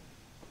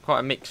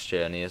 Quite a mixed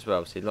journey as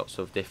well. See, lots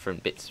of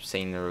different bits of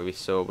scenery we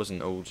saw. It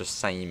wasn't all just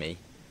samey.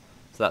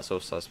 So that's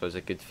also, I suppose,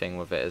 a good thing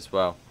with it as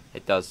well.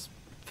 It does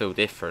feel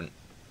different,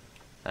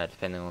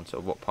 depending on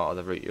sort of what part of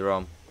the route you're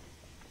on.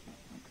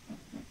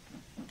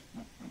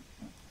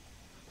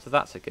 So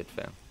that's a good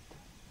thing.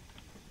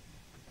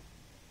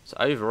 So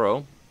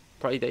overall,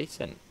 pretty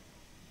decent.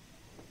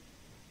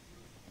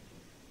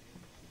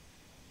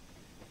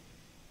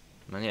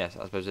 And yes,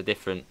 I suppose a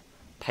different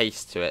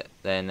pace to it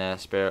than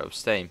Spirit of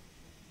Steam,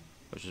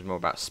 which is more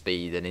about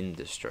speed and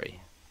industry.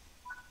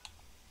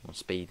 More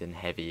speed and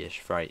heavy-ish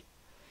freight.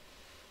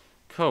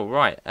 Cool,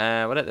 right,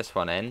 we'll let this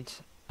one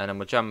end, and then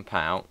we'll jump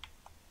out,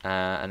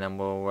 and then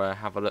we'll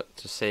have a look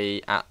to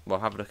see we'll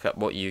have a look at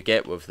what you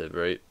get with the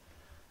route,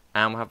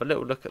 and we'll have a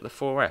little look at the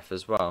 4F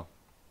as well.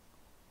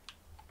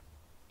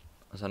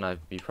 As I know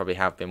you probably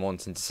have been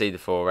wanting to see the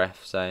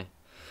 4F, so...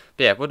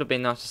 But yeah, it would have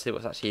been nice to see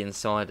what's actually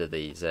inside of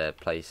these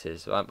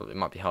places. Well, it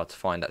might be hard to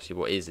find actually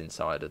what is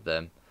inside of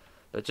them.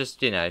 But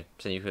just, you know,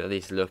 so you could at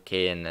least look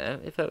in,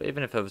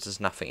 even if there was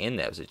just nothing in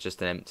there, was it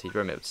just an empty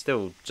room, it would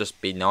still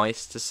just be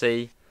nice to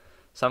see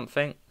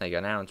something. There you go,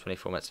 an hour and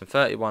 24 minutes and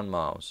 31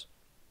 miles.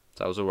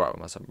 So I was alright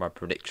with my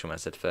prediction when I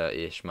said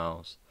 30-ish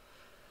miles.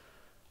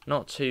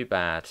 Not too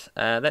bad.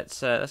 Let's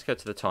go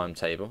to the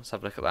timetable. Let's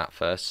have a look at that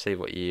first, see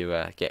what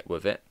you get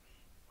with it.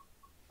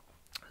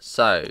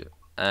 So,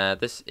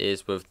 this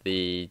is with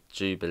the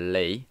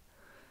Jubilee.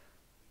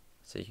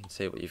 So you can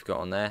see what you've got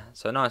on there.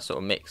 So a nice sort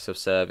of mix of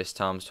service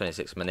times,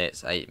 26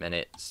 minutes, 8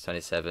 minutes,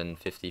 27,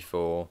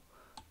 54.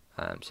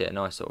 So yeah, a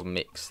nice sort of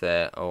mix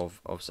there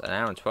of an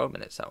hour and 12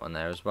 minutes, that one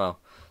there as well.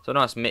 So a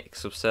nice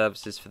mix of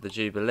services for the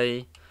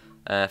Jubilee.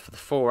 For the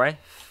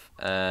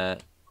 4F,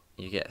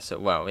 you get so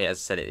well. Yeah, as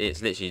I said,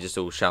 it's literally just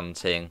all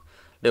shunting, a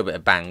little bit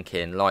of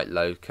banking, light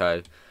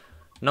loco.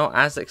 Not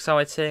as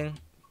exciting,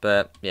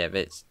 but yeah,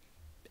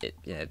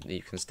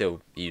 you can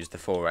still use the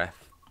 4F.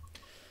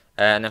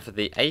 And then for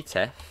the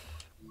 8F,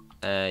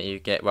 you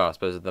get, well, I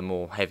suppose the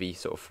more heavy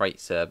sort of freight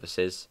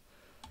services.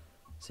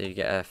 So you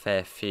get a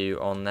fair few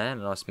on there, a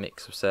nice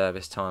mix of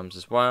service times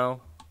as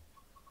well,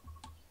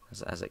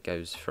 as it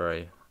goes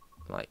through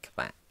like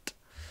that.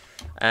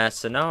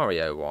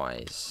 Scenario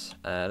wise,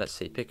 let's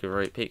see, pick a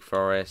route, Peak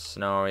Forest,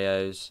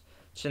 scenarios,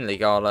 Chinley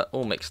Gala,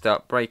 all mixed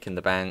up, Breaking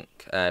the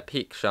Bank,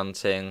 Peak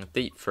Shunting,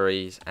 Deep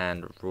Freeze,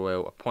 and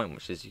Royal Appointment,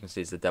 which as you can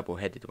see is the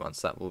double-headed one,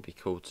 so that will be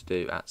cool to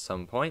do at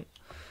some point.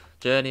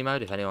 Journey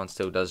mode, if anyone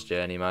still does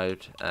journey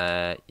mode,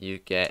 you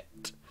get,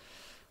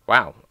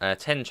 wow,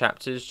 10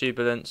 chapters,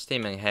 Jubilant,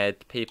 Steaming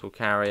Head, People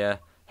Carrier,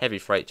 Heavy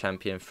Freight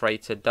Champion,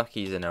 Freighter,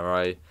 Duckies in a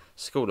Row,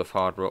 School of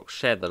Hard Rock,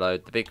 Share the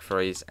Load, The Big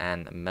Freeze,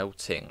 and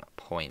Melting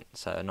Point.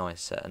 So a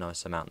nice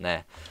amount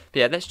there. But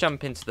yeah, let's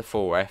jump into the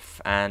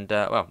 4F, and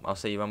well, I'll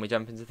see you when we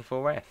jump into the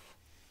 4F.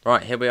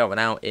 Right, here we are. We're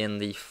now in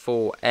the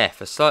 4F.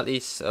 A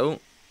slightly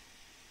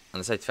and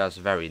the safety valve is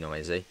very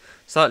noisy.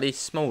 Slightly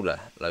smaller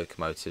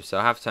locomotive, so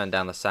I have turned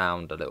down the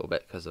sound a little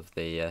bit because of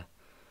the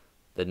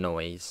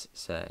noise.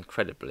 It's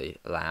incredibly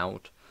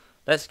loud.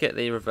 Let's get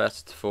the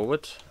reverser to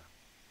forward,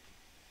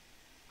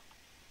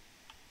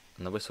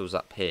 and the whistle's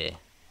up here.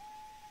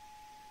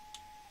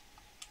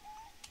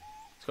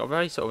 It's got a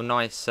very sort of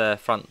nice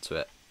front to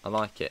it. I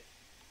like it.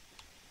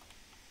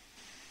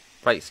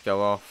 Brakes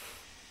go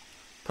off.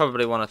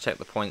 Probably want to check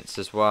the points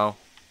as well.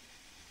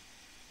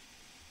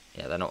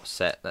 Yeah, they're not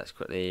set. Let's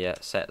quickly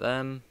set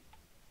them.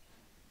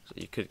 So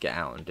you could get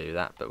out and do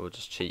that, but we'll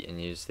just cheat and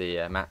use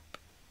the map.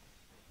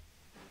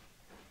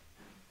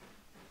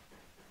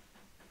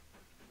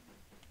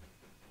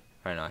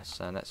 Very nice.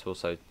 And let's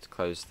also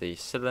close the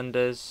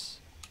cylinders.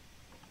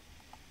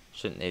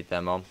 Shouldn't need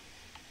them on.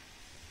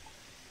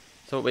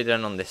 So what we're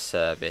doing on this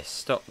service,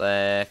 stop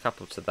there,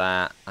 couple to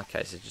that.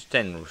 Okay, so just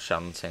general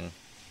shunting.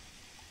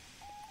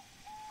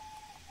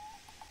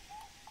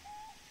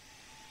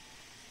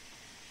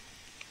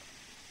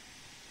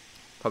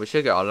 Probably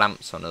should get our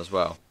lamps on as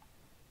well.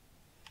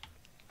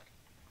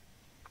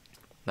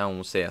 No one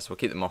will see us, we'll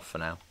keep them off for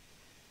now.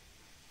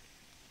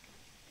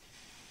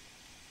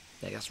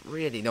 Yeah, that's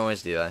really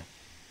noisy though.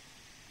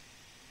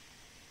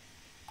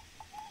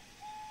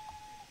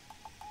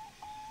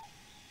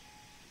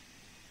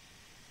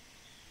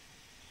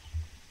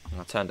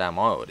 I'll turn down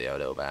my audio a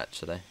little bit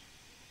actually.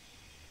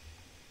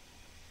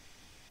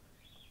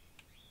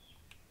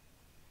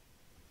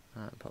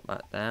 Pop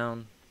that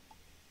down.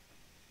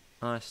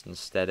 Nice and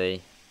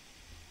steady.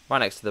 Right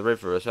next to the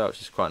river as well,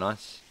 which is quite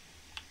nice.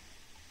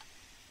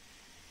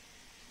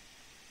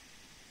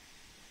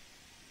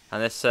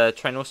 And this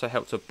train also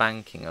helps with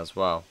banking as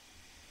well,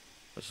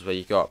 which is where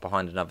you go up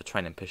behind another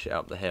train and push it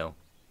up the hill.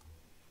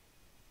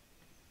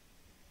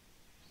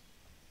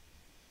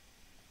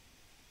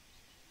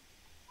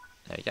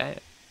 There we go.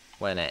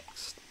 Where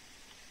next?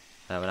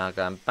 We're now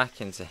going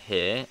back into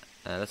here.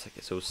 Looks like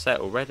it's all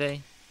set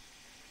already.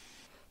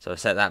 So I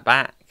set that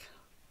back.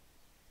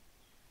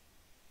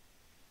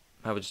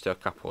 Maybe we'll just do a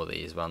couple of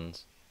these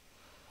ones.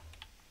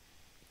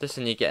 Just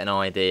so you get an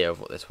idea of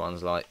what this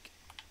one's like.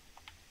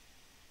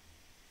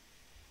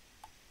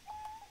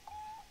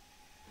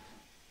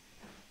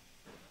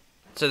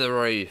 To the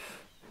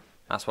roof.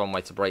 That's one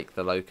way to break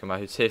the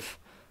locomotive.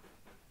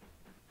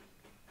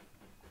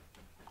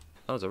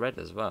 Oh, there's a red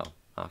as well.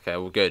 Okay,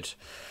 well, good.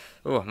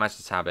 Oh, managed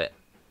to tab it.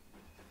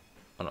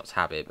 Well, not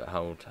tab it, but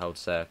hold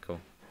circle.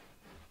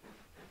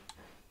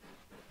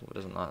 Oh,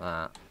 doesn't like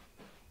that.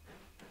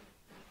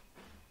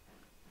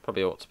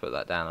 Probably ought to put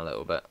that down a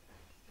little bit.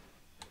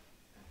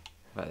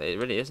 But it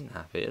really isn't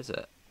happy, is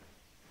it?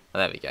 Oh,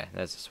 there we go.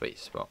 There's a sweet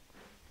spot.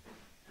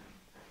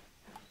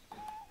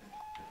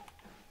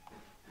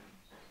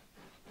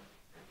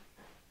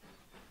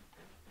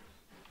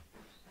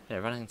 Yeah,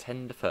 running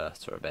tender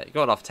first for a bit.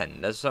 Got off tender.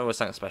 There's always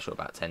something special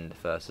about tender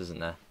first, isn't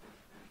there?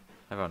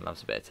 Everyone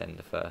loves a bit of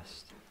tender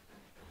first.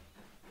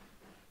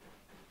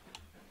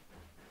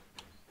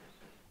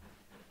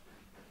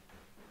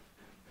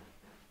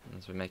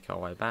 As we make our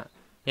way back.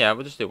 Yeah,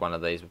 we'll just do one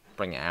of these. We'll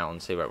bring it out and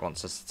see where it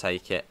wants us to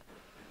take it.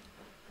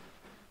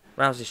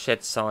 Rousey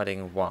Shed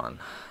Siding 1.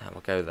 And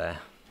we'll go there.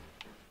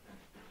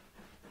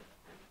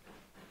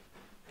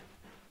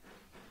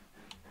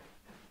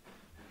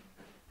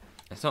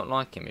 It's not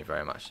liking me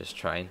very much, this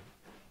train.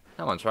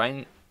 Come on,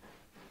 train.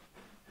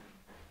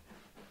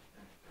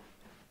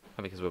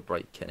 Probably because we're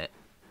braking it.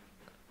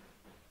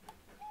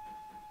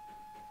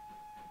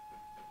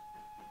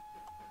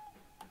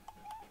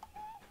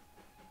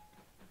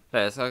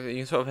 Yeah, so you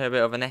can sort of hear a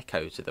bit of an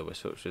echo to the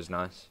whistle, which is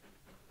nice.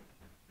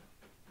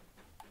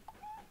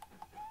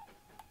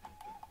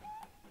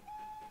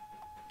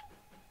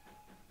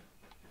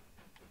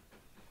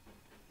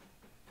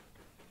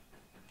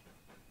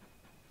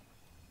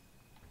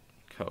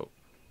 Cool.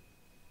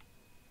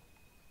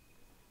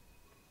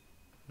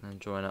 And then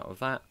join up with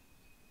that.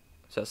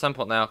 So at some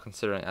point they are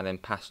considering adding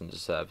passenger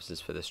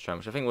services for this train,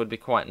 which I think would be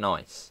quite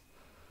nice.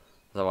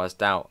 Otherwise,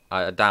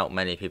 I doubt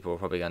many people are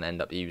probably going to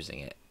end up using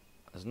it.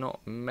 There's not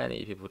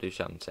many people do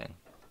shunting,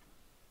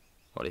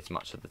 or at least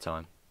much of the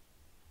time.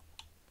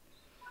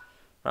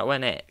 Right, where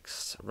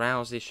next?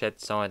 Rowsley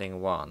Shed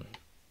Siding 1.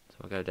 So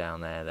we'll go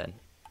down there then.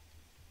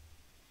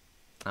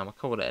 And we'll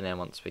call it in there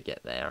once we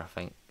get there, I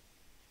think.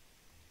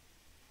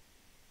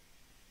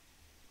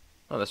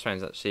 Oh, this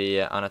train's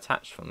actually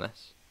unattached from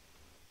this.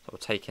 So we're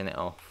taking it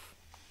off.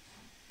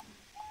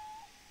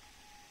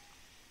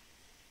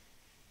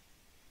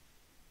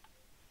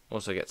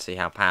 Also get to see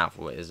how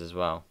powerful it is as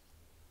well.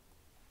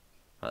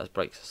 Right, those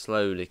brakes are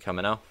slowly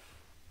coming off.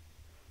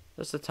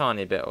 Just a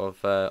tiny bit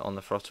of on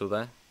the throttle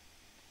there.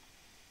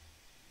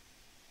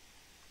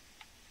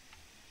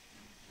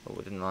 Oh,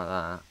 we didn't like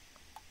that. A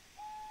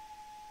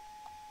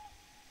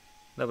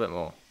little bit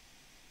more.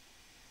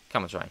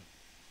 Come on, train.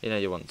 You know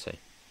you want to.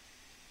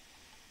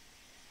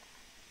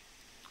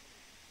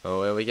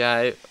 Oh, here we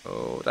go.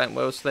 Oh, don't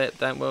wheel slip,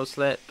 don't wheel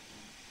slip.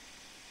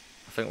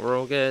 I think we're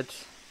all good.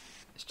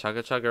 It's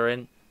chugger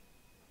in.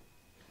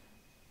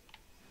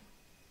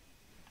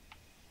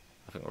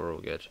 I think we're all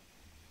good.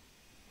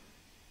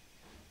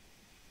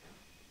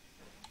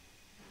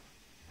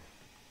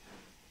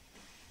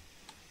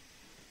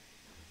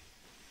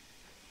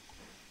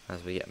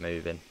 As we get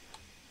moving.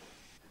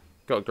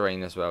 Got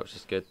green as well, which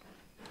is good.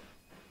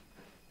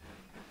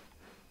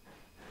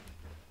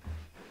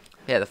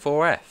 Yeah, the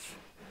 4F.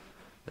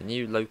 The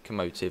new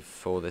locomotive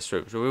for this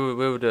route. We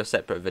will do a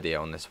separate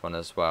video on this one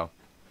as well.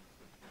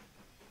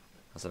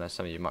 As I know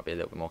some of you might be a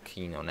little bit more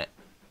keen on it.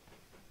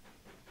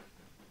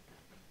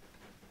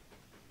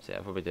 So yeah,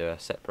 I'll probably do a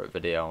separate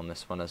video on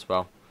this one as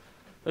well,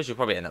 which you'll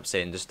probably end up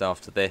seeing just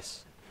after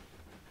this.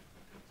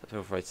 So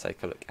feel free to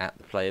take a look at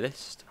the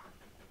playlist.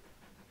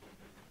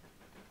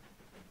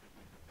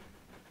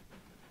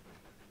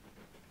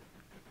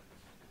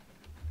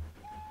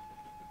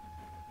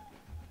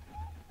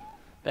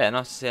 Yeah,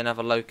 nice to see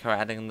another loco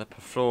adding the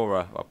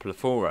plethora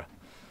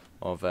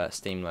of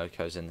steam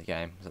locos in the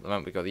game. So at the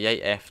moment we've got the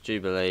 8F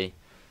Jubilee,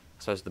 I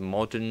suppose the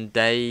modern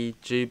day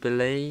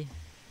Jubilee,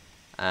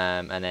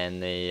 and then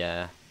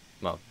the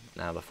well,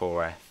 now the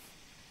 4F.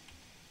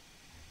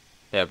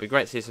 Yeah, it'd be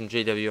great to see some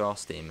GWR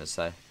steamers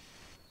though.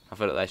 I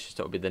feel like they should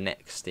sort of be the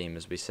next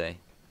steamers we see.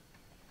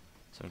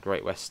 Some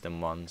Great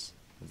Western ones.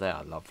 They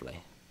are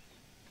lovely.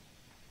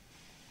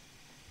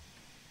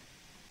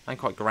 And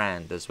quite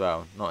grand as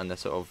well, not in the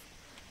sort of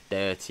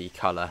dirty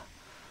colour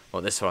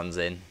what this one's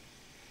in.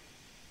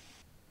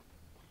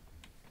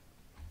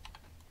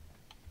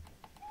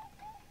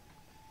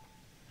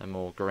 And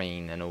more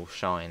green and all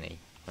shiny,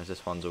 whereas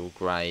this one's all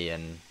grey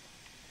and,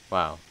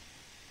 well,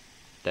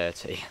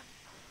 dirty.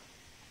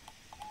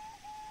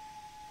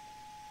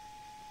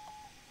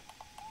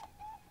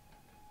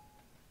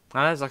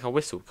 And there's like a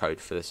whistle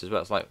code for this as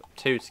well. It's like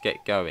 2 to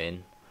get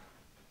going.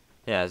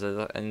 Yeah,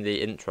 so in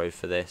the intro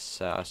for this,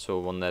 I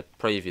saw on the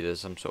preview there's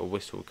some sort of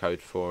whistle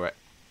code for it.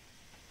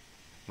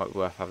 Might be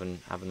worth having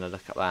a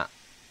look at that.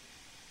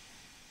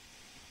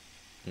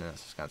 And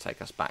that's just going to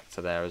take us back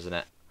to there, isn't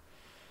it?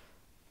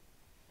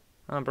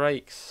 And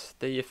brakes,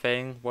 do your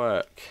thing,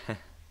 work.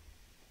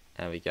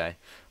 There we go.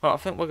 Well, I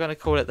think we're going to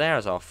call it there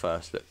as our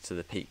first look to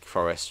the Peak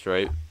Forest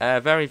route.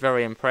 Very,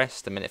 very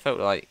impressed. I mean, it felt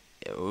like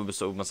it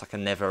was almost like a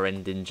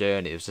never-ending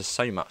journey. There was just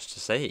so much to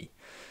see.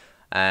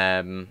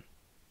 And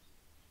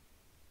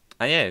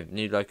yeah,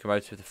 new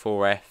locomotive with the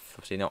 4F.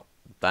 Obviously not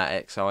that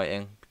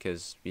exciting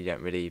because you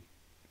don't really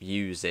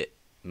use it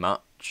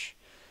much.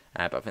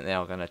 But I think they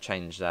are going to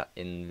change that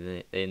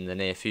in the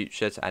near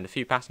future to add a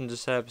few passenger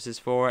services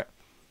for it.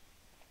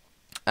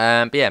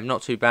 But yeah,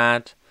 not too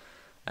bad.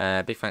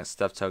 Big thanks to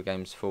Dovetail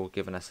Games for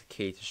giving us a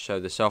key to show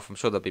this off. I'm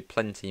sure there'll be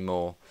plenty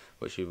more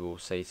which you will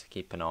see, to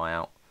keep an eye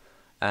out.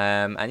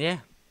 And yeah,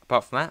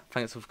 apart from that,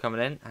 thanks all for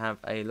coming in. Have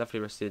a lovely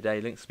rest of your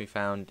day. Links can be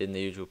found in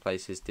the usual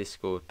places: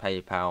 Discord,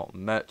 PayPal,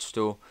 merch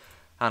store,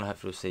 and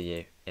hopefully we'll see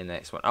you in the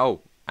next one.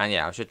 Oh, and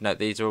yeah, I should note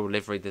these are all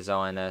Livery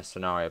Designer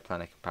Scenario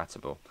Planner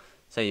compatible.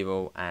 See you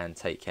all and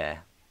take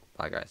care.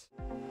 Bye guys.